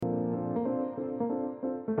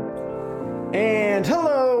And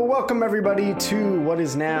hello, welcome everybody to what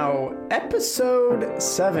is now episode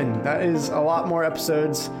 7. That is a lot more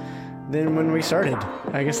episodes than when we started.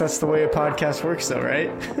 I guess that's the way a podcast works though,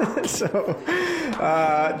 right? So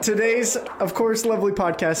today's, of course, lovely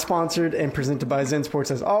podcast sponsored and presented by Zen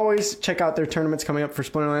Sports as always. Check out their tournaments coming up for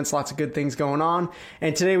Splinterlands. Lots of good things going on.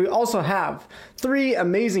 And today we also have 3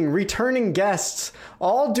 amazing returning guests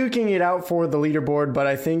all duking it out for the leaderboard, but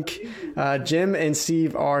I think Jim and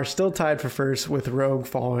Steve are still tied for first with Rogue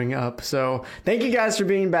following up. So thank you guys for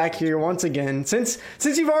being back here once again. Since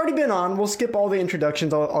you've already been on, we'll skip all the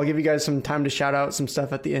introductions. I'll give you guys some time to shout out some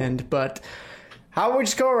stuff at the end, but how about we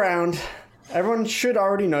just go around? Everyone should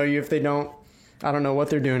already know you. If they don't, I don't know what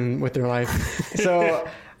they're doing with their life. So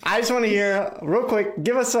I just want to hear real quick,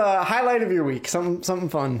 give us a highlight of your week, something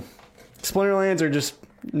fun. Splinterlands or just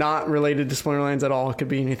not related to Splinterlands at all. It could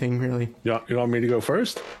be anything really. You want me to go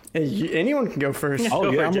first? Anyone can go first.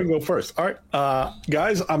 Oh yeah, I'm gonna go first. All right,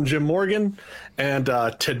 guys, I'm Jim Morgan, and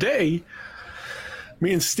today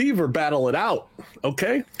me and Steve are battle it out.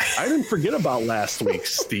 Okay, I didn't forget about last week,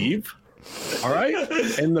 Steve. All right,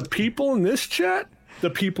 and the people in this chat,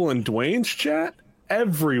 the people in Dwayne's chat,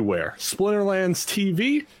 everywhere, Splinterlands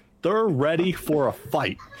TV, they're ready for a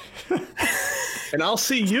fight. And I'll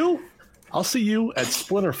see you at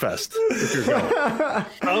Splinterfest if you're going.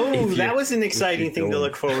 Oh, that was an exciting thing to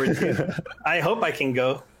look forward to. I hope I can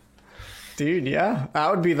go. Dude, yeah. That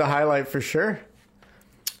would be the highlight for sure.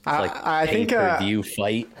 I think pay-per-view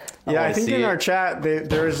fight. Yeah, I think in our chat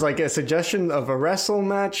there's like a suggestion of a wrestle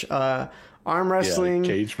match, arm wrestling,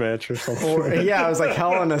 cage match or something. Or, yeah, it was like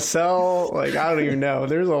Hell in a Cell. Like I don't even know.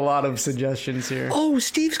 There's a lot of suggestions here. Oh,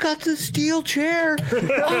 Steve's got the steel chair.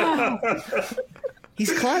 Oh.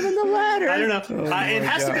 He's climbing the ladder. I don't know. It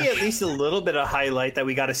has to be at least a little bit of highlight that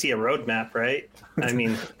we got to see a roadmap, right? I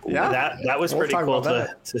mean, yeah, that was pretty cool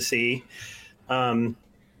to see.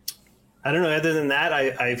 I don't know. Other than that,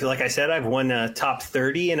 I feel like I said, I've won top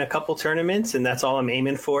 30 in a couple tournaments, and that's all I'm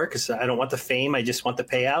aiming for because I don't want the fame. I just want the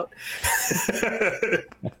payout.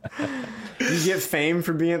 You get fame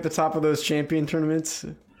for being at the top of those champion tournaments?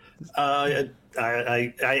 I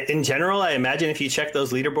in general, I imagine if you check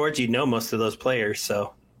those leaderboards, you'd know most of those players.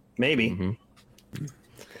 So maybe.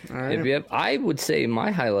 Mm-hmm. All right. I would say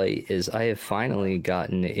my highlight is I have finally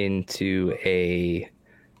gotten into a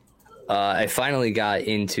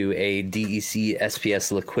DEC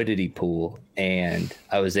SPS liquidity pool, and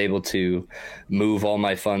I was able to move all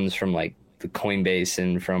my funds from like the Coinbase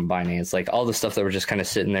and from Binance, like all the stuff that were just kind of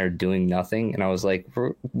sitting there doing nothing. And I was like,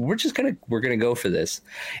 we're gonna go for this.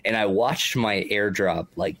 And I watched my airdrop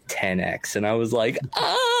like 10x, and I was like,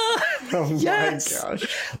 oh yes! My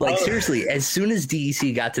gosh! Like seriously, as soon as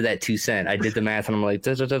DEC got to that 2 cent, I did the math, and I'm like,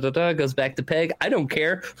 goes back to peg. I don't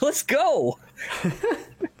care. Let's go.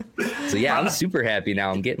 So yeah, I'm super happy now.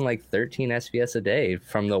 I'm getting like 13 SPS a day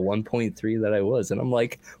from the 1.3 that I was, and I'm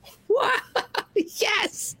like, wow,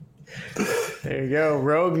 yes. There you go.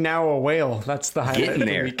 Rogue now a whale. That's the highlight Getting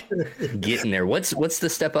there. of the week. Getting there. What's the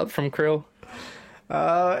step up from Krill?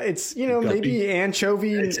 It's maybe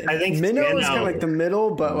anchovy. I think minnow is kind of like the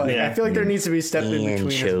middle, but like I feel like there needs to be stepped in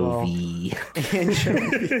between as well.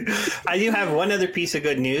 Anchovy. I do have one other piece of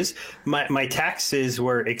good news. My taxes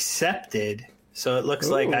were accepted, so it looks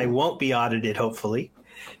like I won't be audited. Hopefully.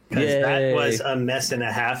 Because that was a mess and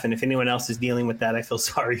a half, and if anyone else is dealing with that, I feel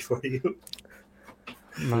sorry for you.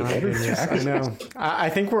 My goodness, I know. I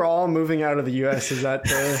think we're all moving out of the U.S. Is that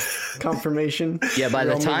the confirmation? Yeah. By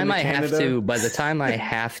the time I have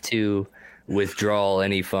to withdraw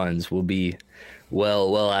any funds, we'll be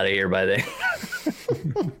well out of here by then.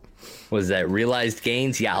 Was that realized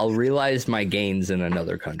gains? Yeah, I'll realize my gains in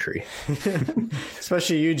another country.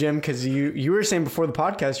 Especially you, Jim, because you were saying before the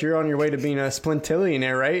podcast you're on your way to being a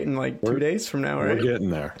Splintillionaire, right? In like 2 days from now, right? We're getting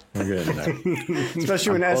there.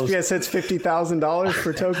 Especially when SPS hits $50,000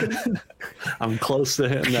 per token. I'm close to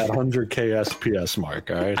hitting that 100K SPS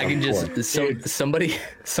mark. All right. I can somebody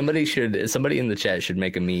in the chat should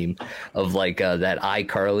make a meme of like that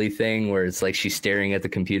iCarly thing where it's like she's staring at the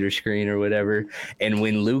computer screen or whatever, and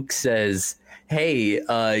when Luke says, hey,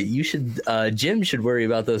 Jim should worry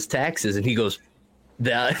about those taxes, and he goes,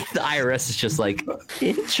 the IRS is just like,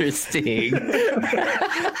 interesting.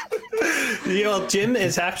 Jim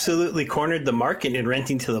has absolutely cornered the market in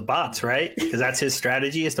renting to the bots, right? Because that's his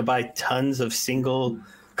strategy, is to buy tons of single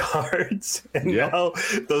cards, and now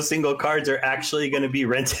those single cards are actually going to be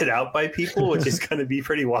rented out by people, which is going to be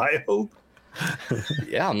pretty wild.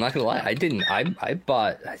 Yeah, I'm not gonna lie. I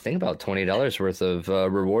bought, I think, about $20 worth of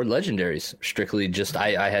reward legendaries. Strictly just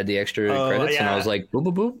I had the extra credits, and I was like, boop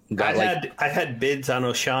boop boop. I've had bids on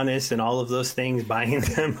O'Shaughnessy and all of those things, buying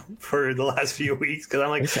them for the last few weeks, because I'm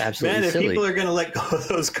like, man, if people are gonna let go of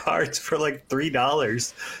those cards for like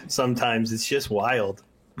 $3, sometimes it's just wild.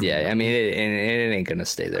 Yeah, I mean, it ain't gonna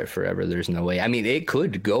stay there forever. There's no way. I mean, it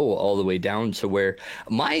could go all the way down to where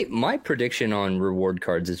my prediction on reward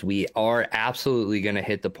cards is we are absolutely gonna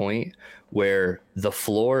hit the point where the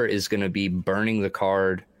floor is gonna be burning the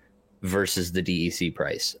card versus the DEC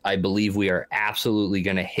price. I believe we are absolutely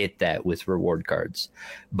gonna hit that with reward cards.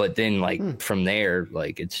 But then, like from there,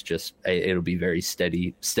 like it's just it'll be very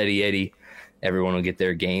steady Eddie. Everyone will get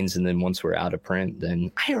their gains, and then once we're out of print,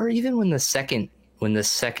 then or even when the second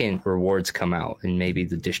rewards come out and maybe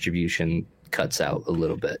the distribution cuts out a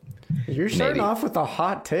little bit. You're starting off with a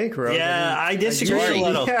hot take, Rogan. Yeah, I disagree a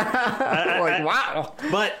little. Yeah. Wow.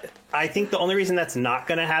 But I think the only reason that's not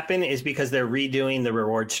going to happen is because they're redoing the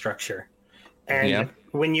reward structure. And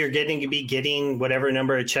when you're getting whatever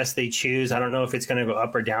number of chests they choose, I don't know if it's going to go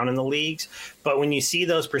up or down in the leagues, but when you see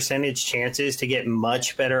those percentage chances to get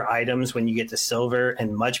much better items when you get to silver,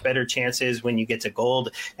 and much better chances when you get to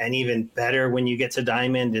gold, and even better when you get to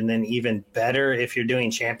diamond, and then even better if you're doing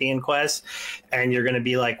champion quests, and you're going to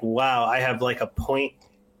be like, wow, I have like a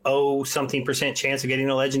 0.0% chance of getting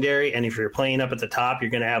a legendary, and if you're playing up at the top, you're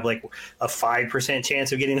going to have like a 5%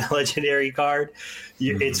 chance of getting a legendary card.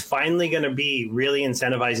 It's finally going to be really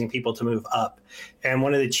incentivizing people to move up, and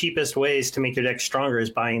one of the cheapest ways to make your deck stronger is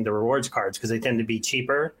buying the rewards cards, because they tend to be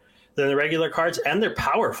cheaper than the regular cards, and they're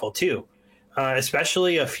powerful too.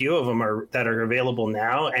 Especially a few of them that are available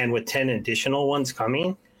now, and with 10 additional ones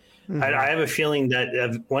coming. I have a feeling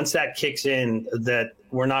that once that kicks in, that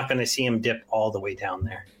we're not going to see him dip all the way down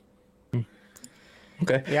there.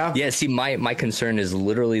 Okay. Yeah. See, my concern is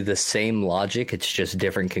literally the same logic. It's just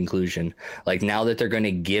different conclusion. Like, now that they're going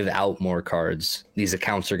to give out more cards, these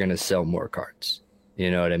accounts are going to sell more cards. You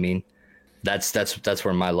know what I mean? That's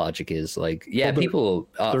where my logic is. Like, yeah, people,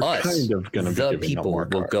 us, kind of the people will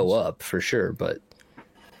go up for sure, but.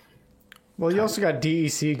 Well, you also got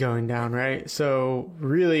DEC going down, right? So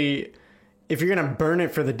really, if you're going to burn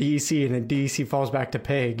it for the DEC and the DEC falls back to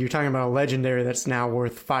peg, you're talking about a legendary that's now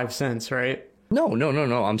worth 5 cents, right? No.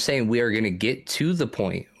 I'm saying we are going to get to the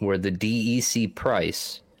point where the DEC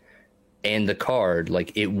price and the card,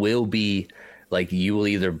 like, it will be like, you will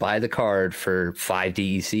either buy the card for 5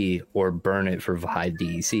 DEC or burn it for 5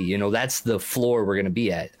 DEC. You know, that's the floor we're going to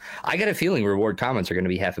be at. I got a feeling reward comments are going to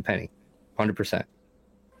be half a penny, 100%.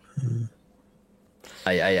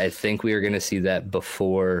 I think we are going to see that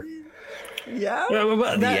before. Yeah,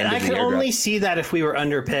 I can only see that if we were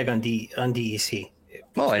under peg on DEC.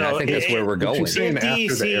 Well, and I think that's where we're going. Saying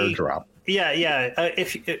after the airdrop. Yeah.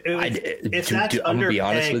 If that's under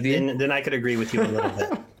peg, then I could agree with you a little bit.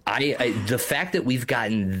 The fact that we've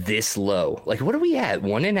gotten this low, like, what are we at?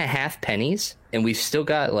 1.5 pennies, and we've still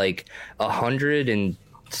got like 100 and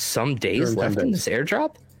some days left in this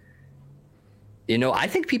airdrop. You know, I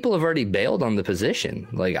think people have already bailed on the position.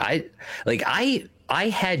 I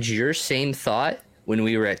had your same thought when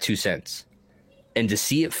we were at 2 cents, and to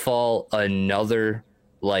see it fall another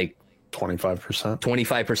like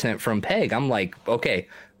 25% from peg, I'm like, okay,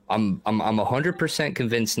 I'm 100%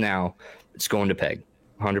 convinced now it's going to peg,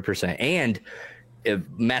 100%. And if,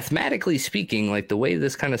 mathematically speaking, like, the way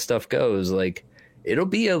this kind of stuff goes, like, it'll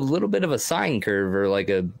be a little bit of a sine curve, or like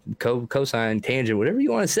a cosine tangent, whatever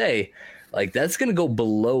you want to say. Like, that's going to go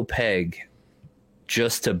below peg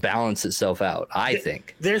just to balance itself out, I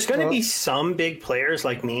think. There's going to be some big players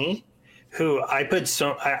like me who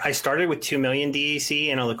I started with 2 million DEC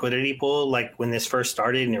in a liquidity pool, like when this first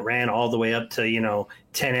started, and it ran all the way up to,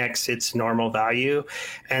 10x its normal value.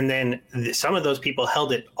 And then some of those people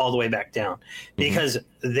held it all the way back down because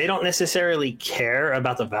they don't necessarily care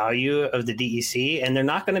about the value of the DEC, and they're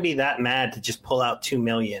not going to be that mad to just pull out 2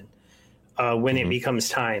 million when it becomes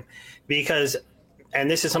time. Because, and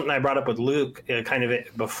this is something I brought up with Luke kind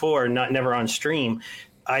of before, never on stream.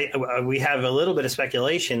 We have a little bit of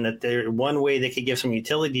speculation that one way they could give some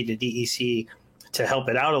utility to DEC to help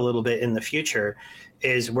it out a little bit in the future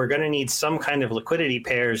is we're going to need some kind of liquidity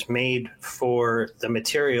pairs made for the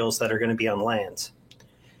materials that are going to be on lands.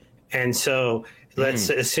 And so let's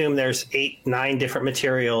assume there's 8-9 different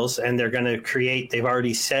materials, and they're going to create, they've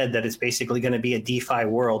already said that it's basically going to be a DeFi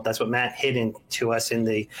world. That's what Matt hid to us in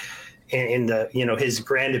in the, his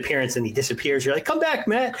grand appearance, and he disappears. You're like, come back,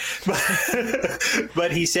 Matt.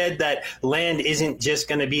 But he said that land isn't just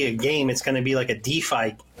going to be a game. It's going to be like a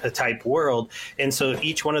DeFi type world. And so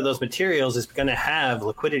each one of those materials is going to have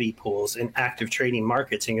liquidity pools and active trading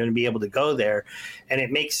markets, and you're going to be able to go there. And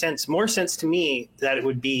it makes more sense to me that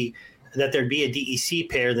there'd be a DEC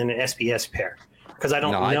pair than an SPS pair. Because I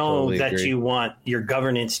don't know totally that agree. You want your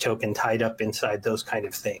governance token tied up inside those kind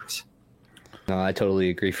of things. No, I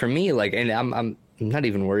totally agree. For me, like, and I'm not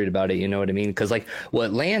even worried about it. You know what I mean? Because like,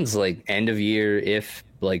 what lands like end of year, if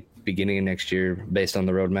like beginning of next year, based on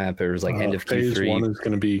the roadmap, or is like end of Q3. Phase 1 is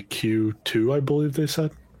going to be Q2, I believe they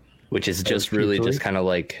said. Which is just really Q3? just kind of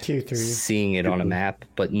like Q3. Seeing it on a map,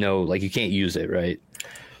 but no, like you can't use it, right?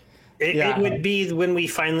 It would be when we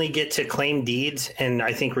finally get to claim deeds and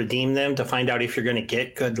I think redeem them to find out if you're going to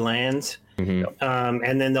get good lands. Mm-hmm.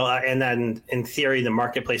 And then in theory, the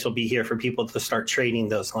marketplace will be here for people to start trading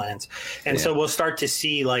those lands. And so we'll start to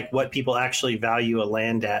see like what people actually value a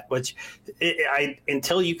land at, which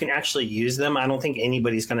until you can actually use them, I don't think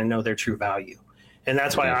anybody's going to know their true value. And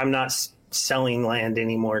that's why I'm not selling land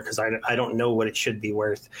anymore, because I don't know what it should be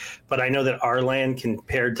worth. But I know that our land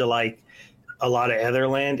compared to like a lot of other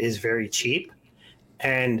land is very cheap.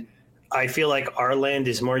 And I feel like our land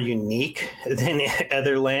is more unique than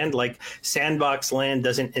other land. Like sandbox land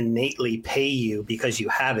doesn't innately pay you because you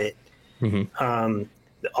have it. Mm-hmm.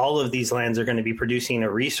 All of these lands are going to be producing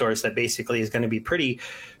a resource that basically is going to be pretty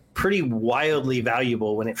wildly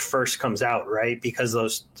valuable when it first comes out, right? Because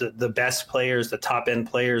the best players, the top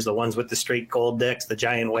end players, the ones with the straight gold decks, the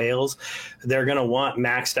giant whales, they're going to want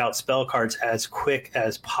maxed out spell cards as quick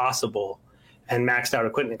as possible and maxed out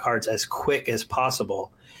equipment cards as quick as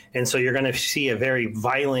possible. And so you're going to see a very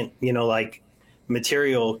violent, like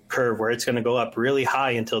material curve where it's going to go up really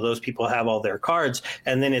high until those people have all their cards.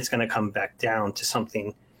 And then it's going to come back down to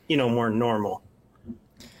something, more normal.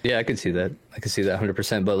 Yeah, I could see that.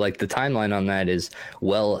 100%. But like the timeline on that is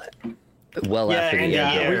well after the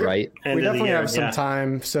year, right? We definitely have some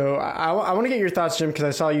time. So I want to get your thoughts, Jim, because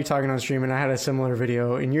I saw you talking on stream and I had a similar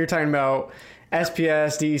video. And you're talking about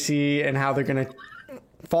SPS, DEC, and how they're going to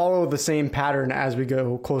follow the same pattern as we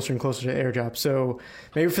go closer and closer to airdrop. So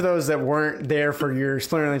maybe for those that weren't there for your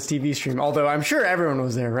Splinterlands TV stream, although I'm sure everyone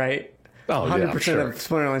was there, right? 100% of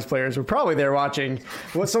Splinterlands players were probably there watching.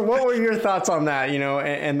 So what were your thoughts on that,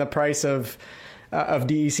 and the price of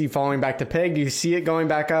DEC falling back to peg? Do you see it going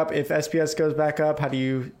back up if SPS goes back up? How do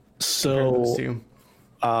you compare those two?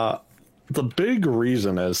 The big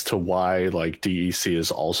reason as to why like DEC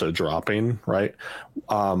is also dropping, right?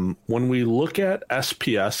 When we look at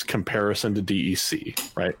SPS comparison to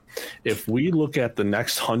DEC, right? If we look at the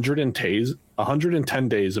next 110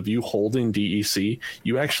 days of you holding DEC,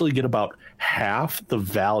 you actually get about half the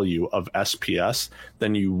value of SPS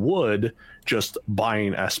than you would just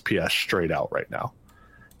buying SPS straight out right now.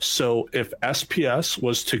 So if SPS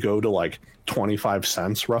was to go to like 25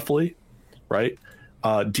 cents roughly, right?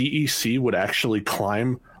 DEC would actually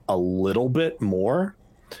climb a little bit more,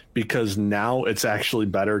 because now it's actually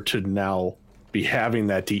better to now be having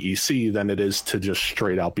that DEC than it is to just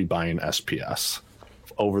straight out be buying SPS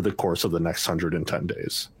over the course of the next 110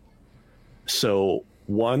 days. So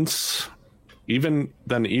even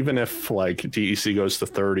if like DEC goes to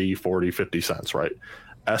 30, 40, 50 cents, right?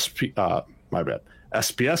 SPS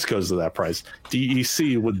goes to that price.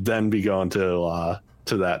 DEC would then be going to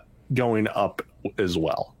that going up as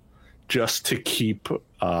well, just to keep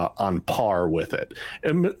on par with it.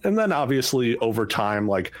 And then obviously over time,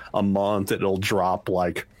 like a month, it'll drop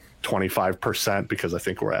like 25%, because I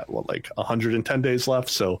think we're at like 110 days left.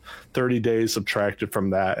 So 30 days subtracted from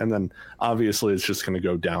that. And then obviously it's just going to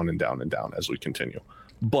go down and down and down as we continue.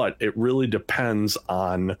 But it really depends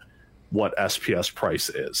on what SPS price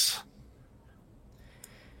is.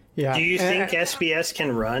 Yeah. Do you think SPS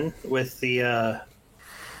can run with the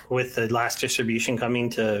last distribution coming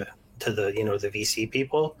to the the VC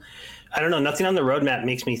people? I don't know. Nothing on the roadmap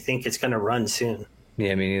makes me think it's going to run soon.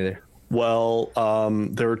 Yeah, me neither. Well,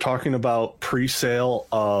 they were talking about pre-sale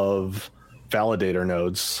of validator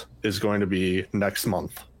nodes is going to be next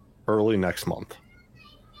month, early next month.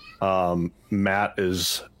 Matt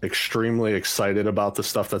is extremely excited about the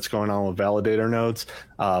stuff that's going on with validator nodes.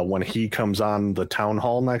 When he comes on the town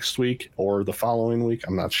hall next week or the following week,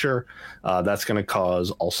 I'm not sure. That's going to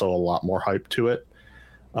cause also a lot more hype to it.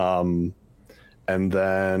 And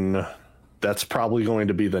then that's probably going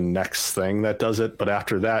to be the next thing that does it. But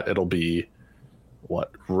after that, it'll be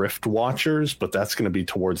Rift Watchers, but that's going to be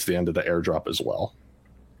towards the end of the airdrop as well.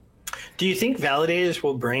 Do you think validators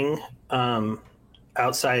will bring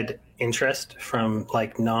outside interest from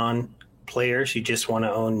like non players who just want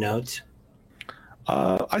to own nodes?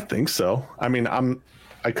 I think so. I mean,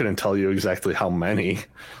 I couldn't tell you exactly how many,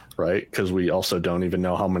 right? Because we also don't even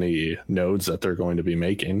know how many nodes that they're going to be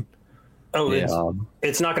making. Oh,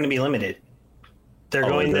 it's not going to be limited. They're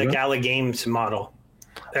going the Gala Games model.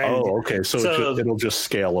 And okay. So it'll just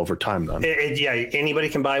scale over time then. Yeah, anybody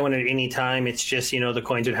can buy one at any time. It's just, the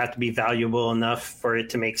coins would have to be valuable enough for it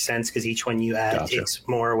to make sense because each one you add takes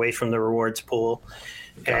more away from the rewards pool.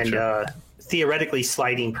 Gotcha. And theoretically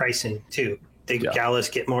sliding pricing too. The galas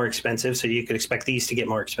get more expensive, so you could expect these to get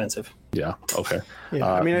more expensive. Yeah, okay.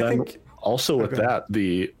 Yeah, I mean, I think... Also with that,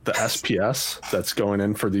 the SPS that's going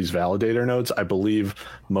in for these validator nodes, I believe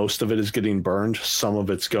most of it is getting burned. Some of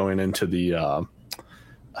it's going into the...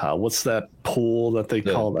 what's that pool that they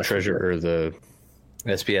call the treasure or the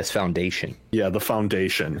SPS foundation? Yeah, the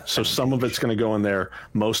foundation. So some of it's going to go in there.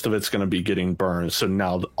 Most of it's going to be getting burned. So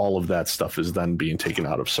now all of that stuff is then being taken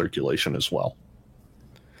out of circulation as well.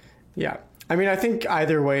 Yeah. I mean, I think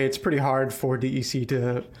either way, it's pretty hard for DEC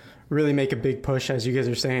to really make a big push, as you guys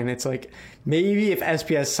are saying. It's like maybe if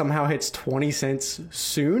SPS somehow hits 20 cents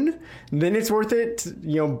soon, then it's worth it,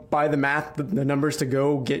 by the math, the numbers to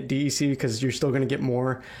go get DEC, because you're still going to get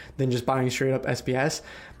more than just buying straight up SPS.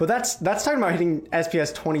 But that's talking about hitting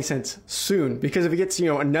SPS 20 cents soon, because if it gets,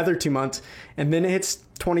 another 2 months and then it hits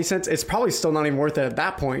 20 cents, it's probably still not even worth it at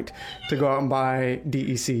that point to go out and buy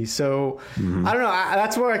DEC. So I don't know.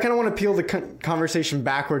 That's where I kind of want to peel the conversation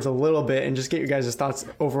backwards a little bit and just get your guys' thoughts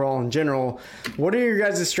overall in general. What are your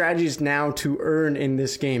guys' strategies now to earn in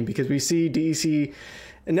this game? Because we see DEC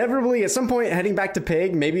inevitably at some point heading back to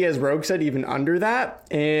peg, maybe as Rogue said, even under that.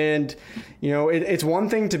 And, it's one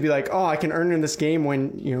thing to be like, oh, I can earn in this game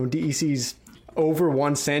when, DEC's over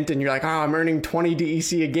 1 cent and you're like, oh, I'm earning 20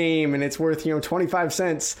 DEC a game and it's worth 25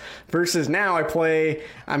 cents, versus now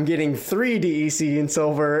I'm getting 3 DEC in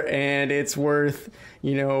silver and it's worth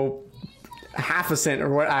half a cent, or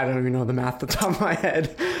what, I don't even know the math at the top of my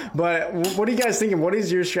head. But what are you guys thinking? What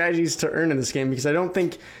is your strategies to earn in this game? Because I don't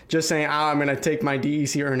think just saying, I'm going to take my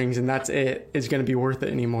DEC earnings and that's it is going to be worth it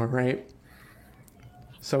anymore,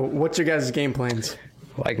 So what's your guys' game plans?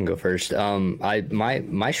 Well, I can go first.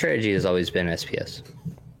 My strategy has always been SPS.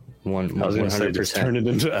 100%. Turn it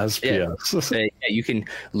into SPS. Yeah, you can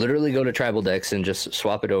literally go to tribal decks and just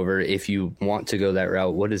swap it over if you want to go that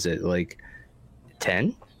route. What is it, like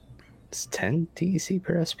 10? It's 10 DEC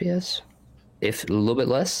per SPS, if a little bit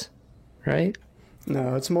less, right?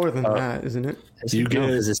 No, it's more than that, isn't it?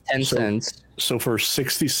 It's 10 cents. So for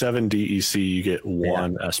 67 DEC, you get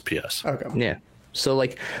 1 SPS. Okay. Yeah. So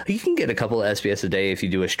like you can get a couple of SPS a day if you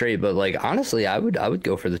do a straight, but like honestly, I would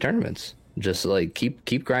go for the tournaments. Just like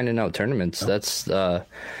keep grinding out tournaments. Oh.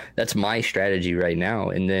 That's my strategy right now.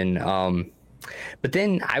 And then but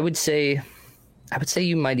then I would say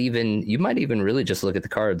you might even really just look at the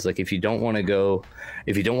cards. Like if you don't want to go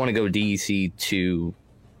DEC to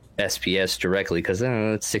SPS directly, because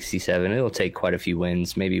it's 67, it'll take quite a few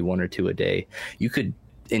wins, maybe 1 or 2 a day. You could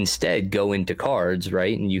instead go into cards,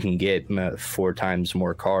 right? And you can get 4 times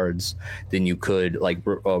more cards than you could, like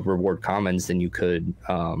reward commons, than you could,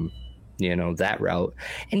 that route.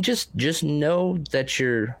 And just know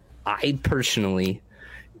that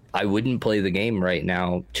I wouldn't play the game right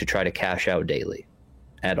now to try to cash out daily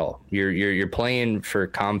at all. You're playing for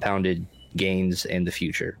compounded gains in the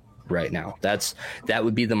future right now. That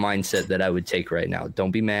would be the mindset that I would take right now.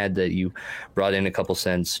 Don't be mad that you brought in a couple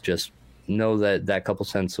cents. Just know that couple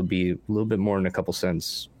cents will be a little bit more than a couple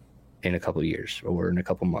cents in a couple years or in a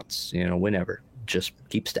couple months, whenever. Just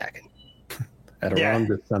keep stacking. At around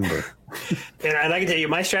December. And I can tell you,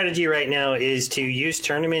 my strategy right now is to use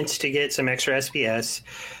tournaments to get some extra SPS,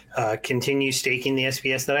 continue staking the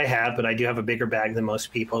SPS that I have, but I do have a bigger bag than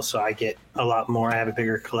most people, so I get a lot more. I have a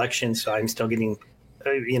bigger collection, so I'm still getting,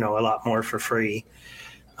 a lot more for free.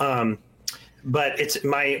 But it's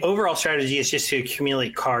my overall strategy is just to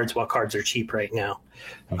accumulate cards while cards are cheap right now.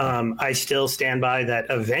 Okay. I still stand by that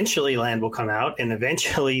eventually land will come out, and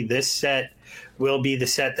eventually this set will be the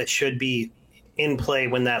set that should be in play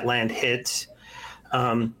when that land hits.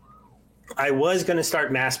 I was going to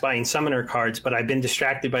start mass buying summoner cards, but I've been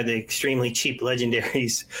distracted by the extremely cheap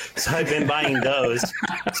legendaries. So I've been buying those.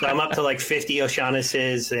 So I'm up to like 50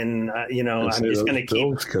 Oceanuses, and I'm just going to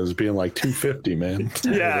keep, because being like 250, man.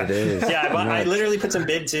 Yeah, it is. Yeah. I literally put some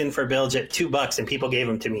bids in for bilge at $2, and people gave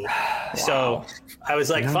them to me. Wow. So I was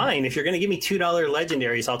like, fine, if you're going to give me $2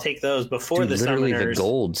 legendaries, I'll take those before the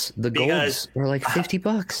summoners. The golds were like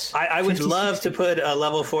 $50. I would love to put a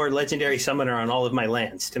level 4 legendary summoner on all of my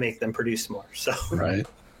lands to make them produce more. So right.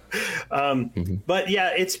 But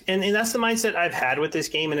yeah, and that's the mindset I've had with this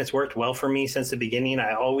game, and it's worked well for me since the beginning.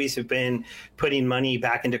 I always have been putting money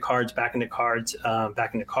back into cards,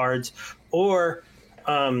 or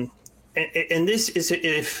and this is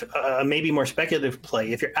if maybe more speculative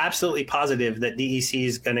play. If you're absolutely positive that DEC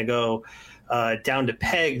is going to go down to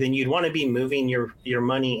peg, then you'd want to be moving your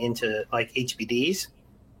money into like HBDs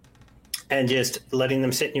and just letting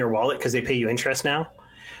them sit in your wallet because they pay you interest now.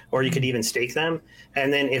 Or you could even stake them.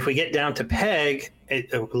 And then if we get down to peg,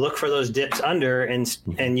 look for those dips under,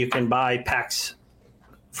 and you can buy packs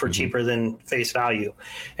for cheaper than face value.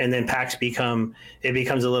 And then packs becomes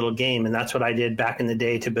a little game. And that's what I did back in the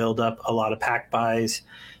day to build up a lot of pack buys.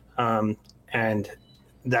 And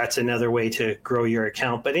that's another way to grow your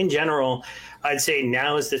account. But in general, I'd say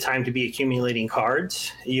now is the time to be accumulating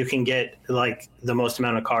cards. You can get like the most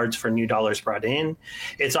amount of cards for new dollars brought in.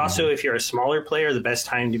 It's also, if you're a smaller player, the best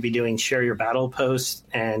time to be doing share your battle posts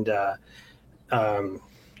and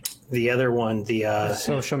the other one, the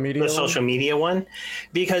social media one,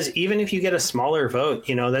 because even if you get a smaller vote,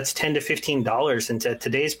 that's $10 to $15, and at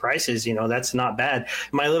today's prices, that's not bad.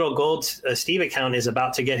 My little gold Steve account is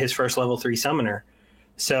about to get his first level 3 summoner.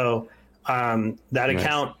 So that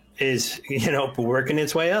account is, working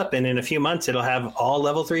its way up. And in a few months, it'll have all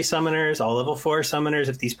level 3 summoners, all level 4 summoners,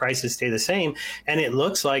 if these prices stay the same. And it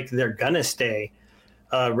looks like they're going to stay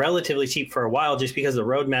relatively cheap for a while, just because the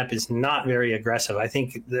roadmap is not very aggressive. I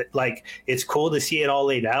think that it's cool to see it all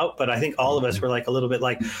laid out, but I think all of us were like a little bit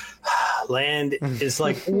like, land is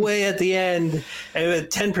like way at the end and with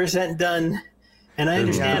 10% done. And I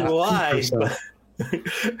understand why. But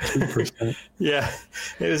 2%. Yeah,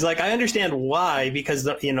 it was like, I understand why, because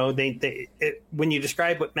when you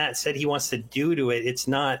describe what Matt said he wants to do to it, it's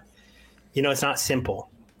not, it's not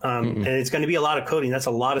simple, and it's going to be a lot of coding. That's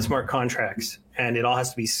a lot of smart contracts, and it all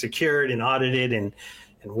has to be secured and audited and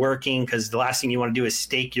working, because the last thing you want to do is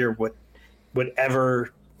stake your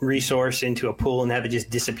whatever resource into a pool and have it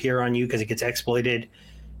just disappear on you because it gets exploited.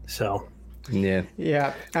 So.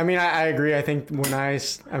 Yeah. I mean, I agree. I think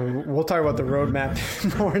we'll talk about the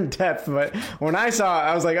roadmap more in depth, but when I saw it,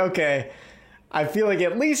 I was like, okay, I feel like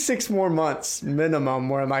at least 6 more months minimum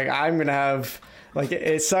where I'm like, I'm going to have, like,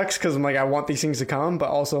 it sucks because I'm like, I want these things to come, but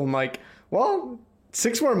also I'm like, well,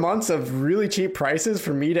 6 more months of really cheap prices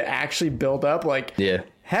for me to actually build up. Like,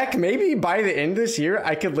 heck, maybe by the end of this year,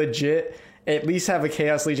 I could legit at least have a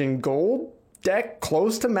Chaos Legion gold deck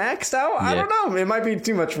close to maxed out. I don't know, it might be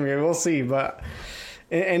too much for me, we'll see. But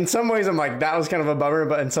in some ways I'm like, that was kind of a bummer,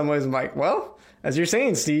 but in some ways I'm like, well, as you're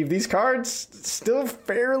saying, Steve, these cards still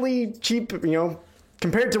fairly cheap,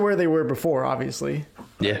 compared to where they were before, obviously.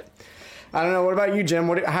 I don't know, what about you, Jim?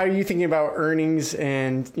 How are you thinking about earnings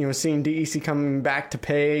and seeing DEC coming back to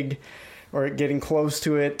peg or getting close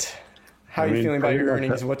to it? How are you feeling about your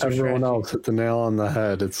earnings? What's your strategy? Everyone else hit the nail on the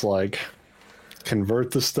head. It's like, convert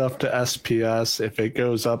the stuff to SPS. If it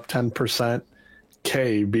goes up 10%,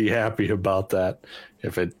 be happy about that.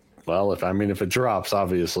 If it drops,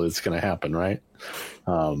 obviously it's going to happen, right?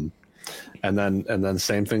 And then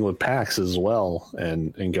same thing with packs as well,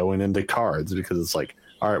 and going into cards, because it's like,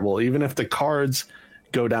 all right, well, even if the cards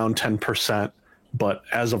go down 10%, but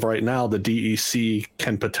as of right now, the DEC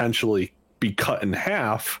can potentially be cut in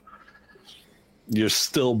half, you're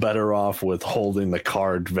still better off with holding the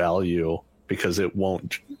card value, because it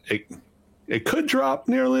could drop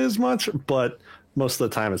nearly as much, but most of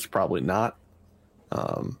the time it's probably not.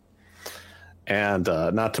 And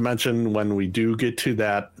not to mention, when we do get to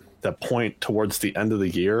that point towards the end of the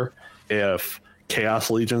year, if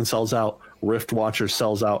Chaos Legion sells out, Rift Watcher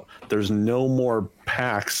sells out, there's no more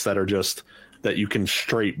packs that you can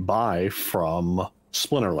straight buy from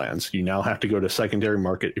Splinterlands. You now have to go to secondary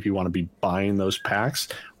market if you want to be buying those packs,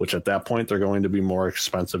 which at that point they're going to be more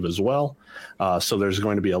expensive as well. So there's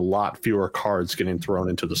going to be a lot fewer cards getting thrown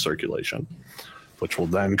into the circulation, which will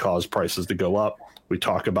then cause prices to go up. We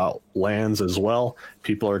talk about lands as well.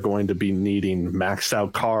 People are going to be needing maxed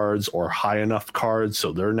out cards or high enough cards,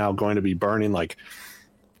 so they're now going to be burning like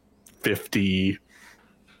 50,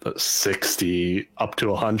 60, up to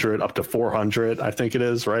 100, up to 400, I think it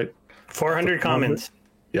is, right? 400 commons.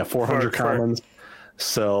 Yeah, 400 commons.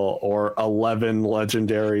 So, or 11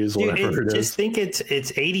 legendaries, whatever it is. Just think it's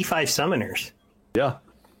 85 summoners. Yeah.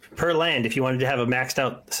 Per land, if you wanted to have a maxed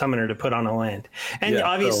out summoner to put on a land. And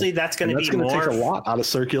obviously that's going to be more. That's going to take a lot out of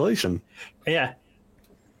circulation. Yeah.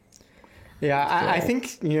 Yeah, I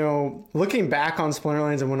think, looking back on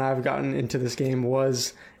Splinterlands and when I've gotten into this game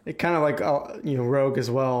was it kind of like, Rogue as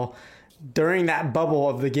well. During that bubble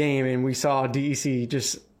of the game, and we saw DEC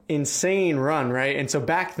just insane run, right? And so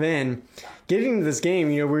back then, getting into this game,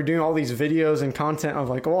 we were doing all these videos and content of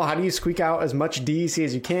like, well, how do you squeak out as much DEC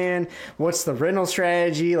as you can? What's the rental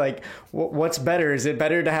strategy? Like, what's better? Is it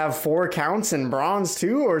better to have 4 accounts in bronze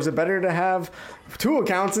 2, or is it better to have 2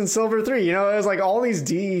 accounts in silver 3? It was like all these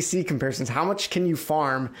DEC comparisons. How much can you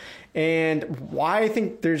farm? And why I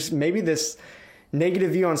think there's maybe this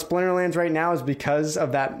negative view on Splinterlands right now is because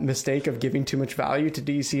of that mistake of giving too much value to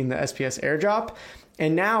DEC in the SPS airdrop.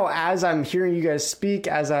 And now, as I'm hearing you guys speak,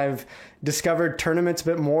 as I've discovered tournaments a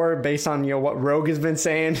bit more based on what Rogue has been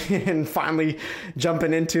saying and finally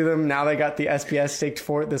jumping into them, now they got the SPS staked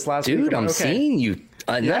for it this last week. Dude, I'm seeing you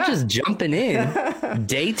not just jumping in,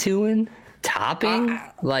 day 2ing, topping,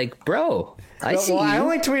 bro. I see you. I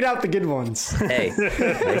only tweet out the good ones. Hey,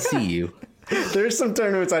 I see you. There's some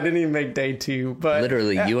tournaments I didn't even make day 2, but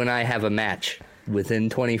literally, you and I have a match within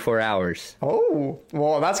 24 hours. Oh,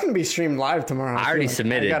 well, that's going to be streamed live tomorrow. I already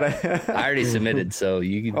submitted. I already submitted, so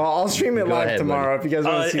you can. Well, I'll stream it live tomorrow if you guys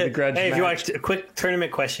want to see the grudge match. If you watch a quick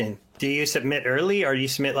tournament question, do you submit early or do you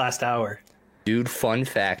submit last hour? Dude, fun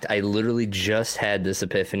fact, I literally just had this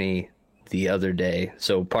epiphany the other day.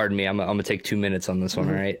 So pardon me, I'm gonna take 2 minutes on this one,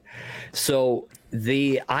 right? So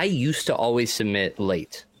I used to always submit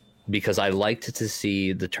late because I liked to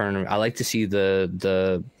see the tournament. I like to see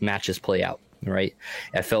the matches play out, right?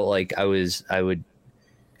 I felt like I would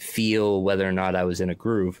feel whether or not I was in a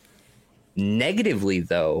groove. Negatively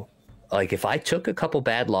though, like if I took a couple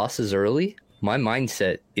bad losses early, my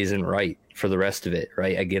mindset isn't right for the rest of it,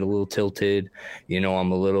 right? I get a little tilted,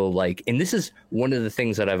 I'm a little and this is one of the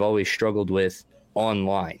things that I've always struggled with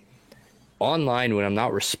online. Online, when I'm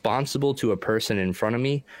not responsible to a person in front of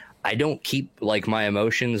me, I don't keep my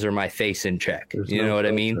emotions or my face in check. You know what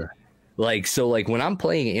I mean? When I'm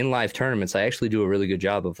playing in live tournaments, I actually do a really good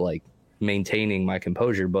job of maintaining my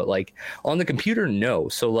composure, but on the computer, no.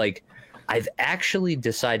 So I've actually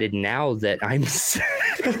decided now that I'm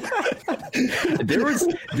there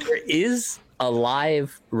is a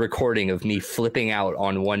live recording of me flipping out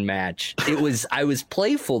on one match. I was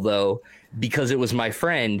playful though because it was my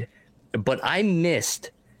friend, but I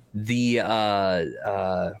missed the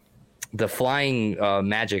flying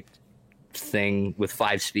magic thing with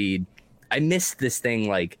 5 speed. I missed this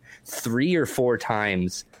thing 3 or 4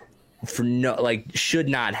 times for should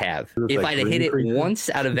not have. If I'd have hit it once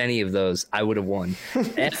out of any of those, I would have won.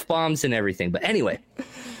 F-bombs and everything. But anyway,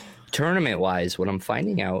 tournament wise, what I'm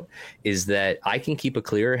finding out is that I can keep a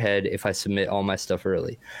clearer head if I submit all my stuff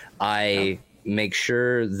early. I make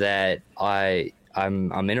sure that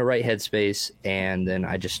I'm in a right headspace, and then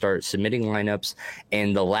I just start submitting lineups,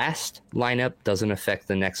 and the last lineup doesn't affect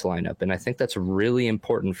the next lineup. And I think that's really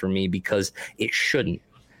important for me because it shouldn't.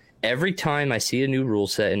 Every time I see a new rule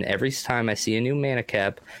set and every time I see a new mana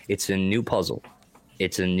cap, it's a new puzzle.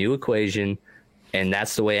 It's a new equation, and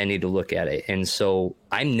that's the way I need to look at it. And so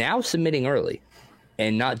I'm now submitting early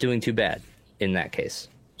and not doing too bad in that case.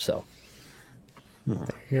 So there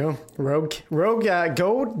you go. Rogue,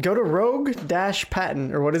 go to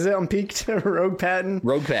Rogue-Patton, or what is it on Peaked? Rogue Patton.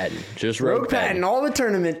 Rogue Patton. Just Rogue Patton. All the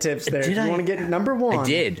tournament tips there. You want to get number 1. I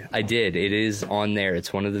did. It is on there.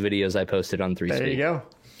 It's one of the videos I posted on 3 There you go.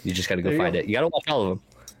 You just got to go find it. You got to watch all of them.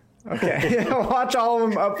 Okay. Watch all of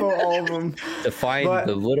them, upload all of them. To find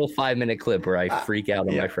the little 5-minute clip where I freak out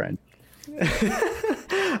on my friend.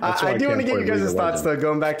 I do want to get you guys' thoughts, though,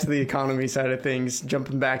 going back to the economy side of things,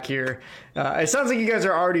 jumping back here. It sounds like you guys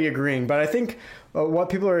are already agreeing, but I think what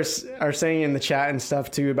people are saying in the chat and stuff,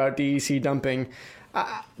 too, about DEC dumping,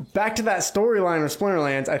 back to that storyline of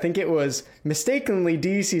Splinterlands, I think it was mistakenly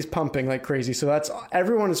DEC's pumping like crazy. So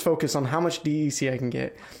everyone is focused on how much DEC I can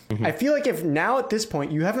get. Mm-hmm. I feel like if now at this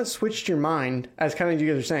point you haven't switched your mind, as kind of you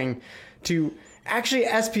guys are saying, to actually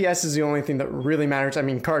SPS is the only thing that really matters. I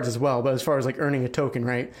mean, cards as well, but as far as earning a token,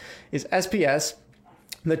 right, is SPS.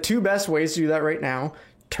 The 2 best ways to do that right now,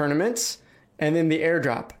 tournaments and then the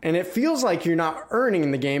airdrop. And it feels like you're not earning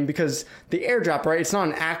in the game because the airdrop, right, it's not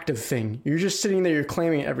an active thing. You're just sitting there, you're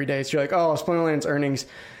claiming it every day. So you're like, oh, Splinterlands earnings,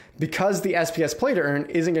 because the SPS play to earn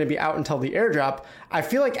isn't going to be out until the airdrop. I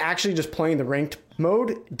feel like actually just playing the ranked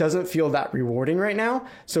mode doesn't feel that rewarding right now.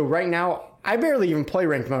 So right now, I barely even play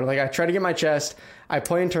ranked mode. I try to get my chest, I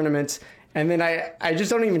play in tournaments, and then I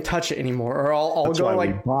just don't even touch it anymore. Or I'll That's go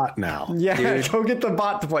why bot now. Yeah, dude. Go get the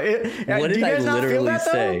bot to play. What did I literally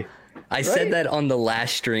say? I said that on the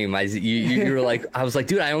last stream. You were like, I was like,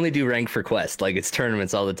 dude, I only do rank for quest. It's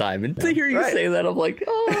tournaments all the time. And to hear you say that, I'm like,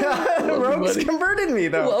 oh, Rogue's converted me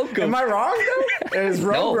though. Welcome. Am I wrong though? Is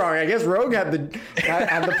Rogue wrong? I guess Rogue had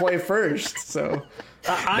the play first. So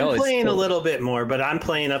I'm playing a little bit more, but I'm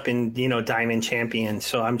playing up in, Diamond Champion.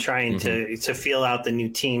 So I'm trying to feel out the new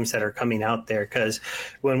teams that are coming out there. Because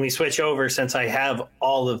when we switch over, since I have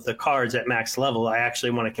all of the cards at max level, I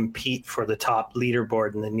actually want to compete for the top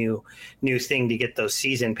leaderboard and the new thing to get those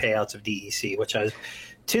season payouts of DEC, which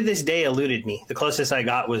to this day eluded me. The closest I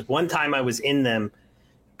got was one time I was in them,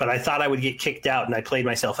 but I thought I would get kicked out, and I played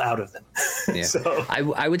myself out of them. Yeah. So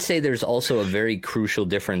I would say there's also a very crucial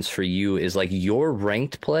difference for you is like your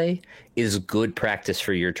ranked play is good practice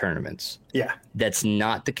for your tournaments. Yeah. That's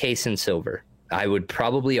not the case in silver. I would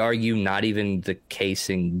probably argue not even the case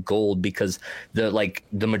in gold, because the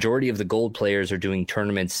majority of the gold players are doing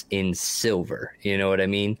tournaments in silver. You know what I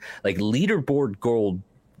mean? Like leaderboard gold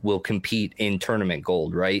will compete in tournament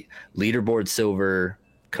gold, right? Leaderboard silver,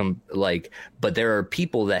 but there are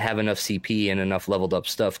people that have enough CP and enough leveled up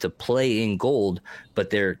stuff to play in gold, but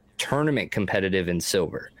they're tournament competitive in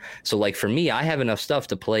silver. So like for me, I have enough stuff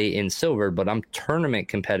to play in silver, but I'm tournament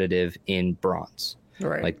competitive in bronze.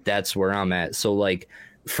 Right. Like that's where I'm at. So like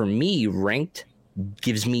for me, ranked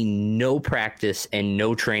gives me no practice and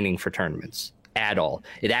no training for tournaments at all.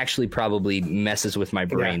 It actually probably messes with my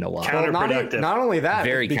brain a lot. Counterproductive. Not only that,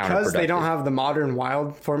 Very because they don't counterproductive. have the modern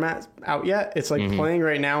wild format out yet. It's like playing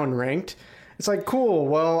right now in ranked. It's like, cool,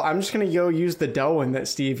 well, I'm just going to go use the Delwyn that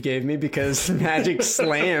Steve gave me because Magic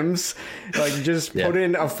slams. Like, just put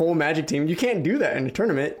in a full Magic team. You can't do that in a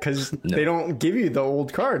tournament because they don't give you the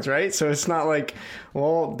old cards, right? So it's not like,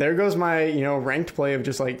 well, there goes my, ranked play of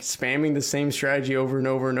just like spamming the same strategy over and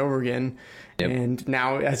over and over again. Yep. And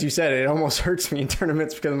now, as you said, it almost hurts me in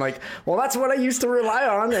tournaments because I'm like, well, that's what I used to rely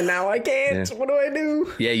on, and now I can't. Yeah. What do I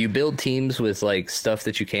do? Yeah, you build teams with like stuff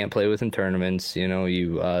that you can't play with in tournaments.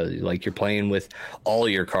 You're playing with all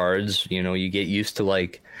your cards. You get used to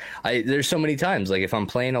there's so many times like if I'm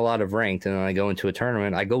playing a lot of ranked and then I go into a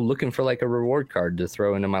tournament, I go looking for like a reward card to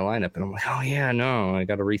throw into my lineup, and I'm like, oh yeah, no, I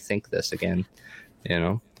got to rethink this again.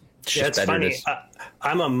 It's funny.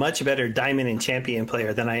 I'm a much better Diamond and Champion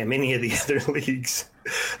player than I am any of the other leagues.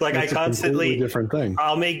 Like That's I constantly, different thing.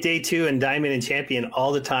 I'll make day 2 and Diamond and Champion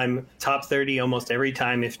all the time, top 30 almost every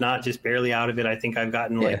time, if not just barely out of it. I think I've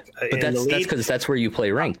gotten but that's because that's where you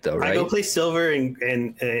play ranked, though, right? I go play silver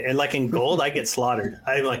and like in gold, I get slaughtered.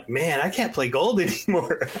 I'm like, man, I can't play gold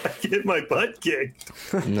anymore. I get my butt kicked.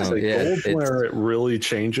 No, gold where it really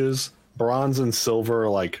changes. Bronze and silver are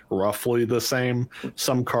like roughly the same.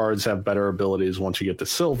 Some cards have better abilities once you get to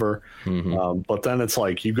silver, but then it's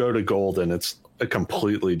like you go to gold and it's a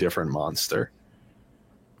completely different monster.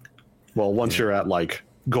 Well, once you're at like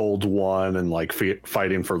gold 1 and like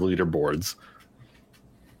fighting for leaderboards.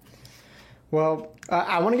 Well,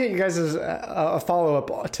 I want to get you guys a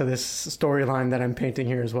follow-up to this storyline that I'm painting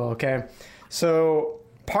here as well, okay? So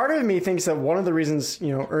part of me thinks that one of the reasons,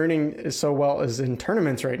 earning is so well is in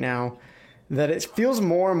tournaments right now, that it feels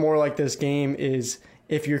more and more like this game is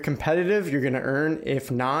if you're competitive, you're going to earn.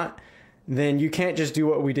 If not, then you can't just do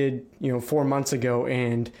what we did, 4 months ago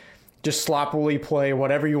and just sloppily play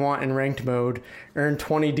whatever you want in ranked mode, earn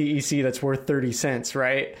 20 DEC that's worth 30 cents,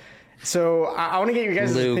 right? So I want to get your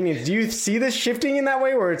guys' opinions. Do you see this shifting in that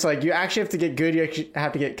way where it's like you actually have to get good, you actually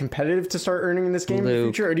have to get competitive to start earning in this game in the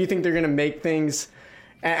future? Or do you think they're going to make things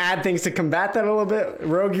and add things to combat that a little bit?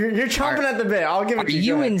 Rogue, you're chomping at the bit. I'll give it to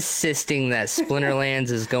you. Are you insisting that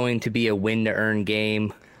Splinterlands is going to be a win-to-earn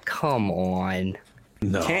game? Come on.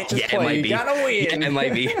 No. Can't just play. You gotta win. Yeah, it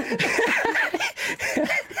might be.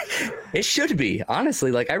 It should be.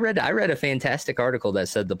 Honestly, like I read a fantastic article that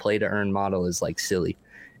said the play-to-earn model is like silly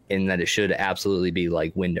and that it should absolutely be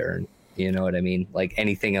like win-to-earn. You know what I mean? Like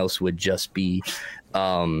anything else would just be...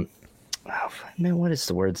 Oh, man, what is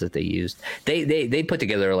the words that they used? They put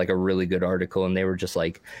together like a really good article, and they were just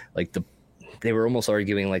they were almost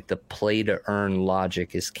arguing like the play to earn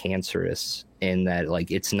logic is cancerous, and that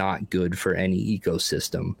like it's not good for any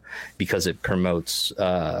ecosystem because it promotes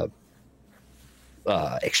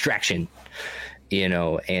extraction,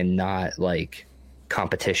 and not like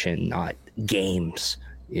competition, not games,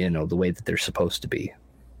 the way that they're supposed to be.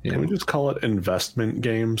 Can we just call it investment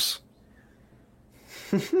games?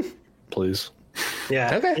 Please.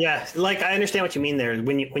 Yeah. Okay. Yeah. Like I understand what you mean there.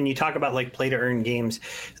 When you talk about like play to earn games,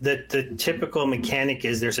 the typical mechanic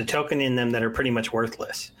is there's a token in them that are pretty much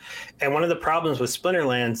worthless. And one of the problems with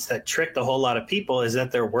Splinterlands that tricked a whole lot of people is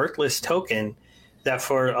that their worthless token that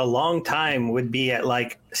for a long time would be at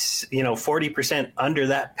like 40% under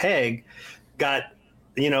that peg got,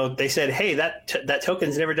 they said, hey, that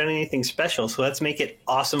token's never done anything special, so let's make it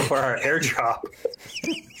awesome for our airdrop.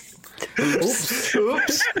 Oops.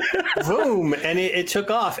 Boom. And it took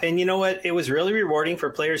off. And you know what? It was really rewarding for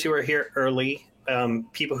players who were here early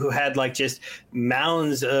people who had like just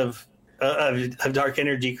mounds of dark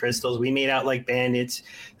energy crystals. We made out like bandits.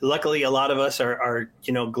 Luckily, a lot of us are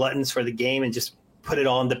gluttons for the game and just put it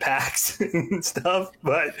all into packs and stuff.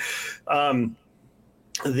 But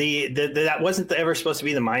that wasn't ever supposed to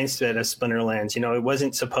be the mindset of Splinterlands. It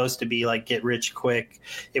wasn't supposed to be like get rich quick.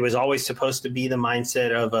 It was always supposed to be the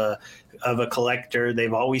mindset of a collector.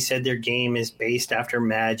 They've always said their game is based after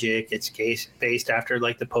Magic. It's based after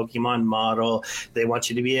like the Pokemon model. They want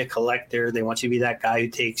you to be a collector. They want you to be that guy who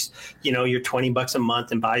takes, your $20 a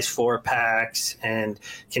month and buys 4 packs and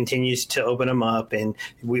continues to open them up. And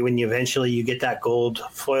when you eventually get that gold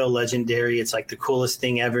foil legendary, it's like the coolest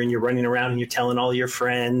thing ever. And you're running around and you're telling all your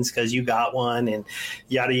friends because you got one and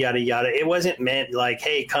yada, yada, yada. It wasn't meant like,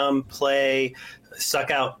 hey, come play,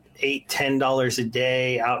 suck out $8-10 a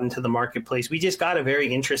day out into the marketplace. We just got a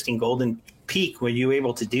very interesting golden peak where you were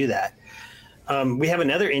able to do that. We have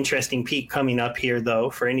another interesting peak coming up here,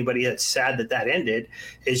 though, for anybody that's sad that ended,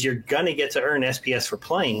 is you're going to get to earn SPS for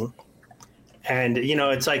playing. And,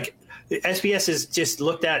 it's like SPS is just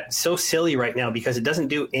looked at so silly right now because it doesn't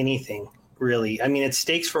do anything, really. I mean, it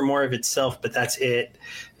stakes for more of itself, but that's it.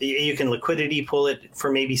 You can liquidity pull it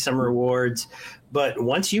for maybe some rewards. But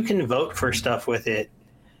once you can vote for stuff with it,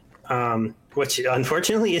 which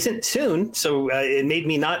unfortunately isn't soon. So it made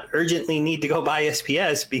me not urgently need to go buy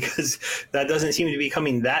SPS because that doesn't seem to be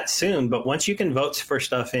coming that soon. But once you can vote for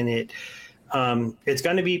stuff in it, it's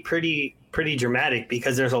going to be pretty dramatic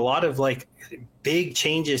because there's a lot of like big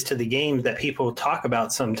changes to the game that people talk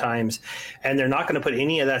about sometimes. And they're not going to put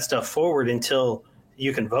any of that stuff forward until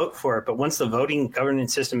you can vote for it. But once the voting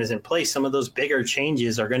governance system is in place, some of those bigger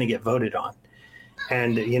changes are going to get voted on.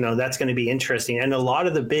 And, that's going to be interesting. And a lot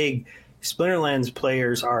of the big Splinterlands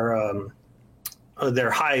players are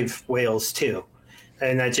they're hive whales, too.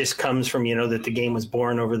 And that just comes from, that the game was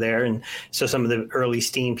born over there. And so some of the early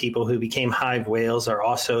Steam people who became hive whales are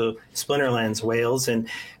also Splinterlands whales. And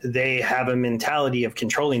they have a mentality of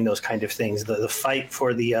controlling those kind of things. The fight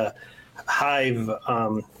for the hive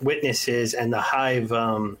witnesses and the hive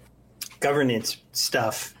governance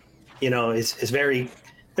stuff, is very...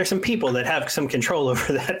 There's some people that have some control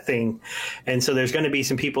over that thing. And so there's going to be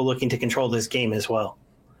some people looking to control this game as well.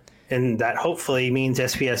 And that hopefully means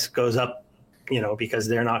SPS goes up, because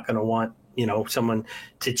they're not going to want, someone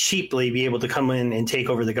to cheaply be able to come in and take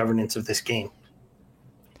over the governance of this game.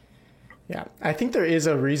 Yeah, I think there is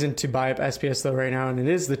a reason to buy up SPS though right now, and it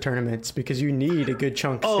is the tournaments because you need a good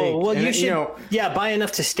chunk. Oh, well, you should, buy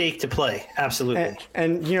enough to stake to play. Absolutely.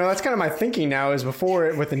 And that's kind of my thinking now. Is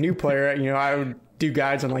before with a new player, I would do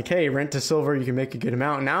guides on like, hey, rent to silver, you can make a good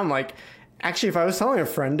amount. And now I'm like, actually, if I was telling a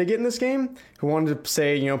friend to get in this game who wanted to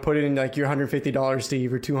say, put it in like your $150,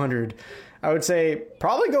 Steve, or $200, I would say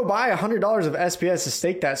probably go buy $100 of SPS to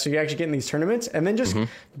stake that so you actually get in these tournaments, and then just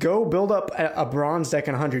go build up a bronze deck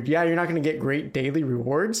in 100. Yeah, you're not going to get great daily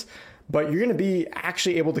rewards, but you're going to be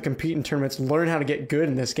actually able to compete in tournaments, learn how to get good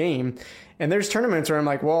in this game. And there's tournaments where I'm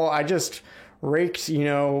like, well, I just raked,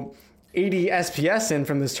 80 SPS in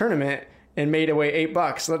from this tournament and made away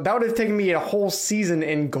 $8. That would have taken me a whole season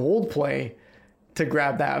in gold play to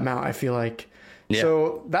grab that amount, I feel like. Yeah.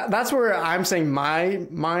 So that's where I'm saying my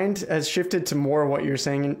mind has shifted to more what you're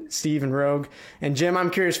saying, Steve and Rogue. And Jim, I'm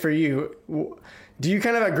curious for you. Do you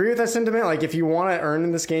kind of agree with that sentiment? Like if you want to earn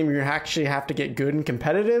in this game, you actually have to get good and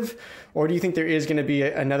competitive? Or do you think there is going to be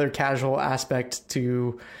another casual aspect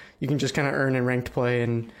to you can just kind of earn in ranked play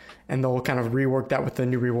and they'll kind of rework that with the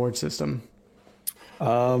new reward system?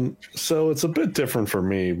 So it's a bit different for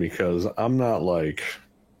me because I'm not like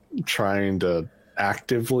trying to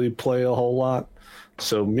actively play a whole lot.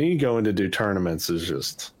 So me going to do tournaments is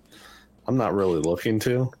just, I'm not really looking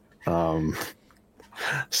to.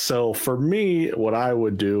 So for me, what I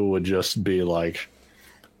would do would just be like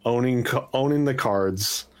owning the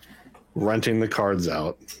cards, renting the cards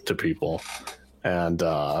out to people, and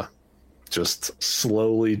just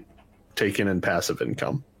slowly taking in passive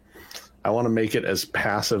income. I want to make it as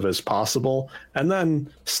passive as possible, and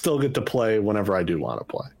then still get to play whenever I do want to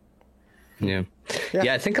play. Yeah,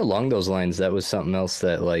 I think along those lines, that was something else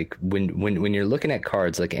that like when you're looking at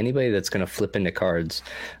cards, like anybody that's going to flip into cards,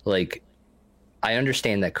 like I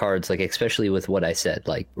understand that cards, like especially with what I said,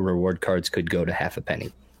 like reward cards could go to half a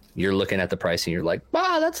penny. You're looking at the price and you're like,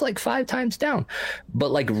 wow, that's like 5 times down. But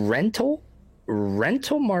like rental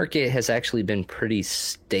market has actually been pretty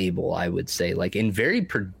stable, I would say, like, and very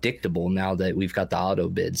predictable now that we've got the auto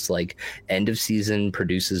bids. Like end of season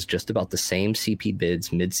produces just about the same CP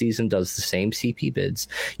bids, mid-season does the same CP bids.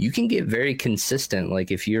 You can get very consistent, like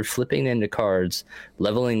if you're flipping into cards,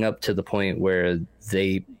 leveling up to the point where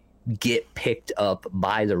they get picked up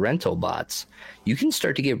by the rental bots, you can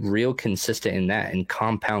start to get real consistent in that and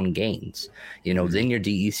compound gains. Then your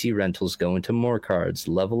DEC rentals go into more cards,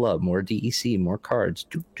 level up, more DEC, more cards,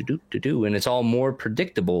 and it's all more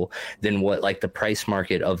predictable than what like the price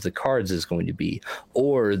market of the cards is going to be,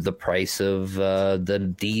 or the price of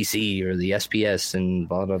the DEC or the SPS and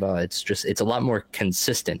blah blah blah. It's a lot more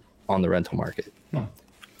consistent on the rental market.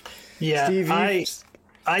 Yeah, Steve,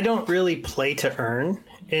 I don't really play to earn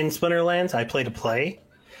in Splinterlands. I play to play.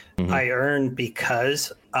 Mm-hmm. I earn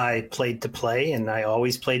because I played to play, and I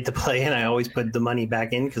always played to play, and I always put the money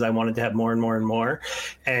back in because I wanted to have more and more and more.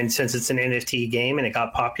 And since it's an NFT game and it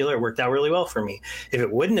got popular, it worked out really well for me. If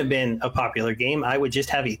it wouldn't have been a popular game, I would just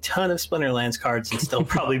have a ton of Splinterlands cards and still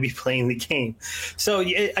probably be playing the game. So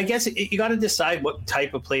I guess you got to decide what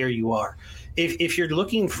type of player you are. If you're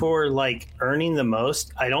looking for like earning the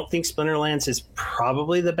most, I don't think Splinterlands is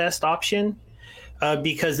probably the best option.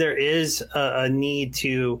 Because there is a need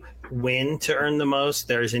to win to earn the most.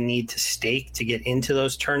 There's a need to stake to get into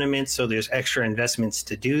those tournaments. So there's extra investments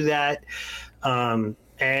to do that. And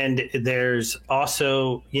there's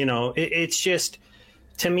also, it's just,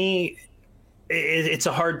 to me, it's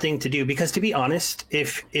a hard thing to do because, to be honest,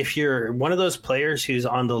 if you're one of those players who's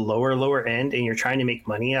on the lower end and you're trying to make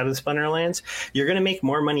money out of Splinterlands, you're going to make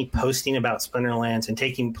more money posting about Splinterlands and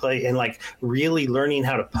taking play and like really learning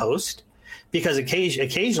how to post. Because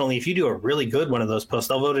occasionally, if you do a really good one of those posts,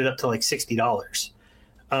 they'll vote it up to like $60.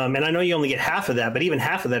 And I know you only get half of that, but even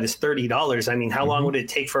half of that is $30. I mean, how long would it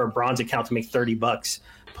take for a bronze account to make $30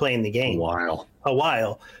 playing the game? A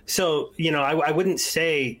while. So, I wouldn't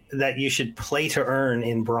say that you should play to earn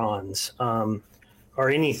in bronze or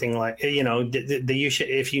anything like, you should,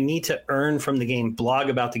 if you need to earn from the game, blog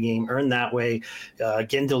about the game, earn that way,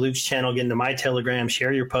 get into Luke's channel, get into my Telegram,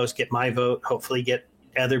 share your post, get my vote, hopefully get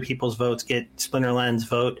other people's votes, get Splinterlands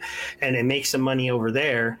vote, and it makes some money over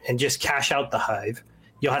there and just cash out the hive.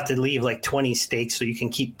 You'll have to leave like 20 stakes so you can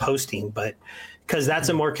keep posting, but because that's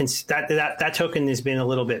a more that token has been a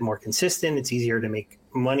little bit more consistent. It's easier to make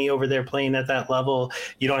money over there playing at that level.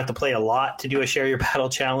 You don't have to play a lot to do a share your battle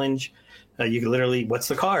challenge. You can literally, what's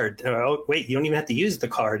the card? Oh, wait, you don't even have to use the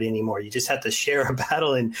card anymore. You just have to share a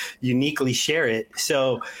battle and uniquely share it.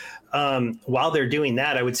 So while they're doing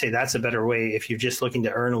that, I would say that's a better way if you're just looking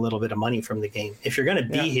to earn a little bit of money from the game. If you're going to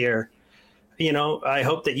be here, I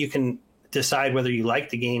hope that you can decide whether you like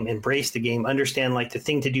the game, embrace the game, understand like the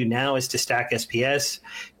thing to do now is to stack SPS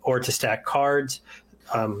or to stack cards.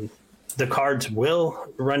 The cards will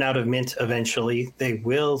run out of mint eventually. They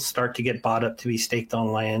will start to get bought up to be staked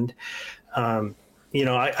on land.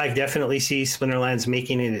 I definitely see Splinterlands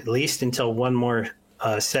making it at least until one more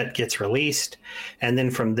set gets released, and then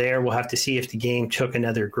from there we'll have to see if the game took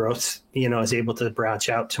another growth, is able to branch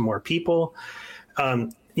out to more people.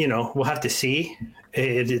 We'll have to see.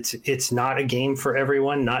 It's not a game for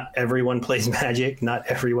everyone. Not everyone plays Magic. Not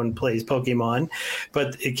everyone plays Pokemon.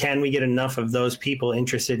 But can we get enough of those people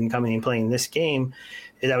interested in coming and playing this game?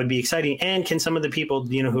 That would be exciting. And can some of the people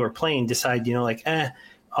who are playing decide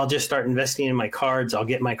I'll just start investing in my cards. I'll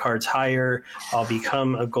get my cards higher. I'll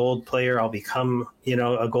become a gold player. I'll become,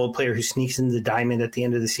 a gold player who sneaks into the diamond at the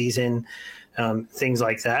end of the season, things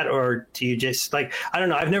like that. Or do you just I don't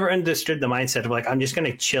know. I've never understood the mindset of I'm just going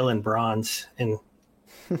to chill in bronze and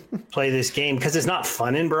play this game because it's not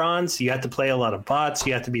fun in bronze. You have to play a lot of bots.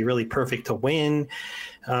 You have to be really perfect to win.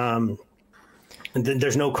 And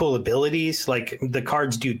there's no cool abilities. Like the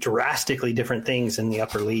cards do drastically different things in the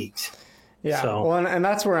upper leagues. Yeah, so. Well, and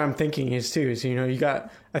that's where I'm thinking is too. So, you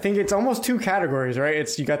got, I think it's almost two categories,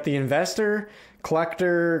 right? You got the investor,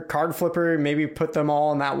 collector, card flipper, maybe put them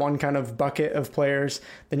all in that one kind of bucket of players.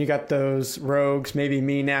 Then you got those rogues, maybe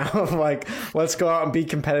me now, let's go out and be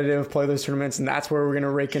competitive, play those tournaments, and that's where we're going to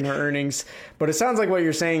rake in our earnings. But it sounds like what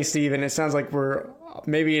you're saying, Steve, and it sounds like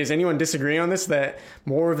is anyone disagreeing on this, that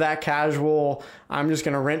more of that casual, I'm just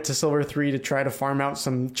going to rent to Silver 3 to try to farm out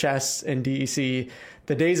some chests in DEC.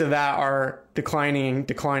 The days of that are declining,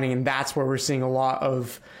 and that's where we're seeing a lot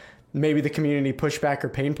of maybe the community pushback or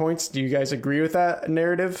pain points. Do you guys agree with that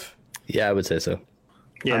narrative? Yeah, I would say so.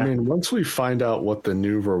 Yeah. I mean, once we find out what the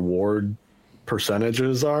new reward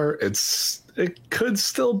percentages are, it could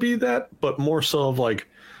still be that, but more so of like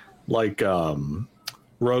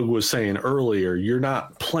Rogue was saying earlier, you're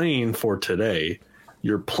not playing for today,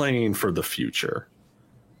 you're playing for the future.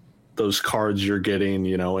 Those cards you're getting,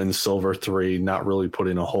 in Silver 3, not really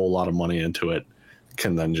putting a whole lot of money into it,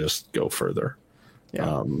 can then just go further.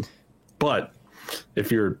 Yeah. But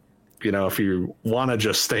if you're, if you want to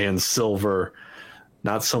just stay in Silver,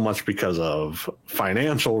 not so much because of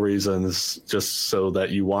financial reasons, just so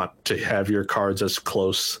that you want to have your cards as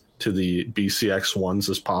close to the BCX ones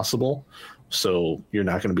as possible, so you're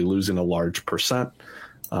not going to be losing a large percent,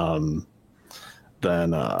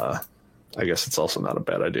 then I guess it's also not a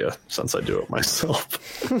bad idea since I do it myself.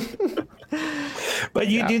 But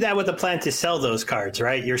you do that with a plan to sell those cards,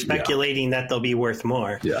 right? You're speculating that they'll be worth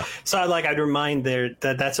more. Yeah. So I'd remind there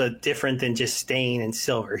that that's a different than just staying in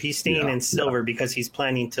silver. He's staying in silver because he's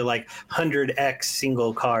planning to like 100x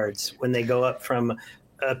single cards when they go up from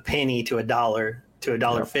a penny to $1 to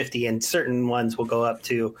 $1.50, and certain ones will go up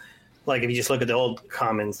to, like, if you just look at the old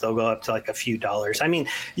commons, they'll go up to like a few dollars. I mean,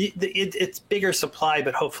 it's bigger supply,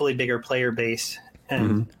 but hopefully bigger player base.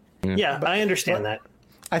 And I understand that.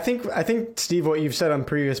 I think, Steve, what you've said on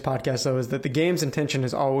previous podcasts, though, is that the game's intention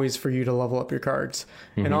is always for you to level up your cards.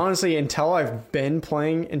 And honestly, until I've been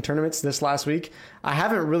playing in tournaments this last week, I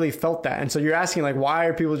haven't really felt that. And so you're asking, like, why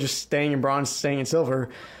are people just staying in bronze, staying in silver?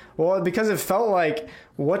 Well, because it felt like,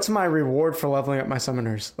 what's my reward for leveling up my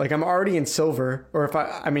summoners? Like, I'm already in silver, or if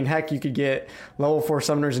I mean, heck, you could get level 4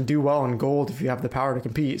 summoners and do well in gold if you have the power to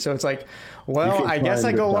compete. So it's like, well, I guess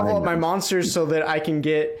I go level up my monsters so that I can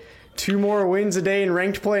get 2 more wins a day in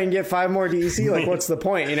ranked play and get 5 more DEC. Like, what's the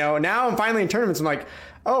point? You know, now I'm finally in tournaments. I'm like,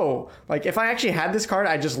 oh, like if I actually had this card,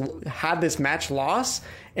 I just had this match loss.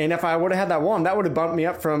 And if I would have had that one, that would have bumped me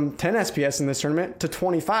up from 10 SPS in this tournament to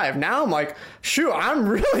 25. Now I'm like, shoot, I'm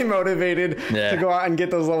really motivated to go out and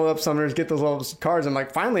get those level up summoners, get those level up cards. I'm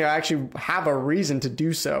like, finally, I actually have a reason to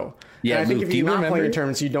do so. Yeah, and I think Luke, if you're not playing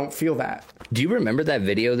tournaments, you don't feel that. Do you remember that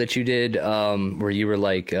video that you did where you were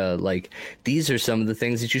like, these are some of the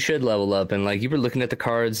things that you should level up? And like you were looking at the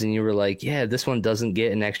cards and you were like, yeah, this one doesn't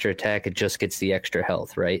get an extra attack. It just gets the extra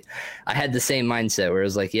health, right? I had the same mindset where it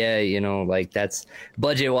was like, yeah, you know, like that's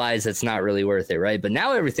budget wise, that's not really worth it, right? But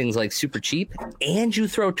now everything's like super cheap and you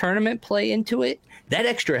throw tournament play into it. That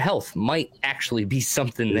extra health might actually be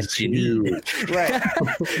something that you need. Right.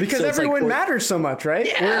 Because so everyone matters so much, right?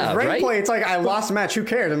 Yeah, rank play, it's like, I lost a match, who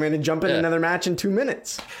cares? I'm going to jump in another match in 2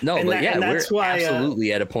 minutes. No, and but that's we're why,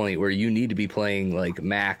 absolutely at a point where you need to be playing like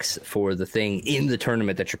max for the thing in the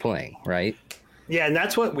tournament that you're playing, right? Yeah, and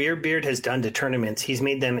that's what Weirdbeard has done to tournaments. He's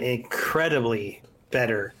made them incredibly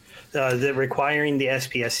better. The requiring the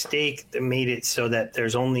SPS stake made it so that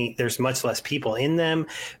there's much less people in them,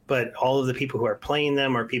 but all of the people who are playing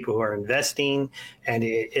them are people who are investing, and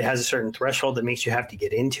it has a certain threshold that makes you have to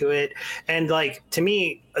get into it. And like, to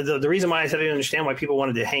me, the reason why I said I didn't understand why people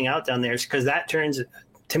wanted to hang out down there is because that turns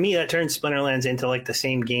Splinterlands into like the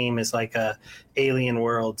same game as like a Alien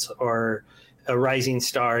Worlds or a Rising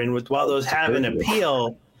Star. And while those have an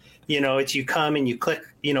appeal, you know, it's you come and you click,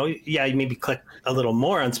 you know, you maybe click a little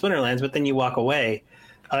more on Splinterlands, but then you walk away.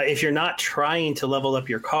 If you're not trying to level up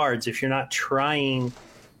your cards, if you're not trying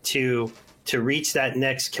to reach that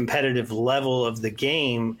next competitive level of the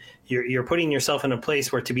game, you're putting yourself in a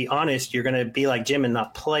place where, to be honest, you're going to be like Jim and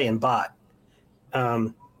not play in bot.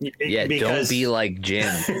 Don't be like Jim.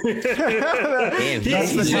 Damn,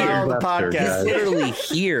 that's the title of the podcast. He's literally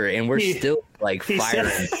here, and we're still like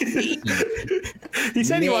firing. He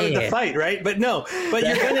said he wanted to fight, right? But no. But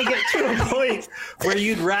you're going to get to a point where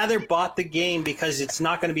you'd rather bot the game because it's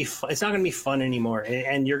not going to be it's not going to be fun anymore,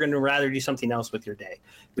 and you're going to rather do something else with your day.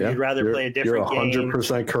 You'd rather play a different game. You're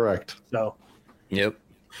 100% correct. So, yep.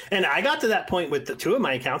 And I got to that point with the 2 of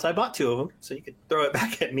my accounts. I bought 2 of them, so you could throw it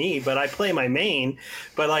back at me. But I play my main.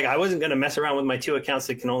 But like, I wasn't going to mess around with my 2 accounts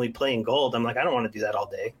that can only play in gold. I'm like, I don't want to do that all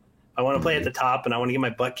day. I want to play at the top, and I want to get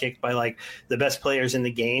my butt kicked by like the best players in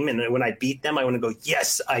the game. And when I beat them, I want to go,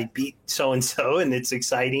 yes, I beat so and so, and it's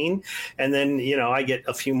exciting. And then, you know, I get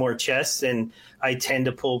a few more chests, and I tend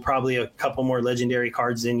to pull probably a couple more legendary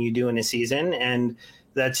cards than you do in a season. And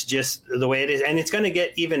that's just the way it is. And it's going to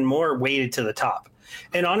get even more weighted to the top.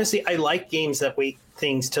 And honestly, I like games that weight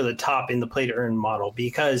things to the top in the play to earn model,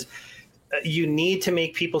 because you need to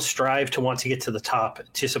make people strive to want to get to the top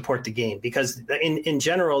to support the game. Because in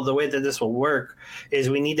general, the way that this will work is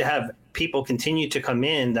we need to have people continue to come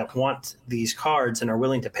in that want these cards and are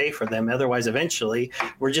willing to pay for them. Otherwise, eventually,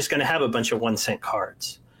 we're just going to have a bunch of 1-cent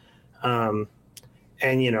cards.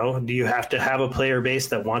 And, you know, do you have to have a player base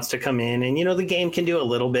that wants to come in? And, you know, the game can do a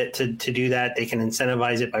little bit to do that. They can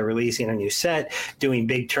incentivize it by releasing a new set, doing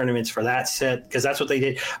big tournaments for that set, because that's what they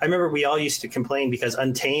did. I remember we all used to complain because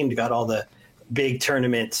Untamed got all the big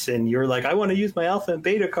tournaments, and you're like, I want to use my alpha and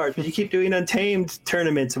beta cards, but you keep doing Untamed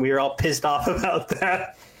tournaments, and we were all pissed off about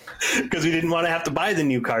that. Because we didn't want to have to buy the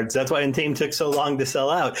new cards. That's why Untamed took so long to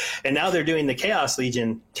sell out. And now they're doing the Chaos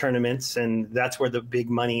Legion tournaments, and that's where the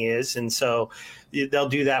big money is. And so they'll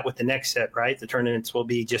do that with the next set, right? The tournaments will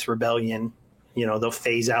be just Rebellion. You know, they'll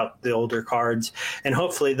phase out the older cards, and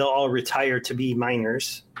hopefully they'll all retire to be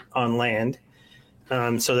miners on land.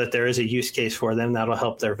 so that there is a use case for them that'll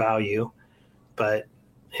help their value. But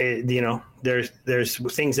there's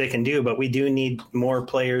things they can do, but we do need more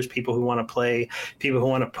players, people who want to play, people who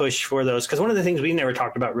want to push for those. Because one of the things we've never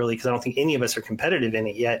talked about really, because I don't think any of us are competitive in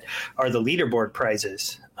it yet, are the leaderboard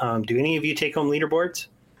prizes. Do any of you take home leaderboards?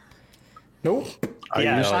 Nope. I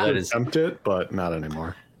Yeah, used to that is- attempt it, but not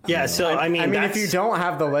anymore. Yeah, so I mean, if you don't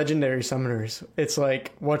have the legendary summoners, it's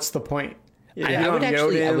like, what's the point? I would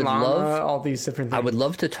love all these different things. I would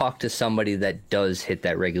love to talk to somebody that does hit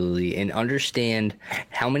that regularly and understand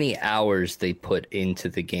how many hours they put into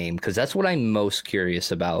the game, because that's what I'm most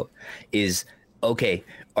curious about. Is okay,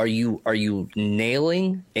 are you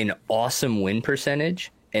nailing an awesome win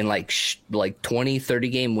percentage and like 20, 30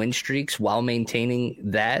 game win streaks while maintaining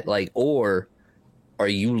that, like, or are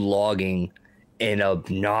you logging an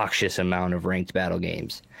obnoxious amount of ranked battle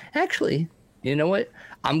games? Actually, you know what?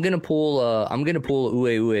 I'm gonna pull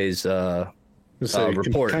Ue's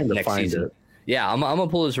report next season. Yeah, I'm gonna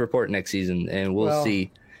pull his report next season, and we'll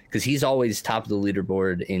see, because he's always top of the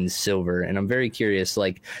leaderboard in silver, and I'm very curious,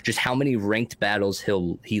 like, just how many ranked battles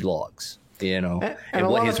he logs, you know, and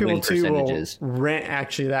what his win percentage is. Rent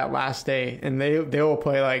actually that last day, and they will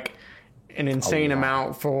play like an insane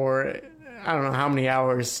amount for I don't know how many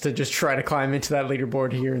hours to just try to climb into that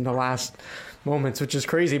leaderboard here in the last moments, which is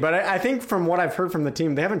crazy. But I think from what I've heard from the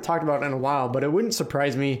team, they haven't talked about it in a while, but it wouldn't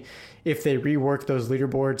surprise me if they rework those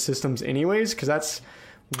leaderboard systems anyways, because that's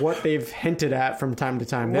what they've hinted at from time to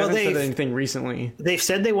time. They haven't said anything recently. They've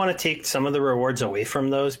said they want to take some of the rewards away from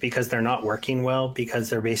those because they're not working well, because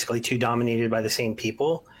they're basically too dominated by the same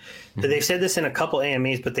people. Mm-hmm. They've said this in a couple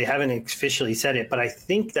AMAs, but they haven't officially said it. But I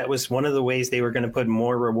think that was one of the ways they were going to put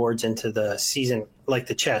more rewards into the season, like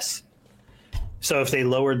the chess. So if they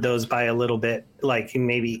lowered those by a little bit, like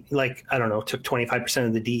maybe, like, I don't know, took 25%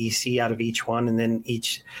 of the DEC out of each one, and then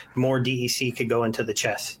more DEC could go into the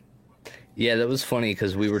chess. Yeah, that was funny,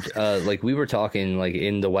 because we were talking like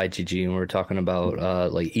in the YGG, and we were talking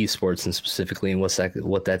about like esports and specifically, and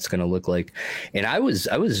what that's going to look like. And I was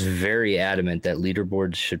very adamant that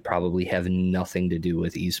leaderboards should probably have nothing to do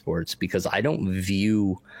with esports, because I don't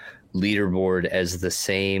view leaderboard as the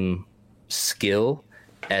same skill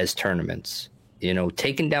as tournaments. You know,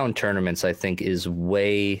 taking down tournaments, I think, is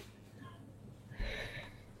way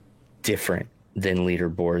different than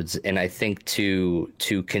leaderboards, and I think to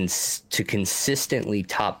consistently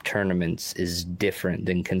top tournaments is different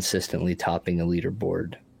than consistently topping a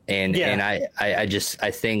leaderboard. And I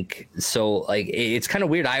think so. Like, it's kind of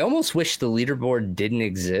weird. I almost wish the leaderboard didn't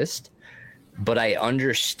exist, but I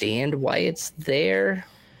understand why it's there.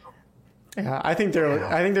 Yeah, I think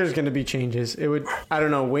there's going to be changes. It would, I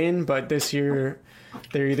don't know when, but this year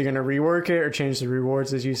they're either going to rework it or change the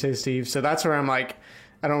rewards, as you say, Steve. So that's where I'm like,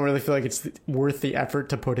 I don't really feel like it's worth the effort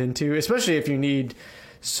to put into, especially if you need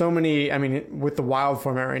so many. I mean, with the wild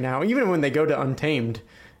format right now, even when they go to Untamed,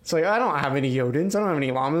 it's like, I don't have any Yodins, I don't have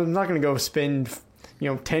any Llamas. I'm not going to go spend,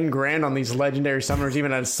 $10,000 on these legendary summoners,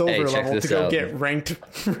 even at a silver level, to go get ranked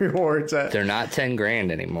rewards. They're not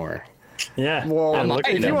 $10,000 anymore. Yeah. Well,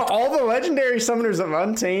 if you want all the legendary summoners of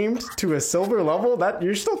Untamed to a silver level, that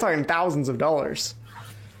you're still talking thousands of dollars.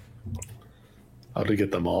 How to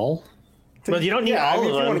get them all? Well, you don't need all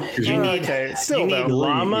of them. You need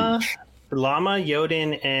Llama,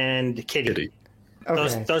 Yodin, and Kitty.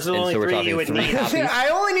 Okay. Those are the only three you would need. I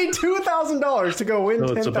only need $2,000 to go win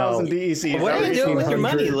 10,000 DECs. What are you doing with your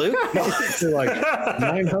money, Luke? They're like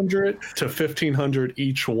 $900 to $1,500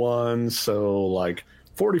 each one, so like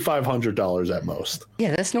 $4,500 at most.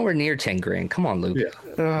 Yeah, that's nowhere near $10,000. Come on, Luke.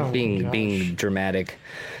 Yeah. Being dramatic.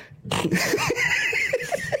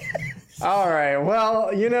 All right.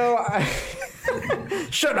 Well,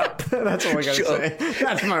 shut up. That's all I gotta say.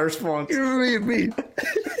 That's my response.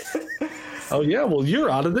 Oh yeah, well,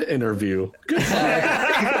 you're out of the interview.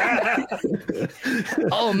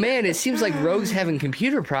 Oh man, it seems like Rogue's having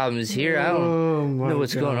computer problems here. I don't know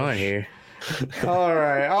what's going on here. All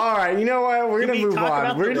right. You know what? We're gonna move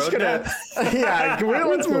on. We're just gonna,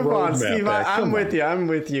 let's move on, Steve. I'm with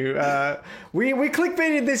you. We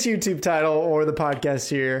clickbaited this YouTube title or the podcast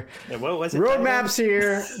here. Yeah, what was it? Roadmaps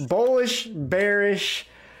here. Bullish, bearish.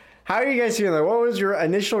 How are you guys feeling? What was your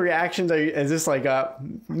initial reactions? Is this like,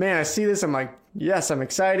 man, I see this, I'm like, yes, I'm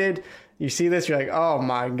excited. You see this, you're like, oh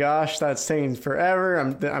my gosh, that's taking forever.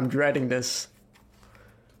 I'm dreading this.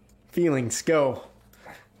 Feelings, go.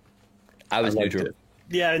 I was neutral.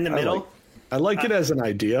 Yeah, in the middle. I like it as an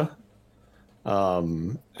idea.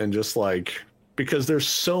 And just like, because there's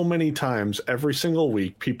so many times every single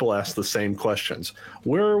week people ask the same questions.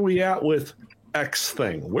 Where are we at with X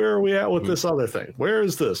thing? Where are we at with this other thing? Where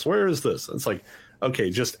is this? Where is this? It's like, okay,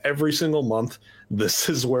 just every single month, this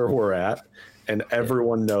is where we're at, and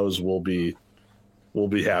everyone knows we'll be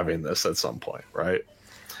having this at some point, right?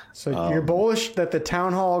 So you're bullish that the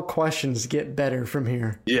town hall questions get better from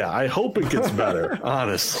here. Yeah, I hope it gets better,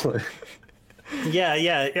 honestly.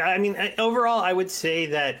 Yeah. I mean, overall, I would say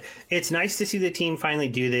that it's nice to see the team finally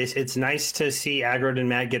do this. It's nice to see Aggroed and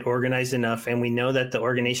Matt get organized enough, and we know that the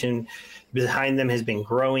organization behind them has been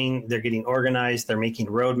growing. They're getting organized. They're making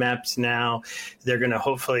roadmaps now. They're going to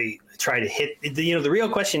hopefully try to hit, the real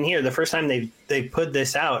question here, the first time they put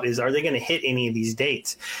this out is, are they going to hit any of these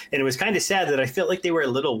dates? And it was kind of sad that I felt like they were a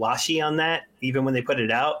little washy on that. Even when they put it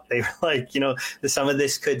out, they were like, some of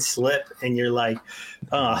this could slip, and you're like,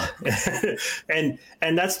 and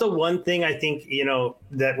that's the one thing I think,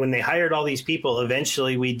 that when they hired all these people,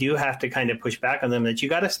 eventually we do have to kind of push back on them, that you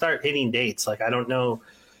got to start hitting dates. Like, I don't know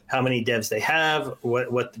how many devs they have,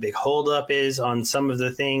 what the big holdup is on some of the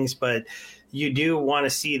things, but you do want to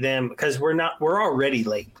see them, because we're already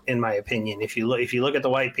late, in my opinion. If you look at the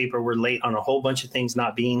white paper, we're late on a whole bunch of things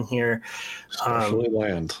not being here. Especially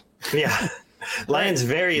land. Yeah. Land's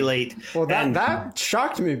very late. Well, that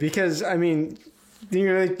shocked me, because, I mean,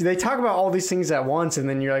 they talk about all these things at once, and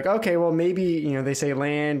then you're like, okay, well, maybe, they say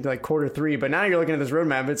land like Q3, but now you're looking at this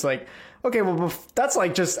roadmap, it's like, okay, well, that's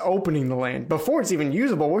like just opening the land before it's even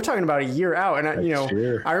usable. We're talking about a year out. And,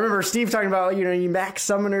 I remember Steve talking about, you max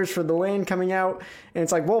summoners for the land coming out. And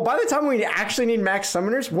it's like, well, by the time we actually need max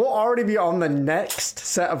summoners, we'll already be on the next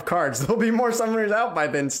set of cards. There'll be more summoners out by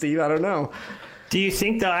then, Steve. I don't know. Do you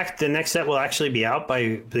think the next set will actually be out by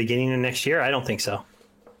the beginning of next year? I don't think so.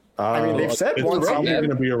 I mean, they've said it's once probably going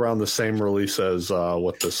to be around the same release as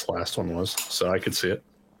what this last one was. So I could see it.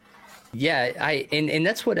 Yeah, and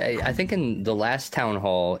that's what I think in the last town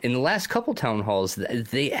hall, in the last couple town halls,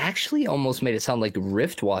 they actually almost made it sound like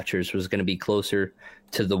Rift Watchers was going to be closer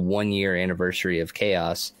to the 1 year anniversary of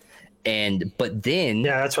Chaos. But then...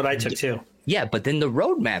 Yeah, that's what I took too. Yeah, but then the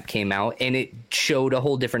roadmap came out and it showed a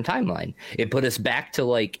whole different timeline. It put us back to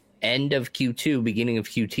like end of Q2, beginning of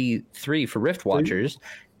Q3 for Rift Watchers,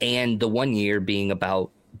 and the 1 year being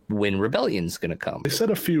about when Rebellion's going to come. They said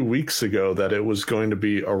a few weeks ago that it was going to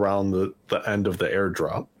be around the end of the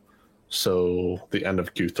airdrop, so the end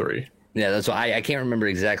of Q3. Yeah, that's why I can't remember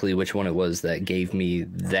exactly which one it was that gave me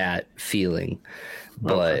that feeling,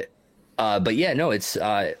 but yeah, no, it's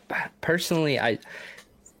personally I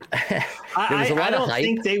don't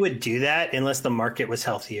think they would do that unless the market was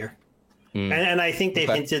healthier. And I think they've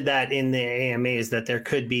hinted that in the AMAs that there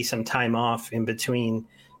could be some time off in between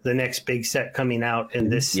the next big set coming out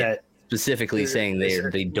and this set. Specifically saying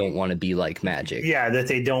they don't want to be like Magic. Yeah, that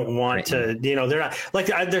they don't want to, they're not like,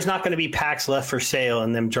 there's not going to be packs left for sale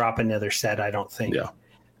and them drop another set, I don't think. Yeah.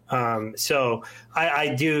 So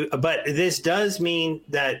I do, but this does mean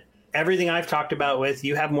that everything I've talked about with,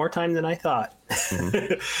 you have more time than I thought.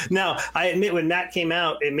 Now, I admit when Matt came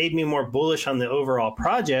out, it made me more bullish on the overall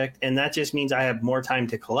project, and that just means I have more time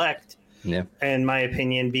to collect, in my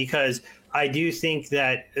opinion, because I do think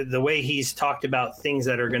that the way he's talked about things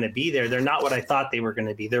that are going to be there, they're not what I thought they were going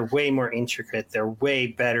to be. They're way more intricate. They're way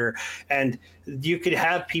better. And you could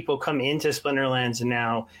have people come into Splinterlands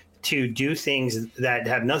now to do things that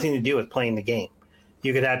have nothing to do with playing the game.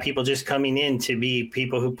 You could have people just coming in to be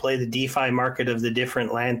people who play the DeFi market of the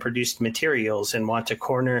different land-produced materials and want to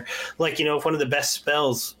corner. Like, if one of the best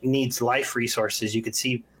spells needs life resources, you could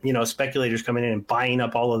see, speculators coming in and buying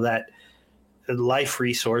up all of that life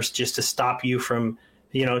resource just to stop you from,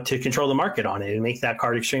 to control the market on it and make that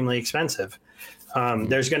card extremely expensive.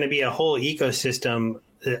 There's going to be a whole ecosystem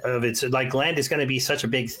of it's like land is going to be such a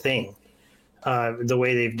big thing, the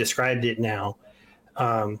way they've described it now.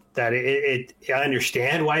 That I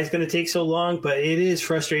understand why it's going to take so long, but it is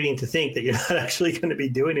frustrating to think that you're not actually going to be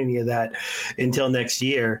doing any of that until next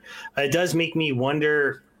year. It does make me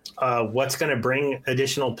wonder what's going to bring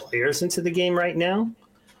additional players into the game right now.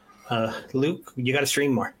 Luke, you got to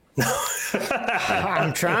stream more.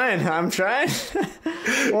 I'm trying.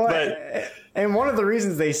 Well, and one of the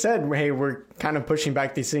reasons they said, hey, we're kind of pushing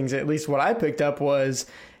back these things, at least what I picked up was,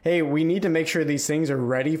 hey, we need to make sure these things are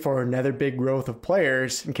ready for another big growth of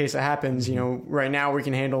players in case it happens. Right now we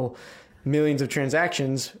can handle millions of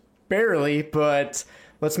transactions, barely, but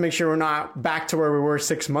let's make sure we're not back to where we were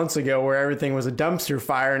 6 months ago where everything was a dumpster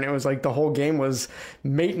fire and it was like the whole game was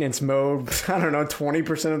maintenance mode, I don't know,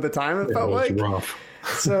 20% of the time it felt like. Rough.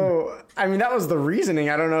 So, I mean, that was the reasoning.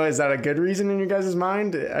 I don't know. Is that a good reason in your guys'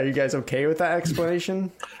 mind? Are you guys okay with that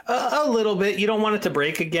explanation? A little bit. You don't want it to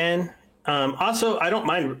break again. Also, I don't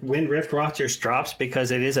mind when Rift Watchers drops because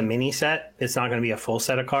it is a mini set. It's not going to be a full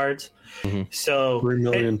set of cards. So 3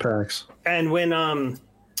 million packs. And when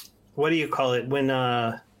what do you call it? When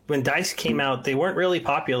dice came out, they weren't really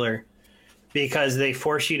popular because they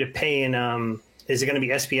force you to pay in. Is it going to be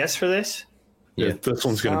SPS for this? Yeah, this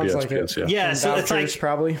one's going to be SPS. Yeah, so it's like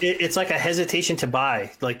probably it's like a hesitation to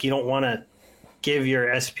buy. Like you don't want to give your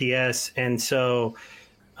SPS, and so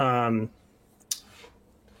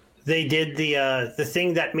they did the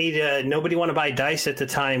thing that made nobody want to buy dice at the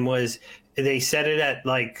time was they set it at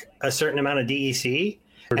like a certain amount of DEC.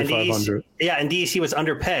 3,500. And DEC was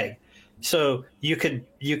under peg. So you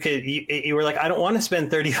were like, I don't want to spend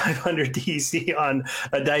 3,500 DEC on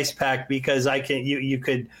a dice pack because you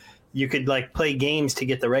could like play games to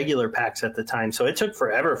get the regular packs at the time. So it took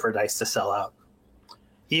forever for dice to sell out.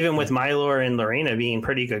 Even with Mylor and Lorena being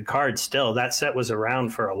pretty good cards still, that set was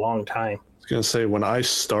around for a long time. I was going to say, when I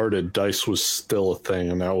started, dice was still a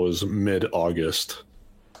thing, and that was mid-August.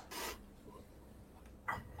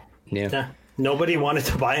 Yeah. Nobody wanted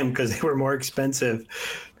to buy them because they were more expensive.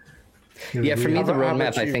 Yeah, for me, the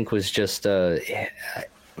roadmap, I think, was just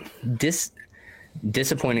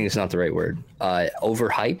disappointing is not the right word.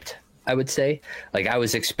 Overhyped, I would say. Like, I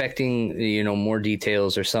was expecting, more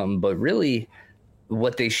details or something, but really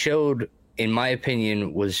what they showed, in my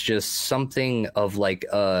opinion, was just something of like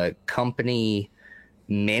a company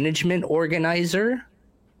management organizer,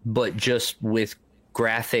 but just with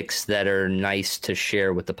graphics that are nice to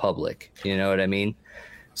share with the public. You know what I mean?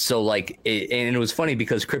 So like, and it was funny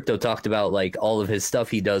because Crypto talked about like all of his stuff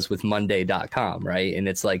he does with Monday.com, right? And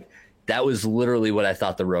it's like, that was literally what I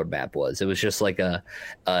thought the roadmap was. It was just like a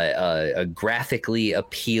graphically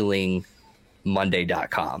appealing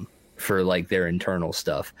Monday.com for like their internal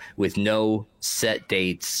stuff with no set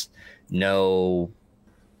dates, it's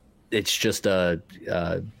just a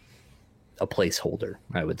placeholder,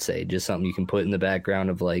 I would say. Just something you can put in the background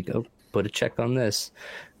of like, oh, put a check on this,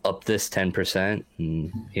 up this 10%,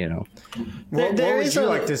 and What would you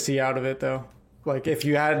like to see out of it, though? Like, if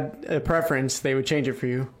you had a preference, they would change it for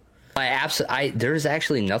you. There's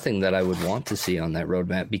actually nothing that I would want to see on that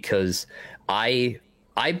roadmap because I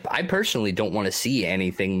personally don't want to see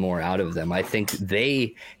anything more out of them. I think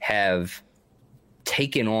they have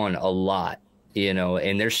taken on a lot,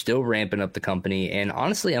 and they're still ramping up the company. And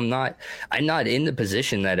honestly, I'm not in the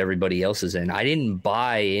position that everybody else is in. I didn't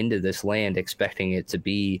buy into this land expecting it to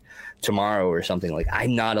be tomorrow or something. Like,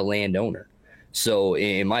 I'm not a landowner. So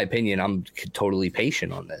in my opinion, I'm totally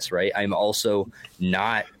patient on this, right? I'm also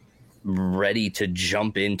not ready to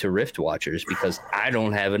jump into Rift Watchers because I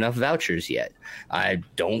don't have enough vouchers yet. I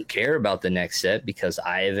don't care about the next set because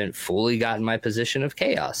I haven't fully gotten my position of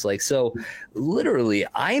chaos. Like, so literally,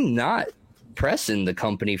 I'm not pressing the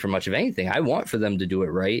company for much of anything. I want for them to do it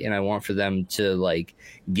right, and I want for them to like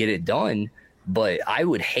get it done, but I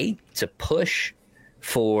would hate to push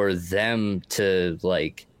for them to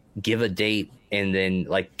like give a date and then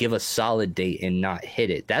like give a solid date and not hit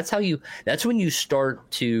it. That's when you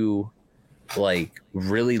start to like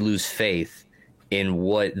really lose faith in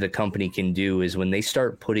what the company can do, is when they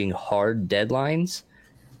start putting hard deadlines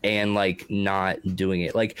and like not doing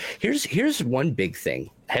it. Like, here's one big thing.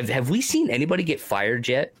 Have we seen anybody get fired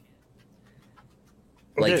yet?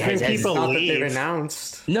 Like, has people Not leave? that they've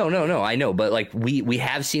announced. No, I know, but like we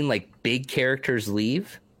have seen like big characters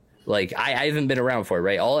leave. Like, I haven't been around for it,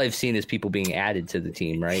 right? All I've seen is people being added to the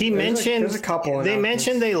team, right? There's a couple. They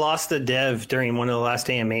mentioned they lost the dev during one of the last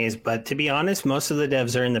AMAs, but to be honest, most of the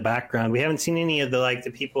devs are in the background. We haven't seen any of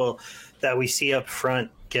the people that we see up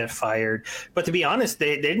front get fired. But to be honest,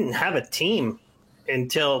 they didn't have a team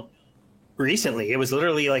until recently. It was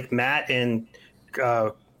literally like Matt and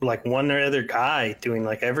like one or other guy doing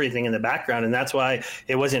like everything in the background, and that's why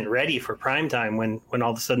it wasn't ready for prime time when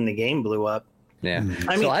all of a sudden the game blew up. Yeah.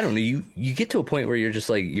 I mean, so I don't know. You get to a point where you're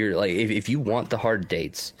like if you want the hard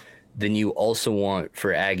dates, then you also want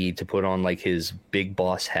for Aggie to put on like his big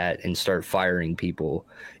boss hat and start firing people.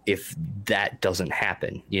 If that doesn't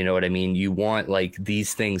happen, you know what I mean? You want like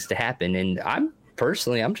these things to happen. And I'm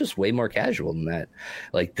just way more casual than that.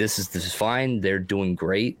 Like, this is fine. They're doing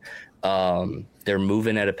great. They're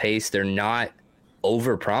moving at a pace. They're not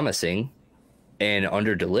over promising and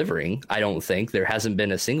under delivering. I don't think there hasn't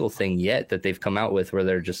been a single thing yet that they've come out with where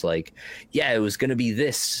they're just like, yeah, it was going to be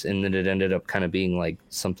this, and then it ended up kind of being like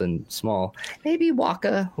something small. Maybe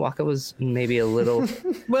Waka was maybe a little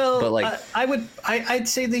well, but like I'd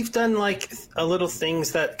say they've done like a little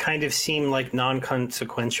things that kind of seem like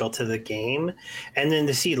non-consequential to the game, and then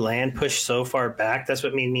to see land push so far back, that's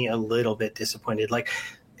what made me a little bit disappointed. Like,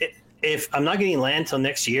 if I'm not getting land till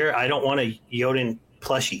next year, I don't want a Yoden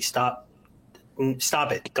plushie. Stop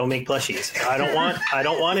stop it. Don't make plushies. I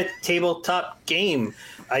don't want a tabletop game.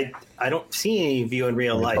 I don't see any of you in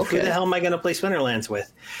real life. Okay. Who the hell am I going to play Splinterlands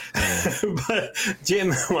with? But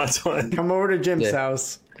Jim wants one. Come over to Jim's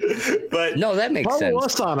house. But No, that makes sense. Follow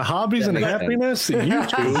us on Hobbies and makes Happiness and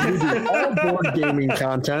YouTube. We do all board gaming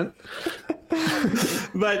content.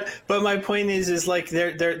 but my point is like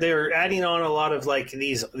they're adding on a lot of like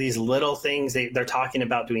these little things. They're talking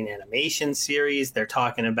about doing animation series. They're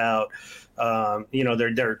talking about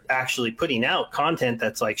they're actually putting out content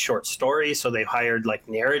that's like short stories. So they've hired like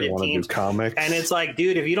narrative teams, do comics, and it's like,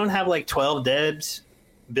 dude, if you don't have like 12 devs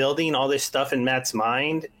building all this stuff in Matt's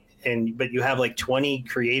mind, but you have like 20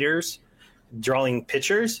 creators drawing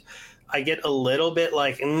pictures, I get a little bit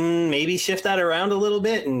like maybe shift that around a little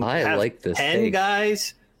bit and I have like this 10 take.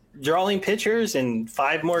 guys drawing pictures and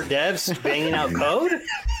 5 more devs banging out code.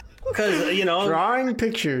 Because Drawing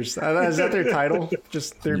pictures. Is that their title?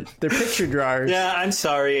 Just they're picture drawers. Yeah, I'm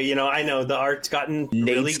sorry. I know the art's gotten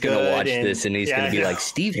really Nate's good. gonna watch this and he's gonna be like,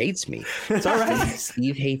 Steve hates me. It's all right.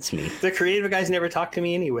 Steve hates me. The creative guys never talk to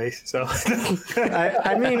me anyway, so.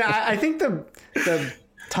 I think the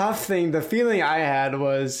tough thing, the feeling I had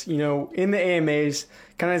was, in the AMAs,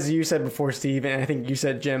 kind of as you said before, Steve, and I think you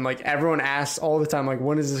said, Jim, like everyone asks all the time, like,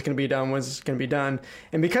 when is this going to be done? When is this going to be done?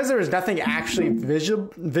 And because there was nothing actually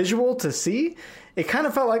visual to see, it kind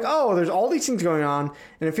of felt like, oh, there's all these things going on.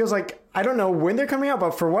 And it feels like, I don't know when they're coming out,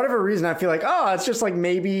 but for whatever reason, I feel like, oh, it's just like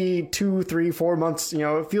maybe 2, 3, 4 months.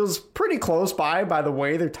 It feels pretty close by the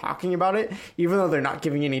way they're talking about it, even though they're not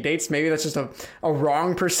giving any dates. Maybe that's just a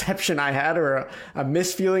wrong perception I had or a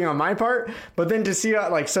misfeeling on my part. But then to see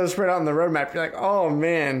it like so spread out on the roadmap, you're like, oh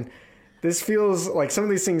man, this feels like some of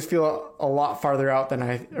these things feel a lot farther out than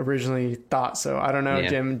I originally thought. So I don't know, Yeah.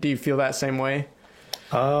 Jim, do you feel that same way?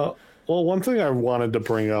 Well, one thing I wanted to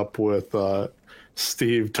bring up with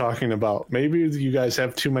Steve talking about maybe you guys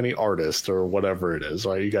have too many artists or whatever it is,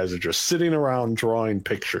 right? You guys are just sitting around drawing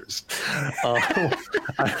pictures.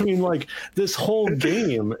 I mean, like this whole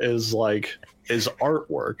game is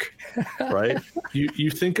artwork, right? You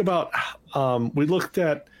think about we looked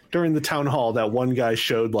at during the town hall that one guy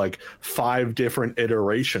showed like 5 different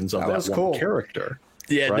iterations of that one cool. character.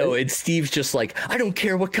 Yeah, right? no, it's Steve's just like, I don't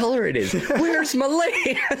care what color it is. Where's my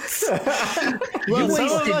lance? You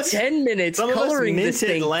wasted 10 minutes coloring this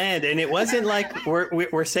thing. Land, and it wasn't like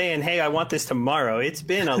we're saying, hey, I want this tomorrow. It's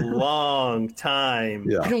been a long time.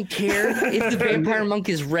 Yeah. I don't care if the vampire monk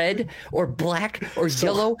is red or black or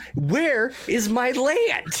yellow. Where is my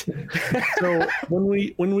land? So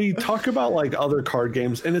when we talk about like other card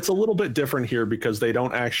games, and it's a little bit different here because they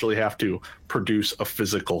don't actually have to produce a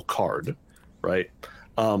physical card, right?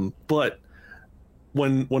 But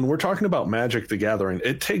when we're talking about Magic the Gathering,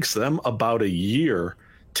 it takes them about a year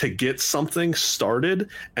to get something started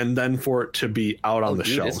and then for it to be out on the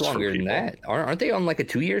shelves. It's longer than that. Aren't they on like a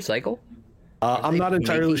 2-year cycle? I'm not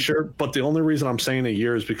entirely sure, but the only reason I'm saying a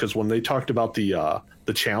year is because when they talked about the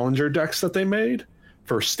Challenger decks that they made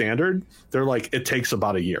for Standard, they're like, it takes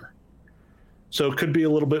about a year. So it could be a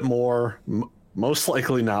little bit more, most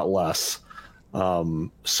likely not less.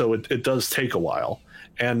 So it does take a while.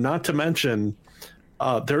 And not to mention,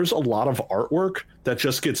 there's a lot of artwork that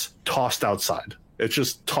just gets tossed outside. It's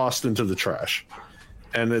just tossed into the trash.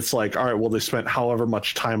 And it's like, all right, well, they spent however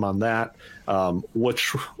much time on that,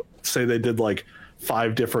 which say they did like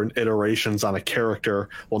 5 different iterations on a character.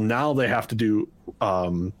 Well, now they have to do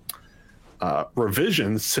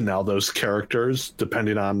revisions to now those characters,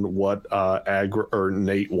 depending on what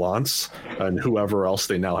Nate wants and whoever else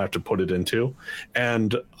they now have to put it into.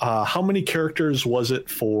 And how many characters was it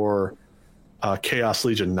for Chaos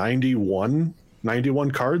Legion?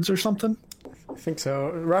 91 cards or something? I think so,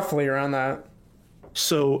 roughly around that.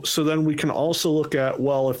 So then we can also look at,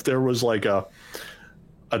 well, if there was like a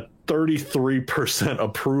 33%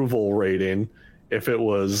 approval rating, if it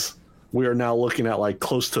was, we are now looking at like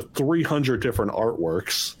close to 300 different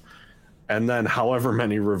artworks and then however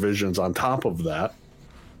many revisions on top of that.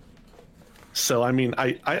 So, I mean,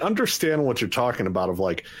 I understand what you're talking about of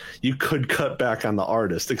like, you could cut back on the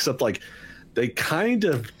artist, except like they kind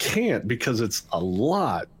of can't because it's a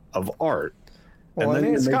lot of art. Well, and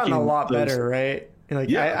then it's gotten a lot better, right? Like,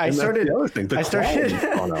 yeah, I started. The other thing,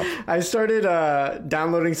 I started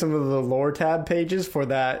downloading some of the lore tab pages for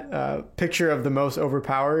that picture of the most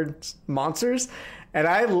overpowered monsters, and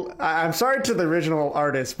I'm sorry to the original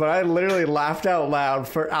artist, but I literally laughed out loud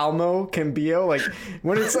for Almo Cambio. Like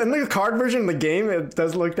when it's in the card version of the game, it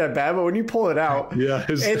doesn't look that bad, but when you pull it out, yeah,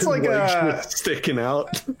 it's like legs sticking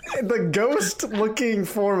out. The ghost-looking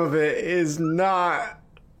form of it is not.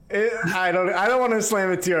 I don't want to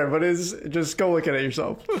slam it to you, but it's just go look at it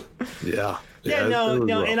yourself. Yeah. Yeah,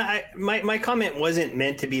 no, and my comment wasn't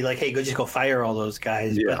meant to be like, hey, just go fire all those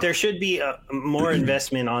guys. Yeah. But there should be more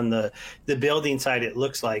investment on the building side, it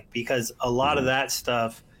looks like, because a lot of that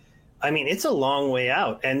stuff, I mean, it's a long way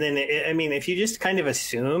out. And then, if you just kind of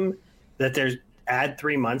assume that add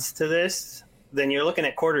 3 months to this, then you're looking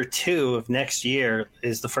at Q2 of next year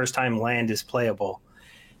is the first time land is playable.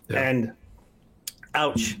 Yeah. And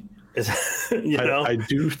ouch. I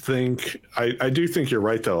do think you're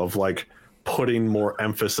right, though, of like putting more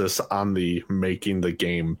emphasis on the making the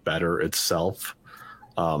game better itself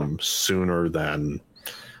sooner than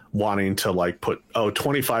wanting to like put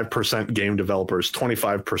 25% game developers,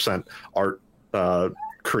 25% art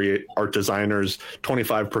art designers,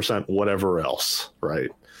 25% whatever else, right?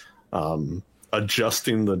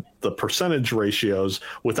 Adjusting the percentage ratios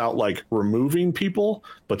without like removing people,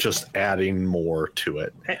 but just adding more to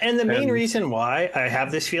it. And the main reason why I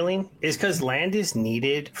have this feeling is because land is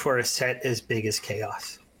needed for a set as big as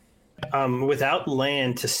Chaos. Without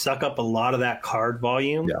land to suck up a lot of that card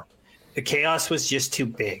volume, the Chaos was just too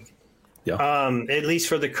big. Yeah. At least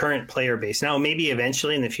for the current player base. Now, maybe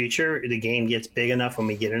eventually in the future, the game gets big enough when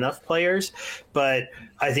we get enough players. But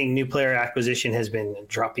I think new player acquisition has been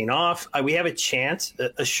dropping off. We have a chance.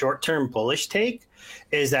 A short-term bullish take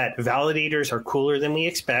is that validators are cooler than we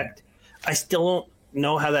expect. I still don't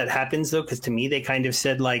know how that happens, though, because to me, they kind of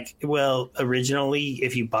said, like, well, originally,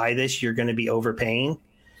 if you buy this, you're going to be overpaying.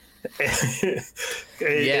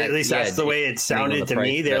 At least that's the way it sounded to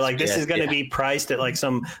me. They're like, this is going to be priced at like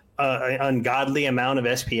some ungodly amount of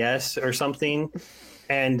SPS or something,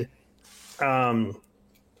 and so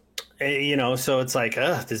it's like,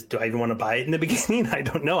 do I even want to buy it in the beginning? I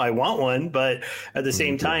don't know. I want one, but at the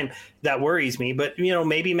same time, that worries me. But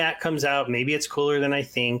maybe Matt comes out, maybe it's cooler than I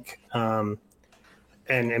think, and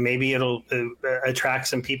maybe it'll attract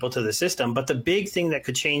some people to the system. But the big thing that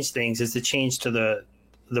could change things is the change to the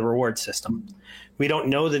reward system. We don't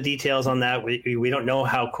know the details on that. We don't know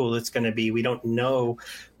how cool it's going to be. We don't know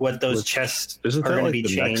what those chests are going to be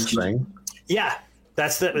changed. Yeah,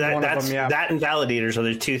 that's that and validators are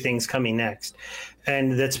the two things coming next,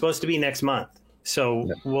 and that's supposed to be next month. So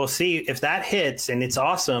we'll see if that hits and it's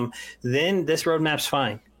awesome. Then this roadmap's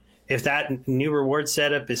fine. If that new reward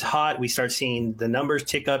setup is hot, we start seeing the numbers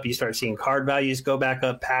tick up. You start seeing card values go back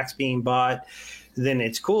up, packs being bought. Then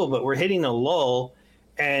it's cool. But we're hitting a lull.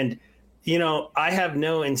 And, I have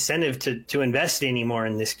no incentive to invest anymore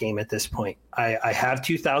in this game at this point. I have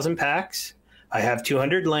 2,000 packs. I have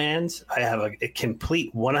 200 lands. I have a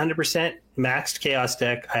complete 100% maxed Chaos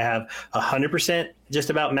deck. I have 100%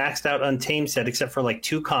 just about maxed out Untamed set, except for like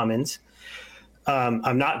 2 commons.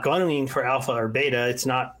 I'm not gunning for alpha or beta. It's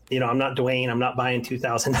not, I'm not Dwayne. I'm not buying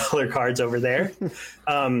 $2,000 cards over there,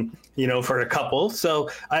 for a couple.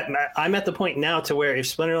 So I'm at the point now to where if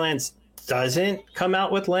Splinterlands doesn't come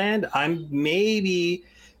out with land, I'm maybe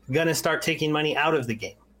gonna start taking money out of the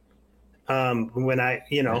game. When I,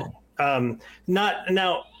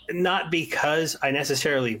 not because I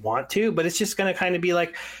necessarily want to, but it's just gonna kind of be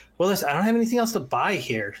like, well, listen, I don't have anything else to buy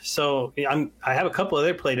here, so I have a couple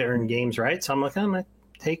other play to earn games, right? So I'm like, I'm gonna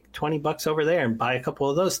take $20 over there and buy a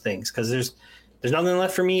couple of those things because there's nothing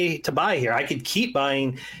left for me to buy here. I could keep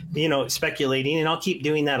buying, speculating, and I'll keep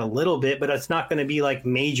doing that a little bit, but it's not going to be like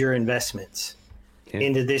major investments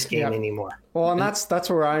into this game anymore. Well, and that's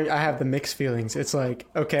where I have the mixed feelings. It's like,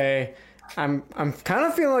 okay, I'm kind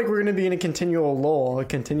of feeling like we're going to be in a continual lull,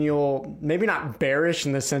 maybe not bearish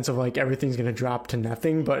in the sense of like everything's going to drop to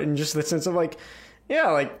nothing, but in just the sense of like,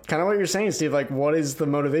 like kind of what you're saying, Steve, like what is the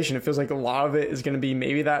motivation? It feels like a lot of it is going to be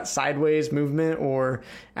maybe that sideways movement, or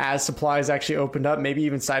as supplies actually opened up, maybe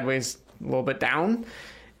even sideways a little bit down.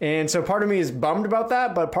 And so part of me is bummed about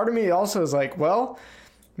that, but part of me also is like, well,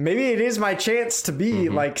 maybe it is my chance to be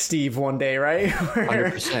like Steve one day, right?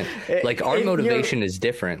 100%. Like our motivation is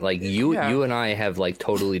different. Like you and I have like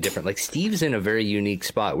totally different. Like Steve's in a very unique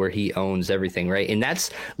spot where he owns everything, right? And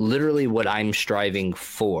that's literally what I'm striving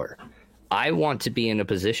for. I want to be in a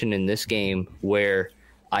position in this game where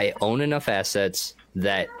I own enough assets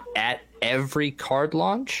that at every card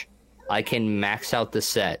launch, I can max out the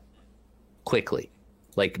set quickly.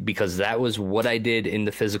 Like, because that was what I did in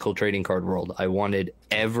the physical trading card world. I wanted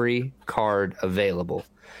every card available.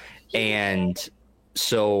 And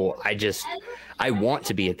so I want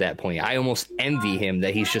to be at that point. I almost envy him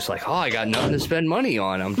that he's just like, I got nothing to spend money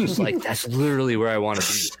on. I'm just like, that's literally where I want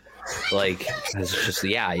to be. Like, it's just,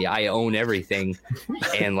 I own everything.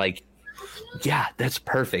 And like, that's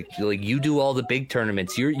perfect. Like, you do all the big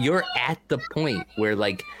tournaments. You're at the point where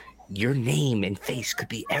like your name and face could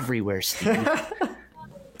be everywhere, Steve.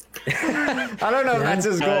 I don't know if that's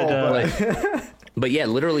his goal, but But yeah,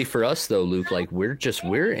 literally for us though, Luke, like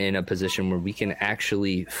we're in a position where we can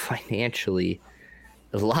actually financially,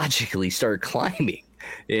 logically start climbing.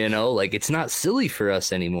 You know, like it's not silly for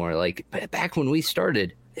us anymore. Like back when we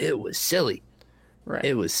started, it was silly. Right.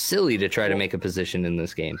 It was silly to try to make a position in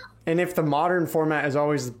this game. And if the modern format is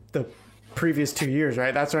always the previous 2 years,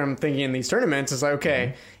 right? That's what I'm thinking in these tournaments is like,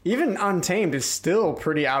 okay, even Untamed is still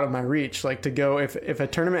pretty out of my reach. Like to go, if a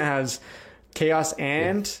tournament has Chaos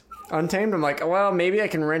and Untamed, I'm like, well, maybe I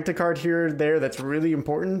can rent a card here or there that's really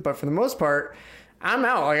important. But for the most part, I'm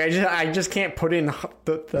out. Like I just can't put in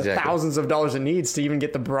the thousands of dollars it needs to even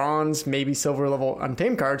get the bronze, maybe silver level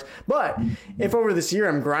Untamed cards. But if over this year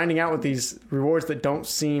I'm grinding out with these rewards that don't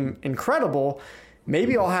seem incredible,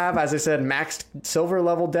 maybe I'll have, as I said, maxed silver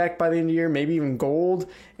level deck by the end of the year, maybe even gold.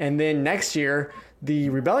 And then next year,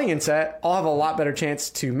 the Rebellion set, I'll have a lot better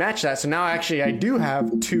chance to match that. So now actually I do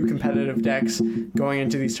have 2 competitive decks going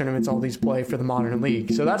into these tournaments all these play for the Modern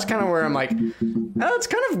League. So that's kind of where I'm like, that's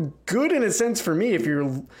kind of good in a sense for me if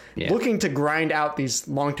you're looking to grind out these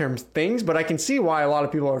long-term things. But I can see why a lot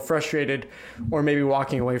of people are frustrated or maybe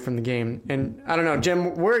walking away from the game. And I don't know,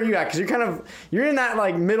 Jim, where are you at? Because you're in that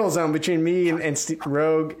like middle zone between me and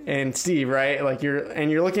Rogue and Steve, right? Like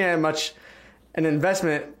you're looking at an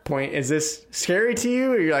investment point. Is this scary to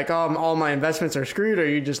you? Or you're like, oh, all my investments are screwed? Or are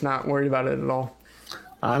you just not worried about it at all?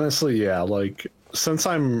 Honestly, yeah. Like since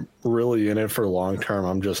I'm really in it for long term,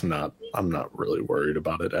 I'm not really worried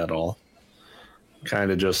about it at all. Kind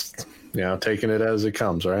of just, taking it as it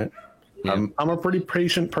comes, right? Yeah. I'm a pretty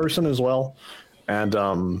patient person as well.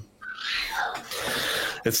 And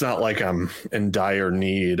it's not like I'm in dire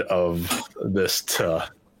need of this to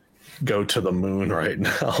go to the moon right now.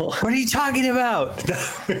 What are you talking about?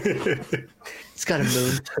 It's got a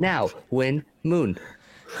moon. Now, win moon.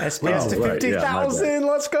 SPS to 50,000.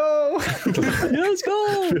 Let's go. Let's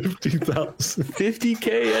go. 50,000.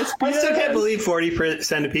 50K SPS. I still can't believe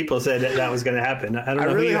 40% of people said that was going to happen. I don't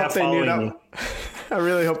know really who you hope have they knew following that. you. I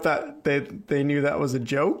really hope that they knew that was a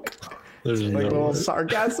joke. There's like a little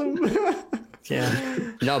sarcasm. Yeah.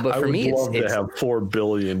 No, but for I would me, love to have $4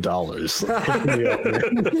 billion.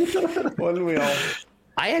 Wouldn't we all?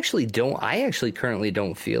 I actually currently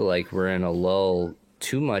don't feel like we're in a lull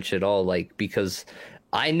too much at all. Like, because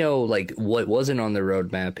I know like what wasn't on the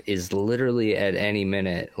roadmap is literally at any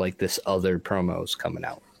minute, like this other promo's coming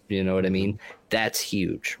out. You know what I mean? That's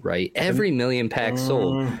huge, right? Every million packs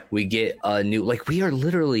sold, we get a new, like we are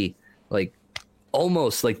literally like,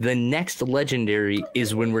 almost like the next legendary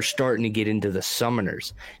is when we're starting to get into the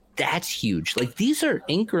summoners. That's huge. Like these are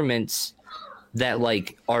increments that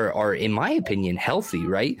like are in my opinion healthy,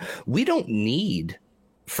 right? We don't need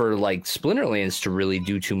for like Splinterlands to really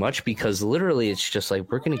do too much because literally it's just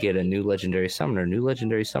like we're gonna get a new legendary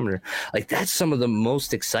summoner. Like that's some of the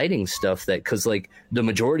most exciting stuff that, because like the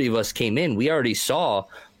majority of us came in, we already saw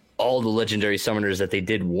all the legendary summoners that they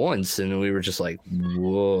did once and we were just like,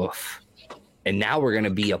 woof. And now we're going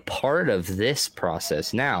to be a part of this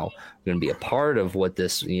process. Now we're going to be a part of what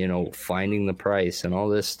this, finding the price and all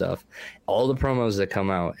this stuff, all the promos that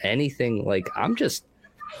come out, anything like this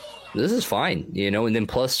is fine, and then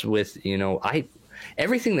plus with,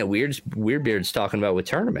 everything that Weirdbeard's talking about with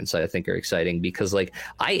tournaments, I think are exciting because like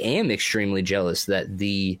I am extremely jealous that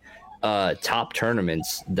the top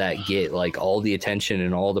tournaments that get like all the attention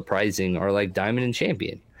and all the prizing are like Diamond and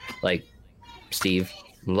Champion. Like Steve,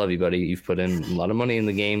 love you, buddy. You've put in a lot of money in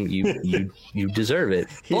the game. You deserve it.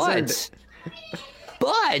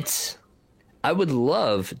 But I would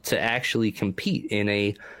love to actually compete in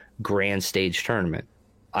a grand stage tournament.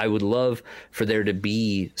 I would love for there to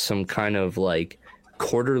be some kind of like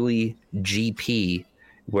quarterly GP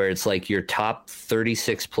where it's like your top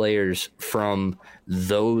 36 players from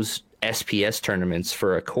those SPS tournaments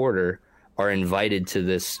for a quarter are invited to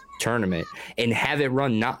this tournament and have it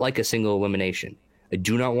run not like a single elimination. I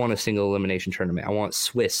do not want a single elimination tournament. I want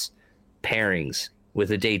Swiss pairings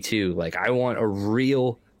with a day 2. Like I want a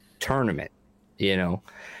real tournament,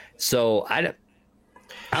 So I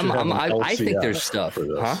think there's stuff,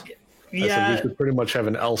 huh? Yeah, we should pretty much have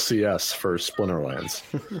an LCS for Splinterlands.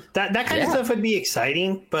 that kind of stuff would be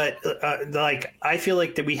exciting, but like I feel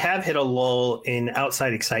like that we have hit a lull in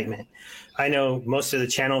outside excitement. I know most of the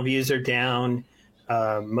channel views are down.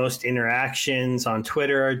 Most interactions on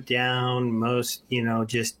Twitter are down. Most, we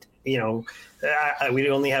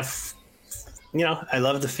only have, I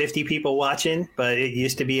love the 50 people watching, but it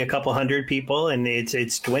used to be a couple hundred people and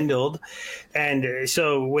it's dwindled. And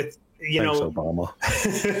so with, Thanks, Obama.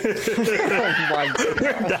 Oh my God.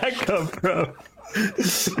 Where'd that come from?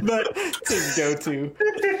 But his go-to.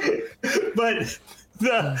 But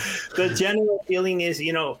the general feeling is,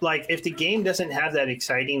 like if the game doesn't have that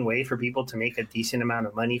exciting way for people to make a decent amount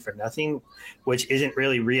of money for nothing, which isn't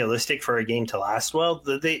really realistic for a game to last well,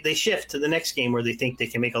 they shift to the next game where they think they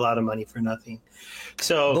can make a lot of money for nothing.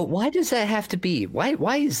 So, but why does that have to be? Why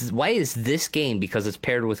is this game because it's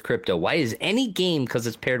paired with crypto? Why is any game because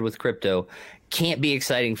it's paired with crypto can't be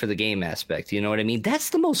exciting for the game aspect? You know what I mean? That's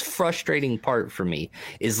the most frustrating part for me.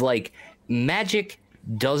 Is like Magic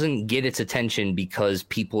doesn't get its attention because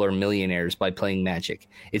people are millionaires by playing Magic.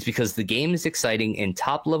 It's because the game is exciting and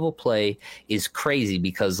top level play is crazy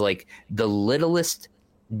because like the littlest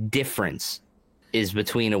difference is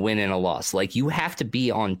between a win and a loss. Like you have to be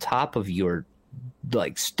on top of your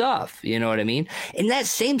like stuff, you know what I mean? And that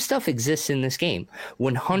same stuff exists in this game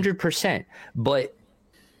 100%. But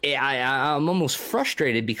I'm almost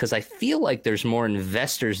frustrated because I feel like there's more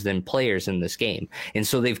investors than players in this game. And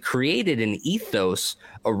so they've created an ethos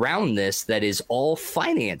around this that is all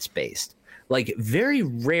finance based. Like very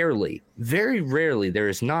rarely, there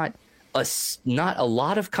is not a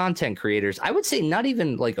lot of content creators. I would say not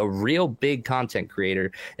even like a real big content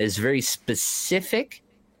creator is very specific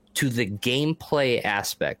to the gameplay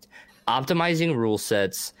aspect, optimizing rule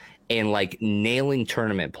sets and like nailing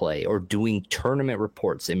tournament play or doing tournament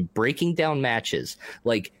reports and breaking down matches.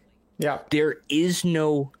 Like, yeah, there is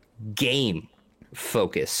no game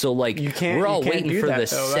focus. So like we're all waiting for the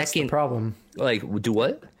second. That's the problem. Like, do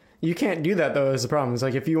what? You can't do that though. Is the problem? It's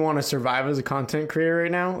like if you want to survive as a content creator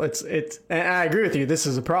right now, it's. And I agree with you. This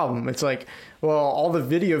is a problem. It's like, well, all the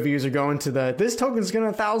video views are going to this token's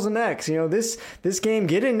gonna 1000x. This game,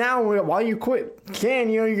 get in now while you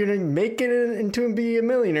can. You're gonna make it into and be a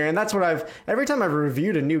millionaire. And that's what every time I've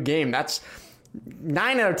reviewed a new game, that's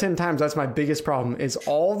 9 out of 10 times. That's my biggest problem is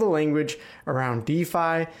all the language around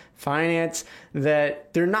DeFi, finance,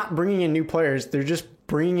 that they're not bringing in new players. They're just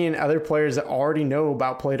bringing in other players that already know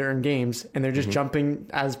about play to earn games, and they're just jumping,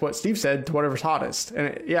 as what Steve said, to whatever's hottest.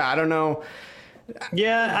 And I don't know.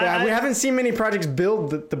 Yeah, we haven't seen many projects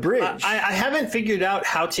build the bridge. I haven't figured out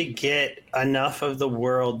how to get enough of the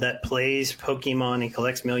world that plays Pokemon and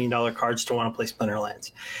collects $1 million cards to want to play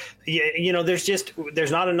Splinterlands.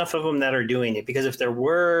 There's not enough of them that are doing it, because if there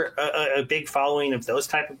were a big following of those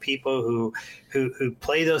type of people who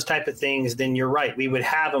play those type of things, then you're right. We would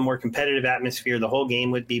have a more competitive atmosphere. The whole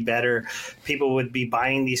game would be better. People would be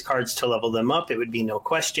buying these cards to level them up. It would be no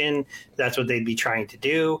question. That's what they'd be trying to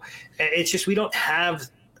do. It's just we don't have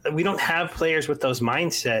players with those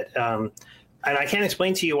mindset. And I can't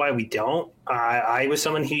explain to you why we don't. I was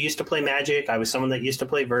someone who used to play Magic. I was someone that used to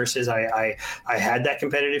play Versus. I had that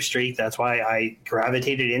competitive streak. That's why I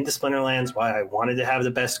gravitated into Splinterlands, why I wanted to have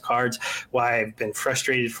the best cards, why I've been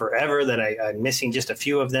frustrated forever that I'm missing just a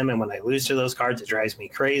few of them. And when I lose to those cards, it drives me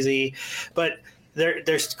crazy. But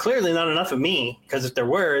there's clearly not enough of me, because if there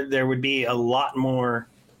were, there would be a lot more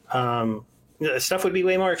stuff would be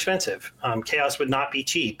way more expensive. Chaos would not be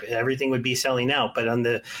cheap. Everything would be selling out. But on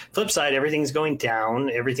the flip side, everything's going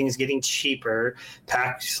down. Everything's getting cheaper.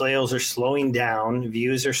 Pack sales are slowing down.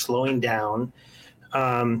 Views are slowing down.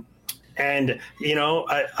 And,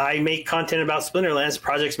 I make content about Splinterlands.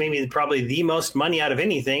 Projects made me probably the most money out of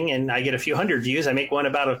anything. And I get a few hundred views. I make one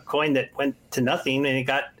about a coin that went to nothing and it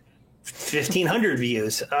got 1,500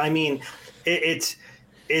 views. I mean, it's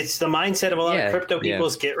the mindset of a lot of crypto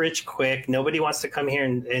people's get rich quick. Nobody wants to come here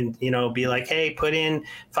and be like, hey, put in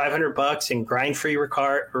 $500 and grind free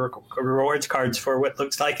rewards cards for what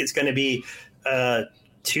looks like it's going to be a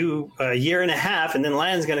year and a half, and then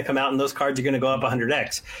Land's going to come out and those cards are going to go up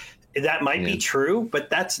 100x. That might be true, but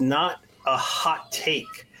that's not a hot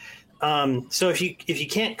take. So if you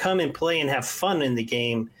can't come and play and have fun in the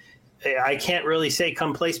game, I can't really say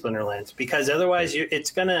come play Splinterlands, because otherwise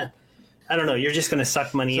it's going to, I don't know, you're just going to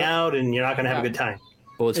suck money out and you're not going to have a good time.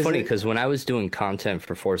 Well, it's funny because when I was doing content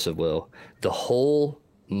for Force of Will, the whole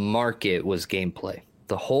market was gameplay.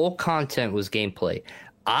 The whole content was gameplay.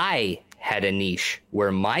 I had a niche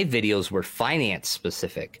where my videos were finance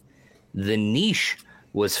specific. The niche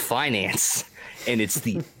was finance, and it's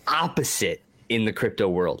the opposite in the crypto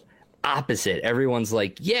world. Opposite. Everyone's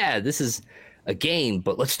like, yeah, this is a game,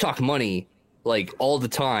 but let's talk money like all the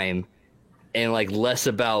time, and like less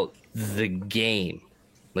about the game,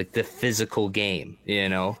 like the physical game,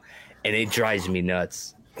 and it drives me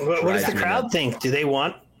nuts. What does the crowd think? Do they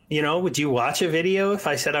want, would you watch a video if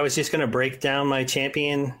I said I was just going to break down my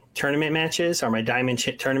champion tournament matches or my diamond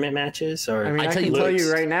tournament matches? Or I can tell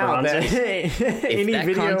you right now that if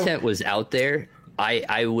that content was out there,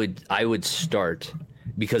 I would start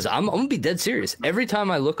because I'm gonna be dead serious. Every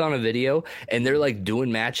time I look on a video and they're like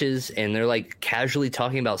doing matches and they're like casually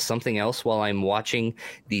talking about something else while I'm watching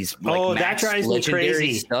these like that drives me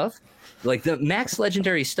crazy stuff. Like the max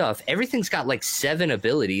legendary stuff, everything's got like 7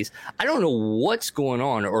 abilities. I don't know what's going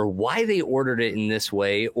on or why they ordered it in this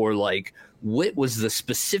way, or like what was the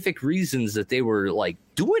specific reasons that they were like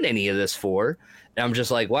doing any of this for. And I'm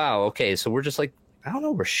just like, wow, okay, so we're just like, I don't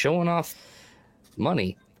know, we're showing off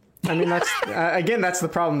money. I mean, that's again, that's the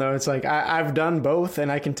problem though. It's like I've done both,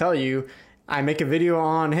 and I can tell you, I make a video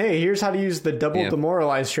on, hey, here's how to use the double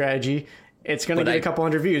demoralize strategy. It's going to get a couple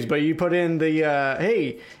hundred views, but you put in the,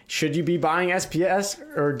 hey, should you be buying SPS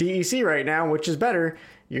or DEC right now, which is better,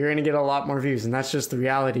 you're going to get a lot more views. And that's just the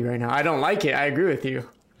reality right now. I don't like it. I agree with you.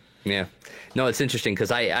 Yeah. No, it's interesting because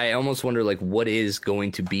I almost wonder, like, what is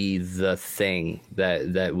going to be the thing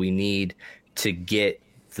that we need to get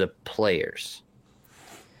the players?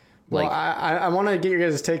 Well, I want to get your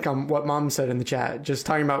guys' take on what Mom said in the chat, just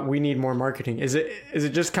talking about we need more marketing. Is it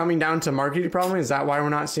just coming down to marketing problem? Is that why we're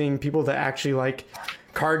not seeing people that actually like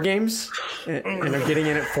card games and are getting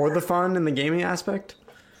in it for the fun and the gaming aspect?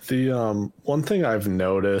 The one thing I've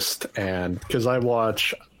noticed, and because I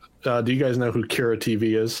watch, do you guys know who Kira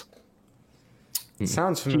TV is?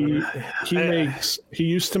 Sounds familiar. He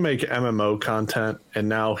used to make MMO content, and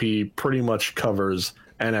now he pretty much covers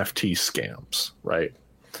NFT scams, right?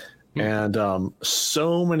 And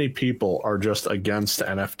so many people are just against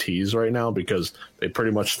NFTs right now because they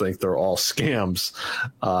pretty much think they're all scams,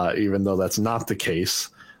 even though that's not the case.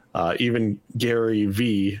 Even Gary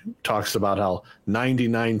V talks about how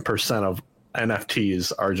 99% of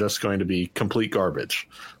NFTs are just going to be complete garbage.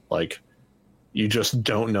 Like, you just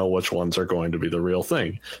don't know which ones are going to be the real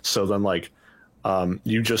thing. So then, like,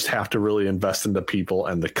 you just have to really invest in the people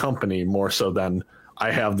and the company more so than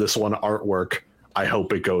I have this one artwork, I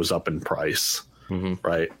hope it goes up in price,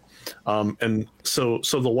 right? And so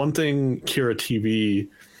the one thing Kira TV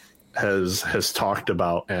has talked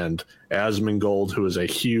about, and Asmongold, who is a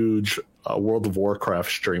huge World of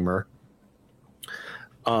Warcraft streamer,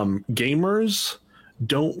 gamers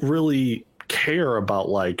don't really care about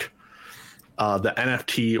like the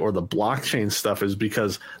NFT or the blockchain stuff, is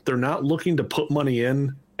because they're not looking to put money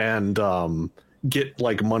in and get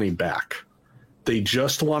like money back. They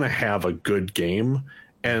just want to have a good game,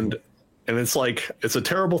 and it's like, it's a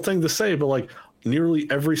terrible thing to say, but like nearly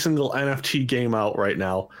every single NFT game out right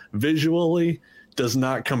now visually does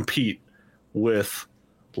not compete with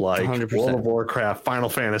like 100%. World of Warcraft, Final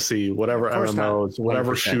Fantasy, whatever MMOs,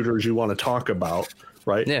 whatever 100%. Shooters you want to talk about.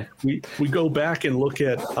 Right. Yeah. We go back and look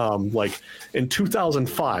at like in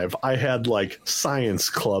 2005, I had like science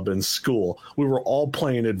club in school. We were all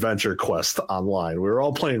playing Adventure Quest online. We were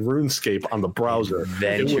all playing RuneScape on the browser.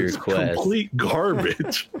 It was complete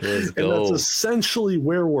garbage. Let's go. And that's essentially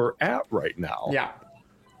where we're at right now. Yeah.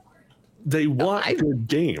 They want good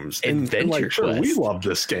games. And like, sure, we love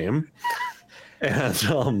this game.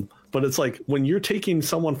 And but it's like when you're taking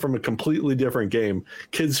someone from a completely different game,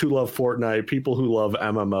 kids who love Fortnite, people who love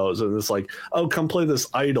MMOs, and it's like, oh, come play this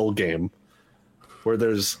idle game where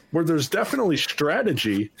there's definitely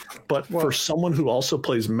strategy, but for someone who also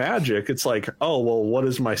plays Magic, it's like, oh, well, what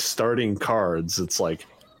is my starting cards? It's like,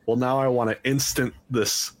 well, now I want to instant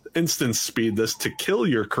speed this to kill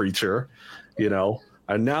your creature, you know.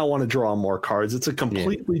 I now want to draw more cards. It's a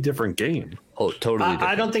completely different game. Oh, totally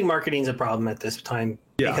different. I don't think marketing is a problem at this time,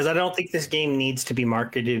 because I don't think this game needs to be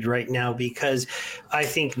marketed right now, because I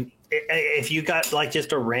think if you got like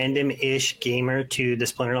just a random-ish gamer to the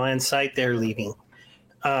Splinterlands site, they're leaving.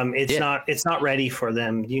 It's not ready for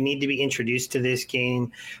them. You need to be introduced to this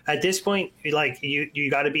game at this point. Like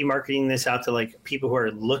you got to be marketing this out to like people who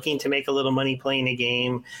are looking to make a little money playing a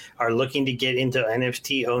game, are looking to get into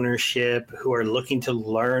NFT ownership, who are looking to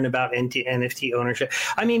learn about NFT ownership.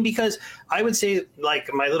 I mean, because I would say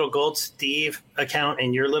like my little Gold Steve account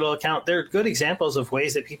and your little account, they're good examples of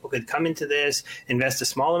ways that people could come into this, invest a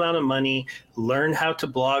small amount of money, learn how to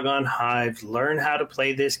blog on Hive, learn how to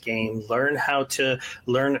play this game, learn how to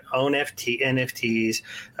own NFTs.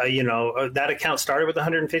 That account started with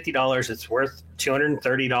 $150. It's worth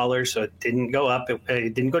 $230, so it didn't go up.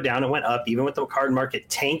 It didn't go down. It went up, even with the card market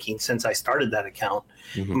tanking since I started that account.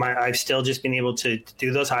 I've still just been able to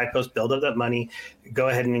do those high posts, build up that money, go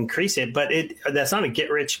ahead and increase it. But that's not a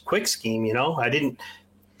get rich quick scheme. I didn't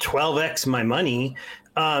 12x my money.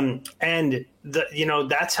 And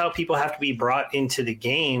that's how people have to be brought into the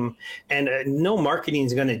game, and no marketing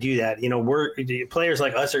is going to do that. Players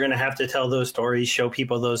like us are going to have to tell those stories, show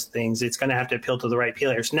people those things. It's going to have to appeal to the right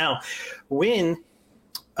players. Now, when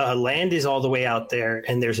land is all the way out there,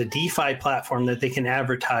 and there's a DeFi platform that they can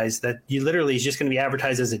advertise that you literally is just going to be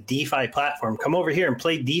advertised as a DeFi platform. Come over here and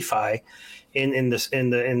play DeFi in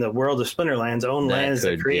the world of Splinterlands, own lands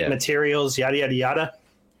that create materials, yada yada yada.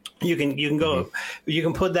 You can go, you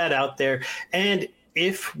can put that out there, and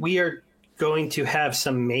if we are going to have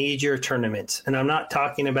some major tournaments, and I'm not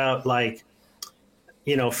talking about like,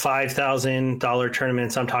 you know, $5,000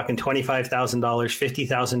 tournaments. I'm talking $25,000,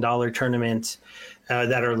 $50,000 tournaments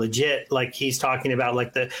that are legit. Like he's talking about,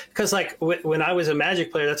 like because like when I was a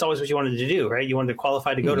Magic player, that's always what you wanted to do, right? You wanted to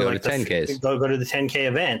qualify to go to like 10Ks, go to the 10K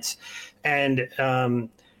events, and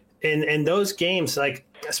in those games, like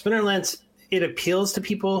Splinterlands, it appeals to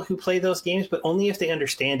people who play those games, but only if they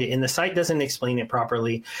understand it. And the site doesn't explain it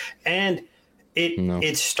properly, and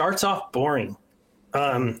it starts off boring.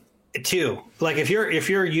 Too, like if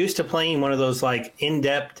you're used to playing one of those like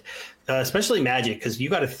in-depth, especially Magic, because you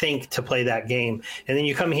got to think to play that game, and then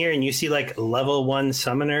you come here and you see like level 1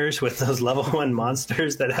 summoners with those level 1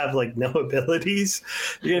 monsters that have like no abilities,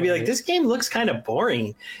 you're gonna be like, this game looks kind of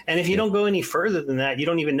boring. And if you don't go any further than that, you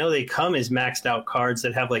don't even know they come as maxed out cards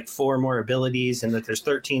that have like 4 more abilities, and that there's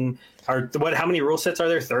 13 or how many rule sets are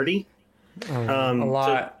there? 30. A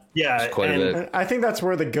lot. Yeah, quite a bit. I think that's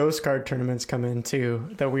where the ghost card tournaments come in too,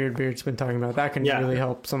 that Weird Beard's been talking about. That can really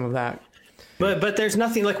help some of that. But there's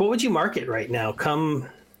nothing like, what would you market right now?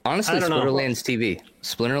 Honestly, Splinterlands TV.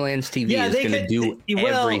 Splinterlands TV is going to do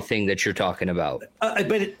everything that you're talking about.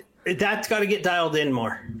 But that's got to get dialed in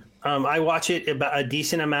more. I watch it about a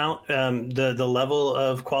decent amount. The level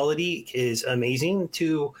of quality is amazing.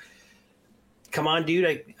 Come on,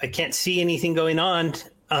 dude, I can't see anything going on.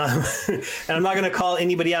 And I'm not going to call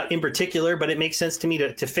anybody out in particular, but it makes sense to me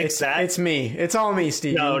to fix that. It's me. It's all me,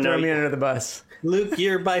 Steve. No, throw me under the bus. Luke,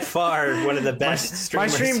 you're by far one of the best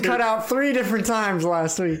streamers. My stream cut out 3 different times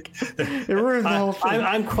last week. It ruined the whole thing.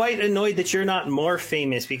 I'm quite annoyed that you're not more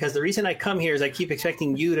famous, because the reason I come here is I keep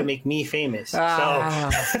expecting you to make me famous. Well,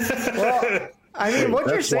 I mean, what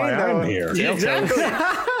you're saying, though, exactly.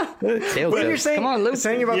 What you're saying, come on, Luke.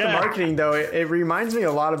 Saying about the marketing, though, it reminds me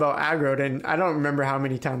a lot about Aggro, and I don't remember how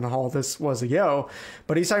many Town Hall this was ago,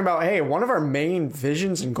 but he's talking about, hey, one of our main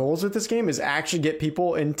visions and goals with this game is actually get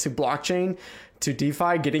people into blockchain, to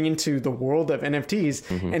DeFi, getting into the world of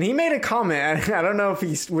NFTs. And he made a comment, I don't know if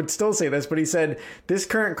he would still say this, but he said, this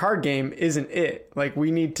current card game isn't it. Like, we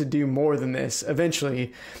need to do more than this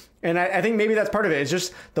eventually. And I think maybe that's part of it. It's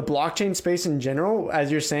just the blockchain space in general.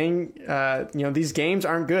 As you're saying, these games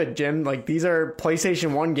aren't good, Jim. Like, these are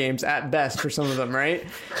PlayStation 1 games at best for some of them, right?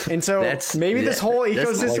 And so maybe this whole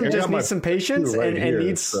ecosystem just needs some patience and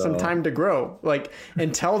needs some time to grow. Like,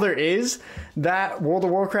 until there is that World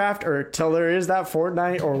of Warcraft, or till there is that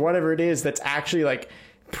Fortnite, or whatever it is that's actually like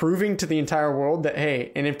proving to the entire world that,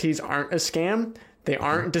 hey, NFTs aren't a scam. They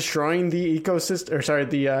aren't destroying the ecosystem, or sorry,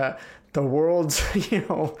 the world's,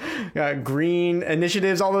 green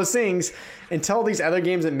initiatives, all those things, until these other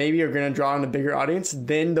games that maybe are going to draw in a bigger audience,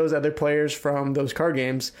 then those other players from those card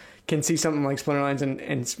games can see something like Splinterlands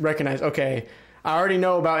and recognize, okay, I already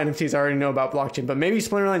know about NFTs, I already know about blockchain, but maybe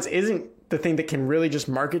Splinterlands isn't the thing that can really just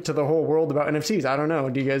market to the whole world about NFTs. I don't know.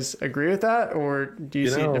 Do you guys agree with that, or do you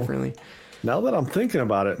see it differently? Now that I'm thinking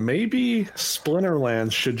about it, maybe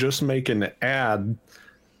Splinterlands should just make an ad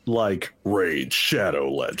like Raid Shadow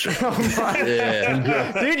Legend.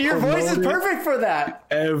 Dude, your voice is perfect for that.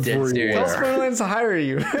 Everywhere. Tell Splinterlands to hire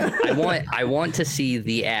you. I want to see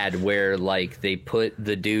the ad where like they put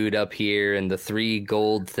the dude up here and the 3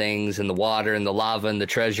 gold things and the water and the lava and the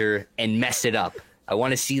treasure and mess it up. I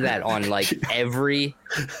want to see that on like every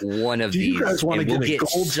one of these. You guys want to get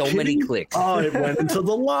so many clicks. Oh, it went into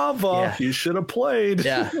the lava. Yeah. You should have played.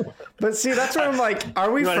 Yeah. But see, that's where I'm like, are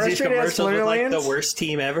we frustrated at Splinterlands? Like the worst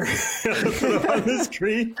team ever on the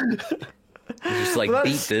screen. Just like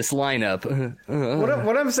beat this lineup.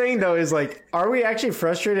 What I'm saying though is like, are we actually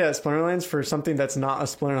frustrated at Splinterlands for something that's not a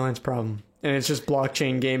Splinterlands problem, and it's just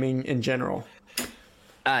blockchain gaming in general?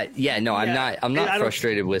 I'm not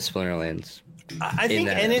frustrated with Splinterlands. I think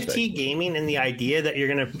NFT gaming and the idea that you're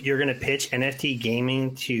gonna pitch NFT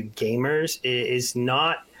gaming to gamers is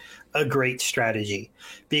not a great strategy,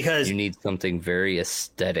 because you need something very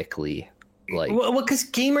aesthetically like. Well, because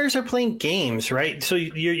gamers are playing games, right? So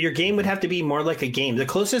your game would have to be more like a game. The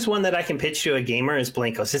closest one that I can pitch to a gamer is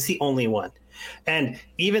Blankos. It's the only one, and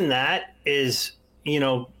even that is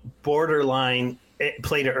borderline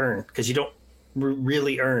play to earn, because you don't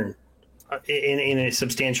really earn in a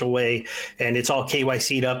substantial way, and it's all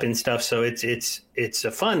KYC'd up and stuff, so it's a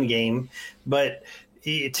fun game. But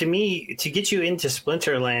to me, to get you into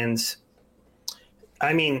Splinterlands,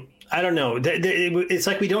 I mean, I don't know. It's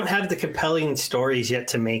like we don't have the compelling stories yet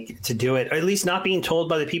to do it, or at least not being told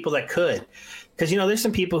by the people that could. Because, there's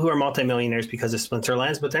some people who are multimillionaires because of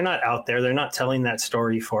Splinterlands, but they're not out there. They're not telling that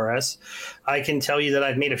story for us. I can tell you that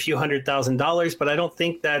I've made a few $100,000, but I don't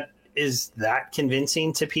think that is that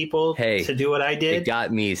convincing to people to do what I did. It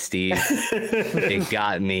got me, Steve. It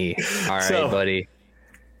got me. All right, buddy.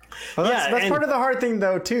 Well, that's part of the hard thing,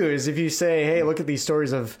 though, too, is if you say, hey, look at these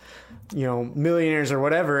stories of, millionaires or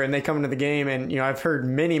whatever, and they come into the game, and, I've heard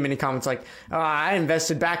many, many comments like, I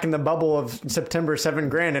invested back in the bubble of September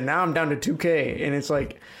 $7,000, and now I'm down to $2,000. And it's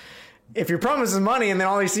like, if your promise is money and then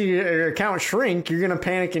all you see your account shrink, you're going to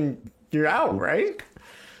panic and you're out, right?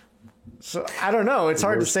 So I don't know. It's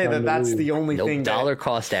hard to say that that's the only thing. Dollar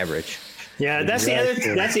cost average. Yeah, that's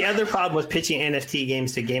the other problem with pitching NFT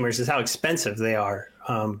games to gamers is how expensive they are.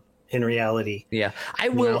 In reality, yeah, I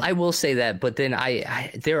will say that, but then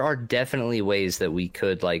there are definitely ways that we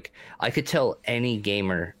could, like, I could tell any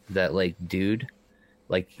gamer that, like, dude,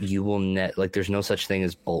 like, you will there's no such thing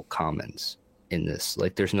as bulk commons in this.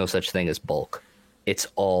 Like, there's no such thing as bulk. It's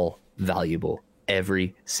all valuable,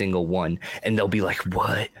 every single one, and they'll be like,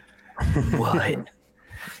 what?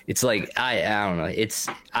 It's like I don't know.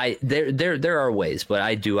 There are ways, but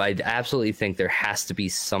I absolutely think there has to be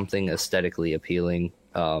something aesthetically appealing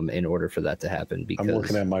in order for that to happen. Because I'm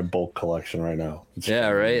looking at my bulk collection right now. Yeah,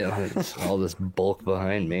 right. All this bulk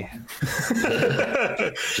behind me.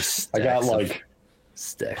 I got like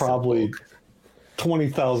probably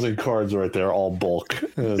 20,000 cards right there, all bulk.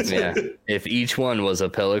 Yeah, if each one was a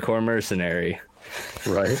Pellicore mercenary.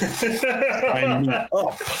 Right. Sign me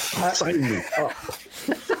up.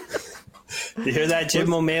 You hear that?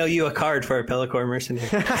 Jim will mail you a card for a Pellicore mercenary.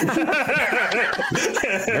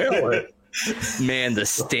 Mail it. Man, the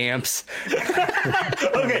stamps.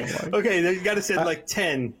 Okay. You got to send like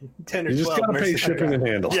 10 or 12. You just got to pay shipping and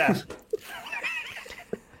handle. Yeah.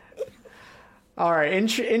 All right.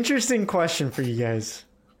 Interesting question for you guys.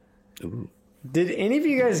 Ooh. Did any of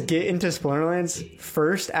you guys get into Splinterlands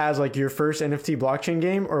first as like your first NFT blockchain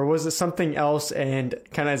game, or was it something else? And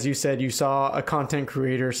kind of as you said, you saw a content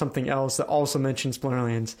creator or something else that also mentioned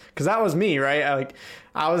Splinterlands? Because that was me, right?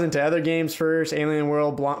 I was into other games first, Alien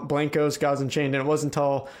World, Blankos, Gods Unchained, and it wasn't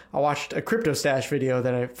until I watched a Crypto Stash video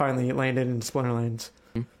that I finally landed in Splinterlands.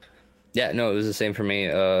 Yeah, no, it was the same for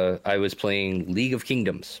me. I was playing League of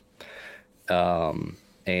Kingdoms, and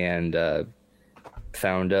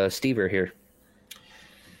found SteveR here.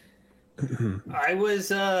 I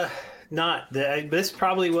was not. This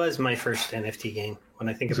probably was my first NFT game when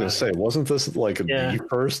I think about it. I was going to say, wasn't this like the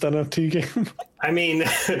first NFT game? I mean,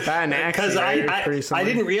 because I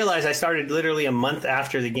didn't realize I started literally a month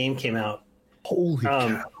after the game came out. Holy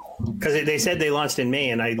cow. Because they said they launched in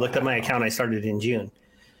May, and I looked at my account. I started in June.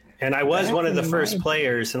 And I was one of the first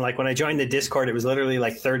players. And like when I joined the Discord, it was literally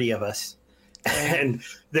like 30 of us. And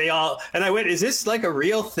I went, is this like a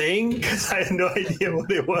real thing? Because I had no idea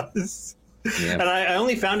what it was. Yeah. And I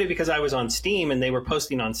only found it because I was on Steam and they were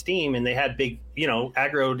posting on Steam and they had big,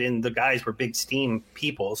 aggroed in, the guys were big Steam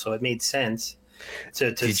people. So it made sense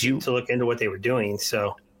to look into what they were doing.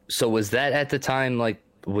 So was that at the time, like,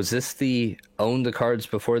 was this the own the cards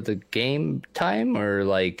before the game time, or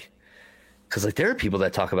like, because like there are people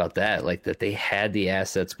that talk about that, like that they had the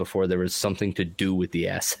assets before there was something to do with the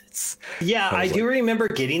assets. Yeah, I do remember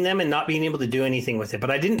getting them and not being able to do anything with it,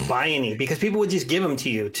 but I didn't buy any because people would just give them to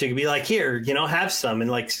you to be like, here, have some.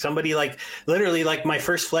 And like somebody like literally like my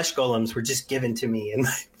first flesh golems were just given to me, and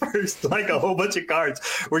my first like a whole bunch of cards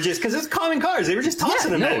were just because it's common cards. They were just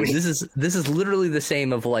tossing them at me. This is literally the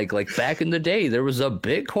same of like back in the day there was a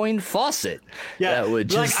Bitcoin faucet. Yeah, that would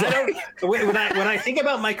just when I think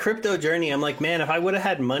about my crypto journey, I'm like, man, if I would have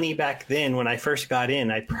had money back then when I first got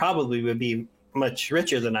in, I probably would be much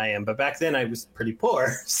richer than I am. But back then I was pretty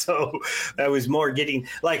poor. So I was more getting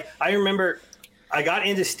like, I remember I got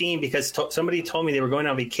into Steam because somebody told me they were going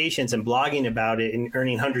on vacations and blogging about it and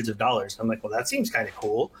earning hundreds of dollars. I'm like, well, that seems kind of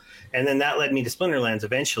cool. And then that led me to Splinterlands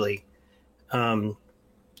eventually.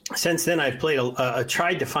 Since then I've played,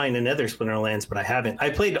 tried to find another Splinterlands, but I haven't. I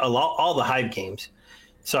played all the Hive games.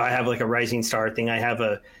 So I have like a Rising Star thing. I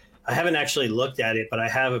haven't actually looked at it, but I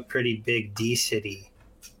have a pretty big D City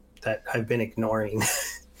that I've been ignoring.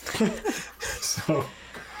 So,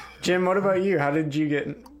 Jim, what about you? How did you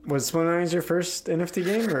get? Was Splinterlands your first NFT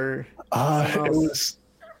game, or? It was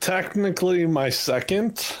technically my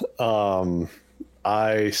second.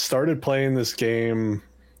 I started playing this game,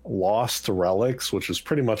 Lost Relics, which is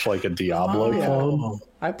pretty much like a Diablo clone.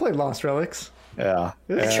 I played Lost Relics. Yeah,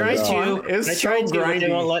 I tried to. They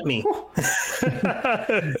won't let me.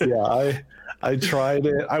 Yeah, I tried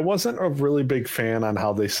it. I wasn't a really big fan on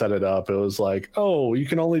how they set it up. It was like, oh, you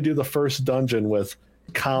can only do the first dungeon with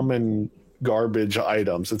common garbage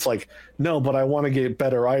items. It's like, no, but I want to get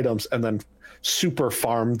better items and then super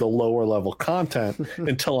farm the lower level content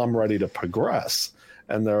until I'm ready to progress.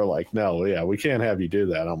 And they're like, no, yeah, we can't have you do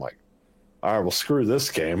that. I'm like, all right, well, screw this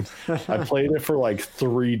game. I played it for like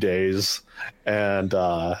 3 days, and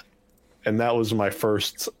that was my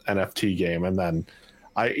first NFT game. And then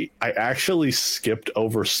I actually skipped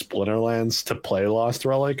over Splinterlands to play Lost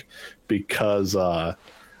Relic because I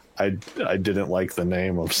didn't like the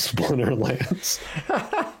name of Splinterlands.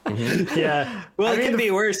 Yeah. Well, it could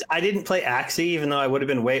be worse. I didn't play Axie, even though I would have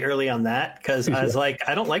been way early on that, because I was like,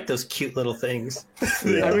 I don't like those cute little things.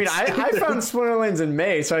 Yeah. I mean, I found Splinterlands in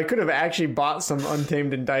May, so I could have actually bought some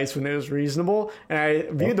Untamed and Dice when it was reasonable. And I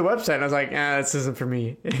viewed the website, and I was like, this isn't for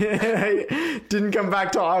me. I didn't come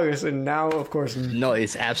back till August, and now, of course, no,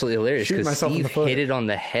 it's absolutely hilarious because Steve hit it on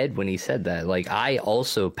the head when he said that. Like, I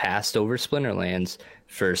also passed over Splinterlands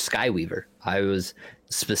for Skyweaver. I was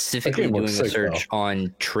specifically doing a search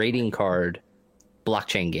on trading card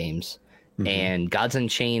blockchain games, and Gods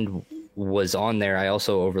Unchained was on there. I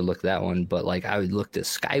also overlooked that one, but like I looked at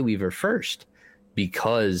Skyweaver first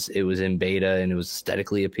because it was in beta and it was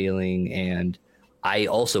aesthetically appealing. And I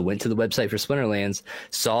also went to the website for Splinterlands,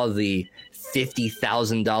 saw the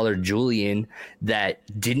 $50,000 Julian that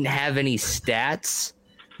didn't have any stats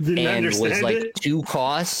and was like 2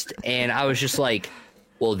 cost, and I was just like,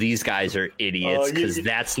 well, these guys are idiots because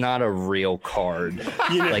that's not a real card.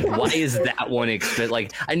 Like, why is that one expensive?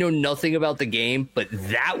 Like, I know nothing about the game, but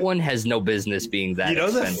that one has no business being that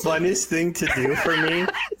expensive. The funnest thing to do for me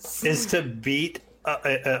is to beat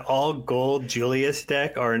an all-gold Julius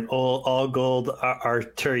deck or an all-gold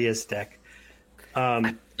Arturius deck.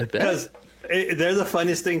 Because they're the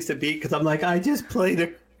funnest things to beat, because I'm like, I just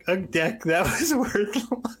played a deck that was worth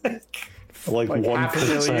like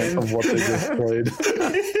 1% of what they just played.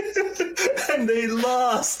 And they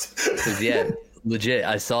lost. Yeah, legit,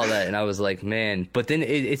 I saw that and I was like, man. But then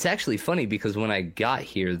it's actually funny because when I got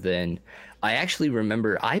here, then I actually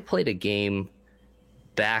remember I played a game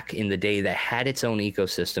back in the day that had its own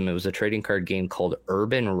ecosystem. It was a trading card game called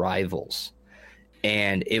Urban Rivals.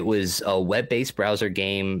 And it was a web-based browser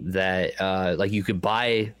game that like you could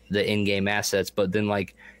buy the in-game assets, but then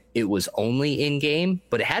like it was only in-game,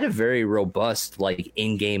 but it had a very robust like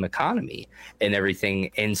in-game economy and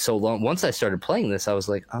everything. And so once I started playing this, I was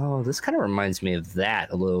like, oh, this kind of reminds me of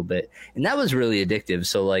that a little bit. And that was really addictive.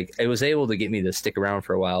 So like it was able to get me to stick around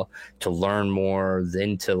for a while, to learn more,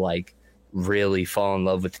 then to like really fall in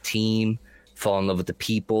love with the team, fall in love with the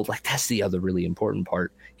people. Like that's the other really important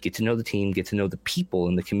part. Get to know the team, get to know the people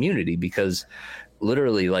in the community, because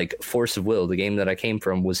literally like Force of Will, the game that I came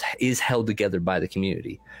from, is held together by the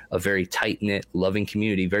community, a very tight-knit, loving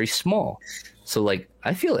community, very small. So like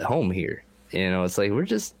I feel at home here. You know, it's like we're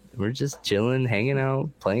just chilling, hanging out,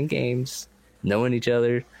 playing games, knowing each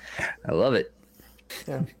other. I love it.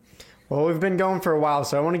 Yeah. Well, we've been going for a while,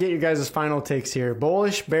 so I want to get you guys' final takes here.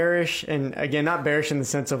 Bullish, bearish, and again, not bearish in the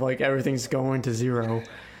sense of like everything's going to zero,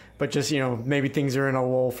 but just, you know, maybe things are in a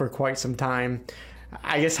lull for quite some time.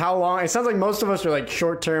 I guess how long? It sounds like most of us are like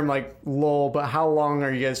short term, like lull, but how long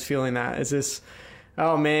are you guys feeling that? Is this,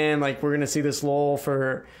 oh man, like we're going to see this lull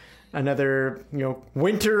for another, you know,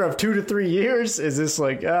 winter of 2 to 3 years? Is this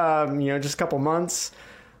like, you know, just a couple months?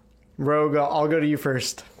 Rogue, I'll go to you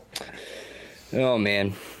first. Oh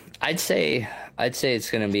man, I'd say it's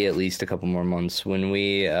going to be at least a couple more months. When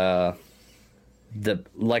we, like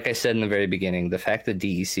I said in the very beginning, the fact that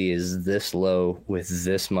DEC is this low with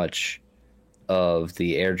this much of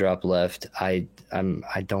the airdrop left, I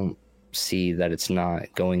don't see that it's not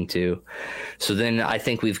going to. So then I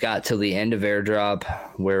think we've got till the end of airdrop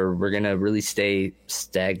where we're gonna really stay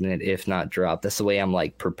stagnant, if not drop. That's the way I'm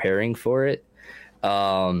like preparing for it.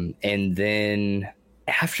 And then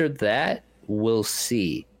after that, we'll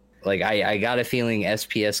see. Like I got a feeling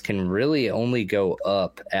SPS can really only go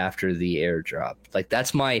up after the airdrop. Like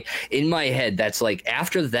that's in my head, that's like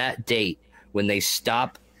after that date when they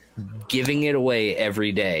stop giving it away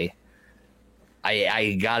every day,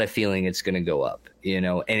 I got a feeling it's going to go up, you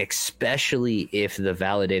know, and especially if the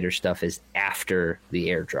validator stuff is after the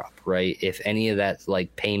airdrop, right? If any of that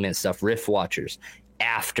like payment stuff, Rift Watchers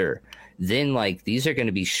after, then like these are going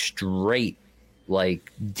to be straight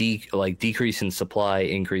like decrease in supply,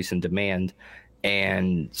 increase in demand.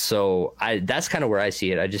 And so that's kind of where I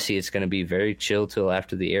see it. I just see it's going to be very chill till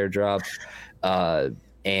after the airdrop.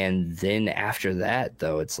 And then after that,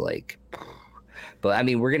 though, it's like, but I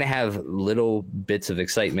mean, we're going to have little bits of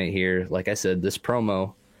excitement here. Like I said, this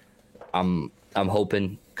promo, I'm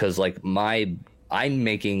hoping because like I'm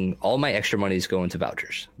making all my extra money is going to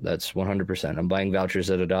vouchers. That's 100%. I'm buying vouchers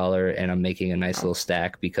at $1 and I'm making a nice little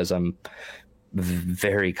stack because I'm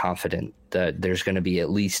very confident that there's going to be at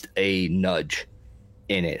least a nudge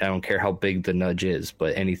in it. I don't care how big the nudge is,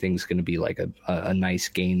 but anything's going to be like a nice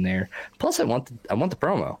gain there. Plus, I want the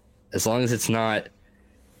promo, as long as it's not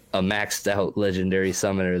a maxed out legendary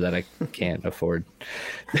summoner that I can't afford.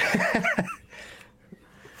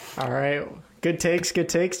 All right, good takes,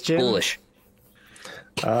 Jim. Bullish.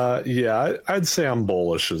 Yeah, I'd say I'm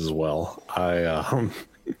bullish as well.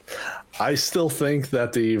 I still think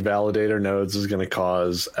that the validator nodes is going to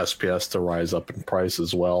cause SPS to rise up in price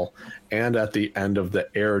as well. And at the end of the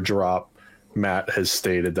airdrop, Matt has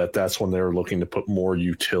stated that that's when they're looking to put more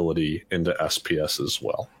utility into SPS as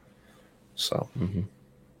well. So,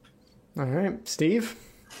 All right, Steve.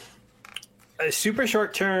 A super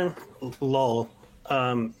short term lull.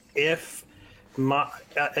 If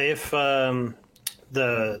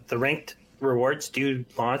the ranked rewards do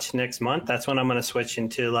launch next month, that's when I'm going to switch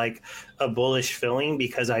into like a bullish filling,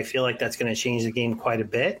 because I feel like that's going to change the game quite a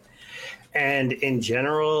bit. And in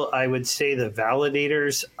general, I would say the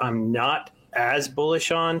validators I'm not as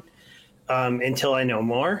bullish on until I know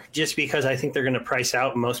more, just because I think they're going to price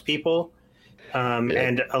out most people.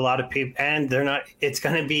 And a lot of people, and they're not, it's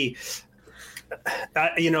going to be,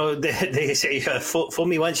 they say, fool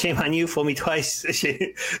me once, shame on you, fool me twice,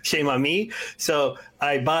 shame on me. So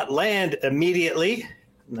I bought land immediately.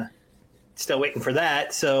 Still waiting for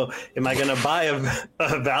that. So am I going to buy a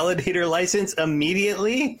validator license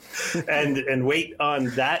immediately and wait on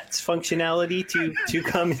that functionality to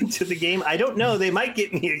come into the game? I don't know. They might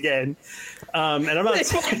get me again. And I'm not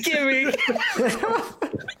saying Give me.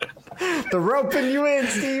 The roping you in,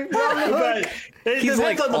 Steve. but He's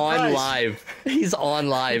like on price. live. He's on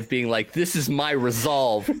live being like, this is my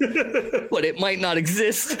resolve, but it might not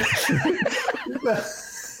exist.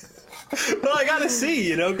 Well, I gotta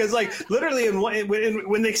see, because like literally,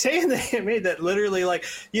 when they say in the anime that literally, like,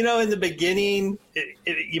 in the beginning,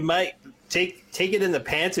 you might take it in the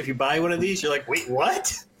pants if you buy one of these. You're like, wait,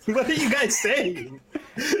 what? What are you guys saying?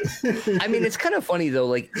 I mean, it's kind of funny though.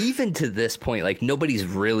 Like even to this point, like nobody's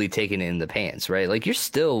really taking it in the pants, right? Like you're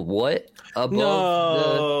still above.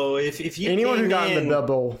 No, if you anyone who got in in the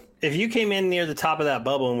bubble, if you came in near the top of that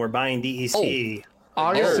bubble and were buying DEC.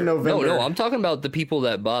 August to November. No, I'm talking about the people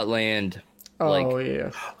that bought land. Oh yeah.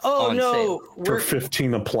 Oh on no, sale. for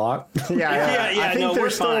 15 a plot. Yeah. I think they're we're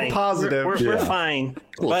still fine. positive. We're fine.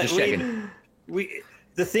 Cool, But just checking.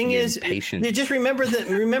 the thing You're is, impatient. just remember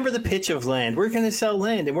the pitch of land. We're going to sell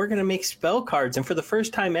land, and we're going to make spell cards. And for the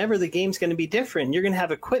first time ever, the game's going to be different. You're going to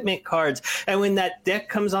have equipment cards, and when that deck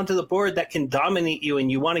comes onto the board that can dominate you,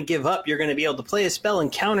 and you want to give up, you're going to be able to play a spell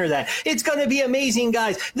and counter that. It's going to be amazing,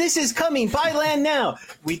 guys. This is coming. Buy land now.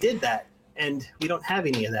 We did that. And we don't have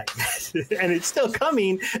any of that yet. And it's still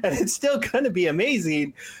coming, and it's still going to be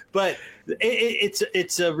amazing. But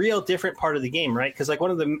it's a real different part of the game, right? Because like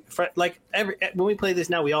when we play this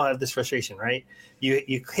now, we all have this frustration, right?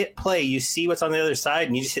 You hit play, you see what's on the other side,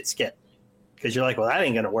 and you just hit skip because you're like, well, that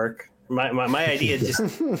ain't going to work. My idea is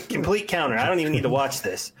just complete counter. I don't even need to watch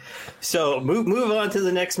this. So move on to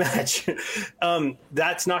the next match.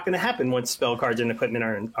 That's not going to happen once spell cards and equipment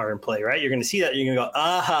are in play, right? You're going to see that. You're going to go,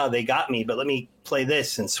 aha, they got me, but let me play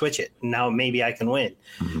this and switch it. Now maybe I can win.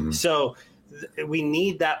 Mm-hmm. So we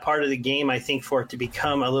need that part of the game, I think, for it to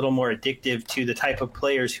become a little more addictive to the type of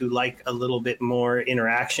players who like a little bit more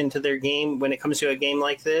interaction to their game when it comes to a game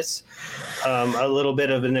like this. A little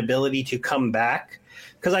bit of an ability to come back.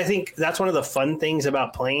 Because I think that's one of the fun things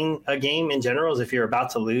about playing a game in general is if you're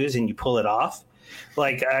about to lose and you pull it off.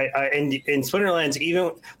 Like in Splinterlands,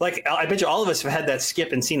 even like I bet you all of us have had that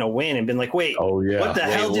skip and seen a win and been like, "Wait, oh yeah, what the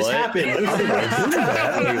hell just happened? What?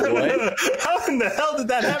 How in the hell did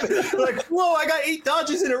that happen?" Like, whoa, I got 8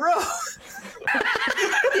 dodges in a row.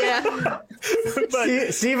 Yeah.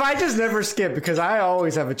 But, Steve, I just never skip because I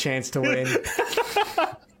always have a chance to win.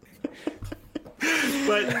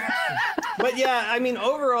 But yeah, I mean,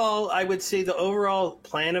 overall, I would say the overall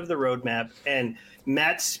plan of the roadmap and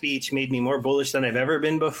Matt's speech made me more bullish than I've ever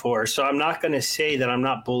been before. So I'm not going to say that I'm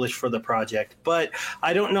not bullish for the project, but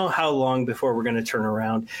I don't know how long before we're going to turn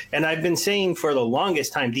around. And I've been saying for the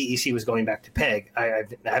longest time DEC was going back to PEG. I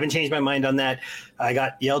haven't changed my mind on that. I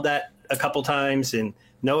got yelled at a couple times and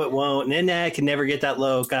no, it won't. And I can never get that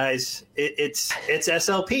low, guys. It's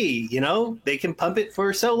SLP, They can pump it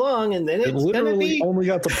for so long, and then it's going to be... only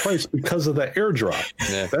got the price because of the airdrop.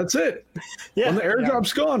 Yeah. That's it. Yeah. When the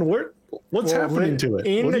airdrop's gone, what's happening to it?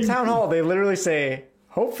 In the town hall, they literally say,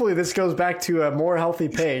 hopefully this goes back to a more healthy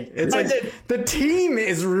peg. It's like the team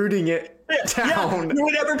is rooting it down.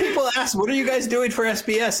 Whenever people ask, "What are you guys doing for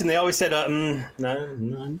SPS?" and they always said,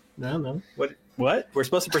 "No. What? We're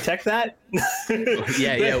supposed to protect that?"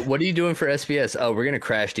 Yeah. What are you doing for SPS? Oh, we're gonna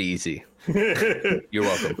crash DEC. You're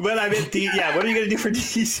welcome. But I meant, what are you going to do for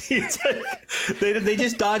DEC? It's like, they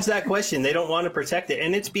just dodge that question. They don't want to protect it,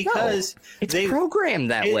 and it's because it's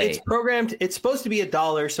programmed that way. It's programmed. It's supposed to be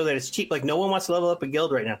 $1 so that it's cheap. Like no one wants to level up a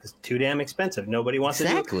guild right now because it's too damn expensive. Nobody wants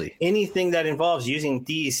to do anything that involves using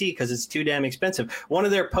DEC because it's too damn expensive. One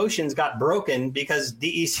of their potions got broken because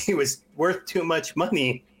DEC was worth too much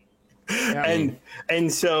money,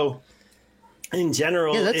 and so in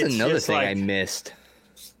general, that's it's another just thing like, I missed.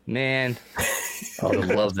 Man, I would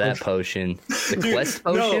love that potion. The quest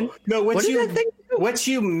potion? No. What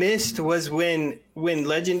you missed was when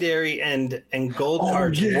legendary and gold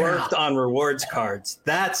cards worked on rewards cards.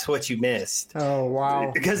 That's what you missed. Oh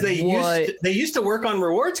wow! Because they used to work on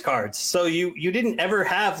rewards cards, so you didn't ever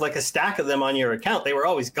have like a stack of them on your account. They were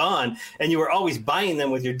always gone, and you were always buying them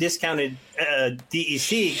with your discounted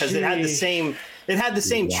DEC because it had the same. It had the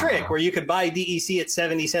same trick where you could buy DEC at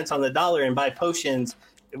 70 cents on the dollar and buy potions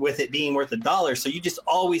with it being worth $1. So you just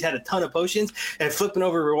always had a ton of potions, and flipping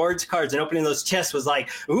over rewards cards and opening those chests was like,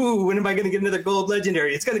 ooh, when am I going to get another gold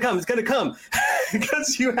legendary? It's going to come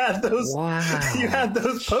because you have those you have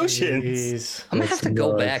those potions. Jeez. I'm gonna have to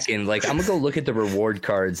go back and I'm gonna go look at the reward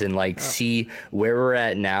cards and see where we're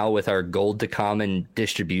at now with our gold to common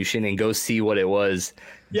distribution and go see what it was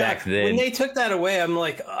back then. When they took that away,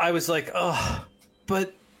 I was like, oh,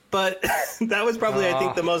 but that was probably, I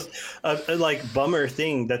think, the most bummer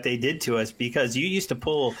thing that they did to us, because you used to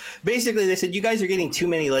pull. Basically, they said, you guys are getting too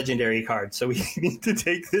many legendary cards, so we need to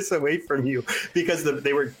take this away from you because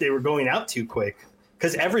they were going out too quick.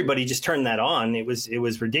 Because everybody just turned that on. It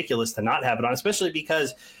was ridiculous to not have it on, especially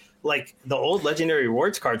because the old legendary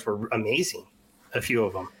rewards cards were amazing. A few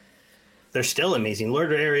of them, they're still amazing. Lord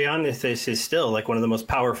Arianithus is still one of the most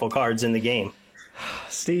powerful cards in the game.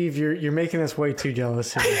 Steve, you're making us way too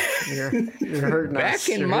jealous here. You're hurting us. Back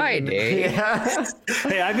in my day. Yeah.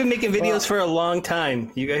 Hey, I've been making videos for a long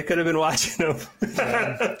time. You guys could have been watching them.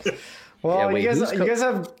 Well, you guys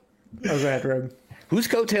have. Oh, go ahead, Rogue. Whose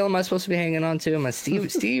coattail am I supposed to be hanging on to? Am I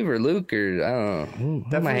Steve or Luke, or I don't know?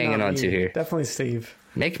 Who am I hanging on to here? Definitely Steve.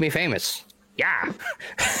 Make me famous. Yeah.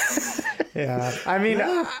 Yeah. I mean,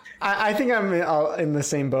 I think I'm in the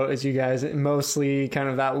same boat as you guys. Mostly kind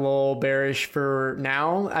of that lull bearish for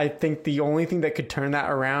now. I think the only thing that could turn that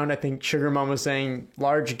around, I think Sugar Mom was saying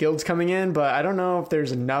large guilds coming in, but I don't know if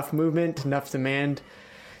there's enough movement, enough demand.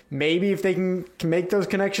 Maybe if they can make those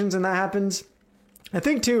connections and that happens. I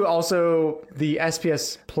think, too, also the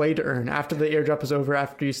SPS play to earn after the airdrop is over,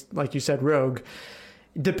 after you, like you said, Rogue.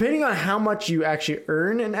 Depending on how much you actually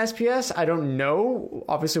earn in SPS, I don't know,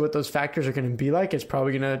 obviously, what those factors are going to be like. It's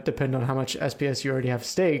probably going to depend on how much SPS you already have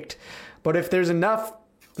staked. But if there's enough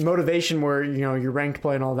motivation where, your ranked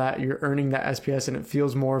play and all that, you're earning that SPS and it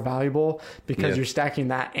feels more valuable because you're stacking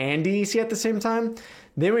that and DEC at the same time,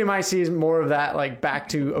 then we might see more of that, back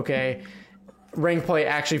to, okay, ranked play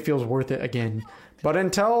actually feels worth it again. But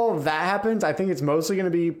until that happens, I think it's mostly going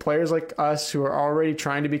to be players like us who are already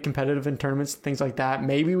trying to be competitive in tournaments, things like that.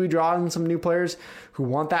 Maybe we draw in some new players who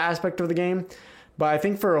want that aspect of the game. But I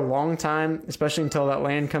think for a long time, especially until that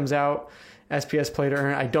land comes out, SPS play to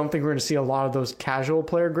earn, I don't think we're going to see a lot of those casual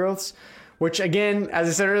player growths, which again, as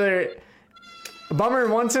I said earlier, a bummer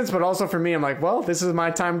in one sense, but also for me, I'm like, well, this is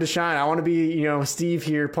my time to shine. I want to be, Steve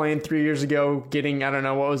here playing 3 years ago, getting, I don't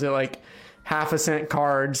know, what was it, half a cent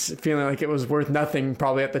cards, feeling like it was worth nothing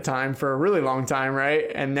probably at the time for a really long time,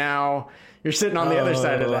 right? And now you're sitting on the other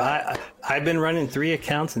side of that. I've been running 3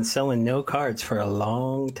 accounts and selling no cards for a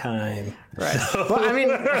long time. Right. But I mean,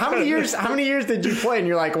 how many years did you play? And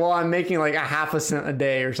you're like, well, I'm making a half a cent a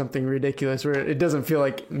day or something ridiculous where it doesn't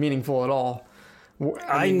feel meaningful at all.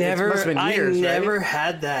 I never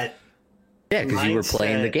had that. Yeah, because you were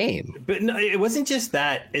playing the game. But no, it wasn't just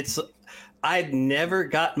that. I'd never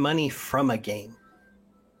got money from a game,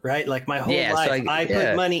 right? My whole life, I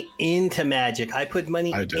put money into Magic. I put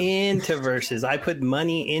money into Versus. I put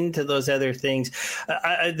money into those other things.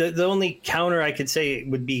 The only counter I could say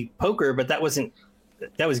would be poker, but that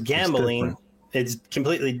was gambling. It's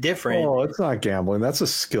completely different. Oh, it's not gambling. That's a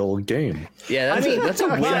skill game. Yeah, that's a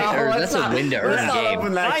win to earn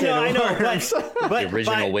game. I know, but the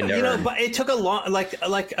original win to earn. But it took a long,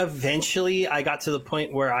 eventually I got to the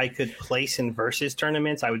point where I could place in versus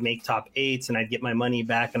tournaments. I would make top 8s and I'd get my money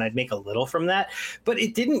back and I'd make a little from that. But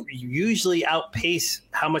it didn't usually outpace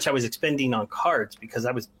how much I was expending on cards because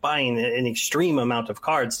I was buying an extreme amount of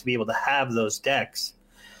cards to be able to have those decks.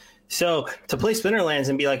 So to play Splinterlands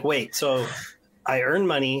and be like, wait, so I earn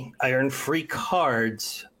money, I earn free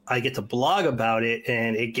cards, I get to blog about it,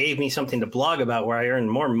 and it gave me something to blog about where I earn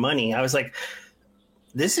more money. I was like,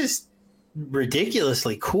 this is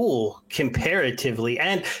ridiculously cool comparatively.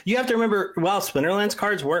 And you have to remember, while Splinterlands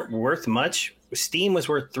cards weren't worth much, Steam was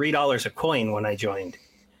worth $3 a coin when I joined.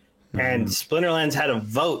 And Splinterlands had a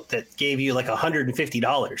vote that gave you like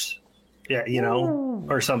 $150,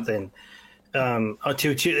 or something.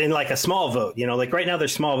 To in like a small vote, like right now their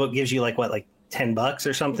small vote gives you like $10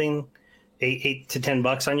 or something, $8 to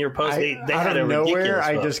 $10 on your post. They out of nowhere,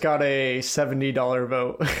 I just got a $70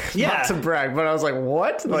 vote. Yeah, not to brag, but I was like,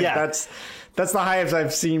 what? Like that's the highest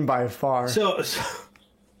I've seen by far. So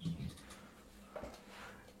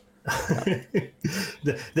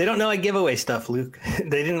they don't know I give away stuff, Luke.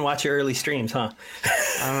 They didn't watch your early streams, huh?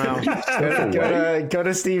 I don't know. Go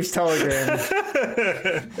to Steve's Telegram.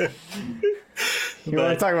 You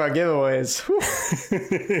want to talk about giveaways?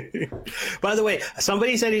 By the way,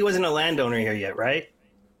 somebody said he wasn't a landowner here yet, right?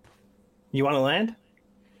 You want to land?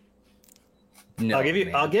 No,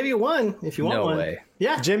 I'll give you one if you want no one. way.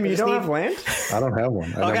 Yeah, Jim, you don't have land? I don't have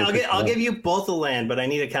one. Okay, I'll give you both the land, but I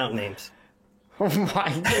need account names. Oh my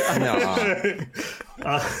god!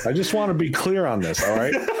 No. I just want to be clear on this. All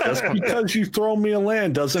right, just because you throw me a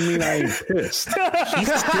land doesn't mean I ain't pissed.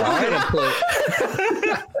 He's still gonna put,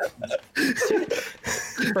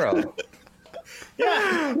 bro.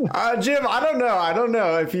 Yeah, Jim, I don't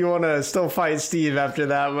know if you want to still fight Steve after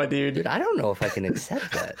that, my dude. Dude, I don't know if I can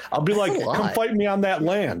accept that. I'll be like, That's a lot. come fight me on that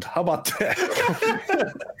land. How about that?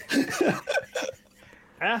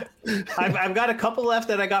 I've got a couple left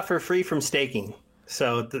that I got for free from staking.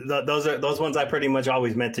 So those ones I pretty much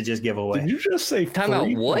always meant to just give away. Did you just say Time out,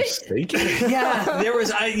 free what? staking? Yeah, there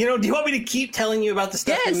was. Do you want me to keep telling you about the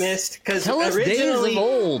stuff you missed? Because Tell us days of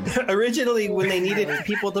old. Originally, when they needed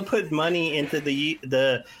people to put money into the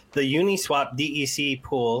Uniswap DEC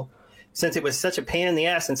pool, since it was such a pain in the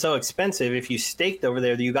ass and so expensive, if you staked over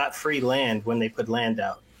there, you got free land when they put land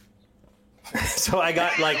out. So I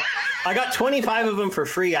got 25 of them for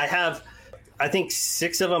free. I have, I think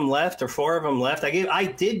 6 of them left or 4 of them left. I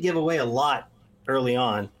did give away a lot early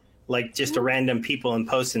on, like just to random people and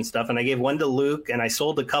posts and stuff. And I gave one to Luke, and I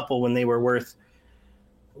sold a couple when they were worth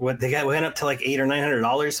went up to like $800 or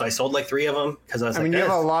 $900. So I sold like 3 of them because I was you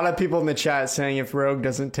have a lot of people in the chat saying if Rogue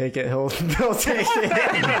doesn't take it, he'll take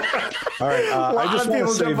it. All right, I just want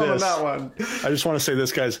to say on this. that one. I just want to say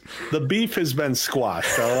this, guys. The beef has been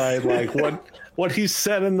squashed. All right, like what he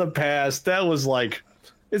said in the past, that was like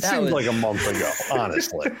it seemed like a month ago.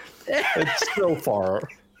 Honestly, it's so far.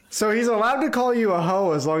 So he's allowed to call you a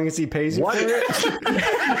hoe as long as he pays you for it?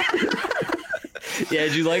 Yeah,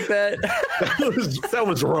 did you like that? That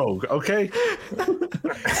was rogue, okay?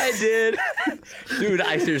 I did. Dude,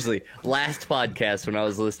 I seriously, last podcast when I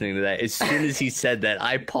was listening to that, as soon as he said that,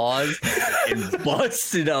 I paused and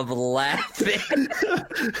busted up laughing.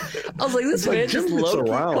 I was like, this man just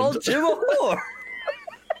low-key called Jim a whore.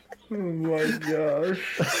 Oh my gosh.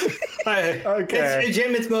 Okay.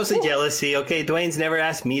 Jim, it's mostly jealousy. Okay, Dwayne's never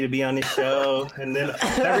asked me to be on his show, and then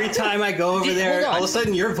every time I go over there, all of a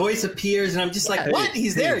sudden your voice appears, and I'm just like, "What?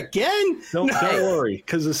 He's there again?" Don't worry,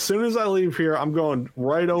 because as soon as I leave here, I'm going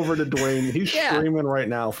right over to Dwayne. He's streaming right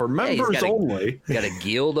now for members only. He's got a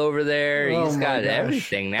guild over there. He's got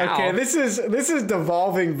everything now. Okay, this is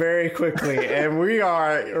devolving very quickly, and we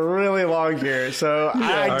are really long here. So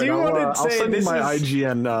I do want to say, I'll send you my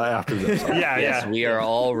IGN after this. Yes, we are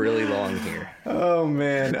all really long here. Oh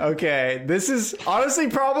man. Okay. This is honestly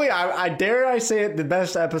probably, I dare I say it, the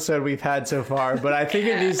best episode we've had so far, but I think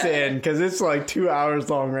it needs to end because it's like 2 hours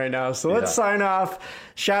long right now. So let's sign off.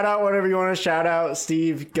 Shout out whatever you want to shout out.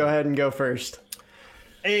 Steve, go ahead and go first.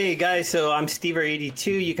 Hey guys, so I'm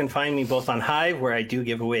SteveR82. You can find me both on Hive, where I do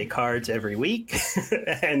give away cards every week,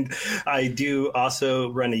 and I do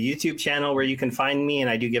also run a YouTube channel where you can find me,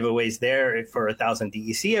 and I do giveaways there for 1,000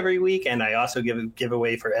 DEC every week, and I also give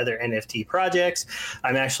away for other NFT projects.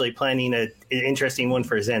 I'm actually planning an interesting one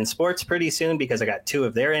for Zen Sports pretty soon because I got 2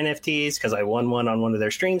 of their NFTs because I won one on one of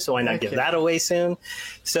their streams, so why not give that away soon?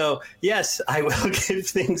 So yes, I will give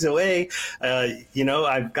things away.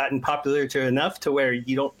 I've gotten popular enough to where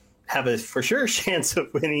you don't have a for sure chance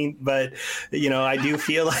of winning, but I do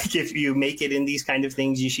feel like if you make it in these kind of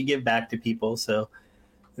things, you should give back to people. So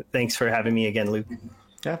thanks for having me again, Luke.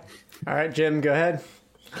 Yeah. All right, Jim, go ahead.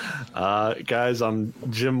 Guys, I'm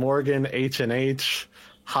Jim Morgan, H&H.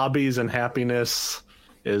 Hobbies and happiness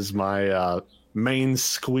is my main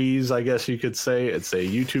squeeze, I guess you could say. It's a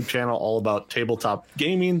YouTube channel all about tabletop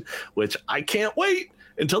gaming, which I can't wait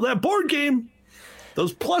until that board game,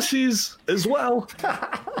 those plushies as well.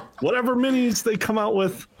 Whatever minis they come out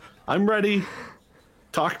with, I'm ready.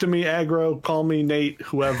 Talk to me, aggro. Call me Nate,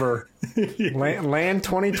 whoever. Land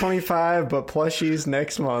 2025, but plushies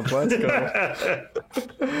next month. Let's go.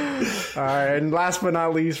 All right, and last but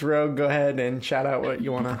not least, Rogue, go ahead and shout out what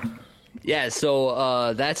you want to. Yeah,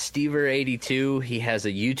 so that's SteveR82. He has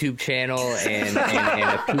a YouTube channel and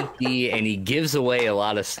a PT, and he gives away a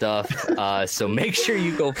lot of stuff. So make sure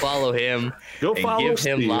you go follow him Go and follow give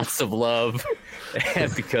him Steve. lots of love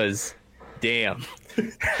because, damn.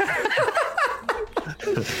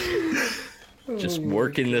 Just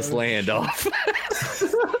working this land off.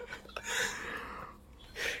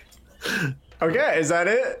 Okay, is that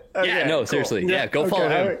it? Okay, Yeah, no, cool. seriously. Yeah, go follow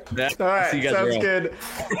him. Yeah. All right, See you guys sounds around. good.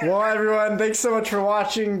 Well, everyone, thanks so much for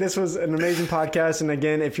watching. This was an amazing podcast. And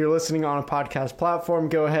again, if you're listening on a podcast platform,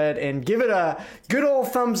 go ahead and give it a good old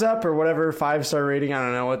thumbs up or whatever, 5-star rating. I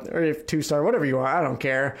don't know, or if 2-star, whatever you want. I don't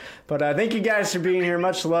care. But thank you guys for being here.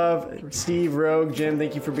 Much love. Steve, Rogue, Jim,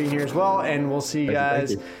 thank you for being here as well. And we'll see you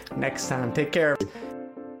guys next time. Take care.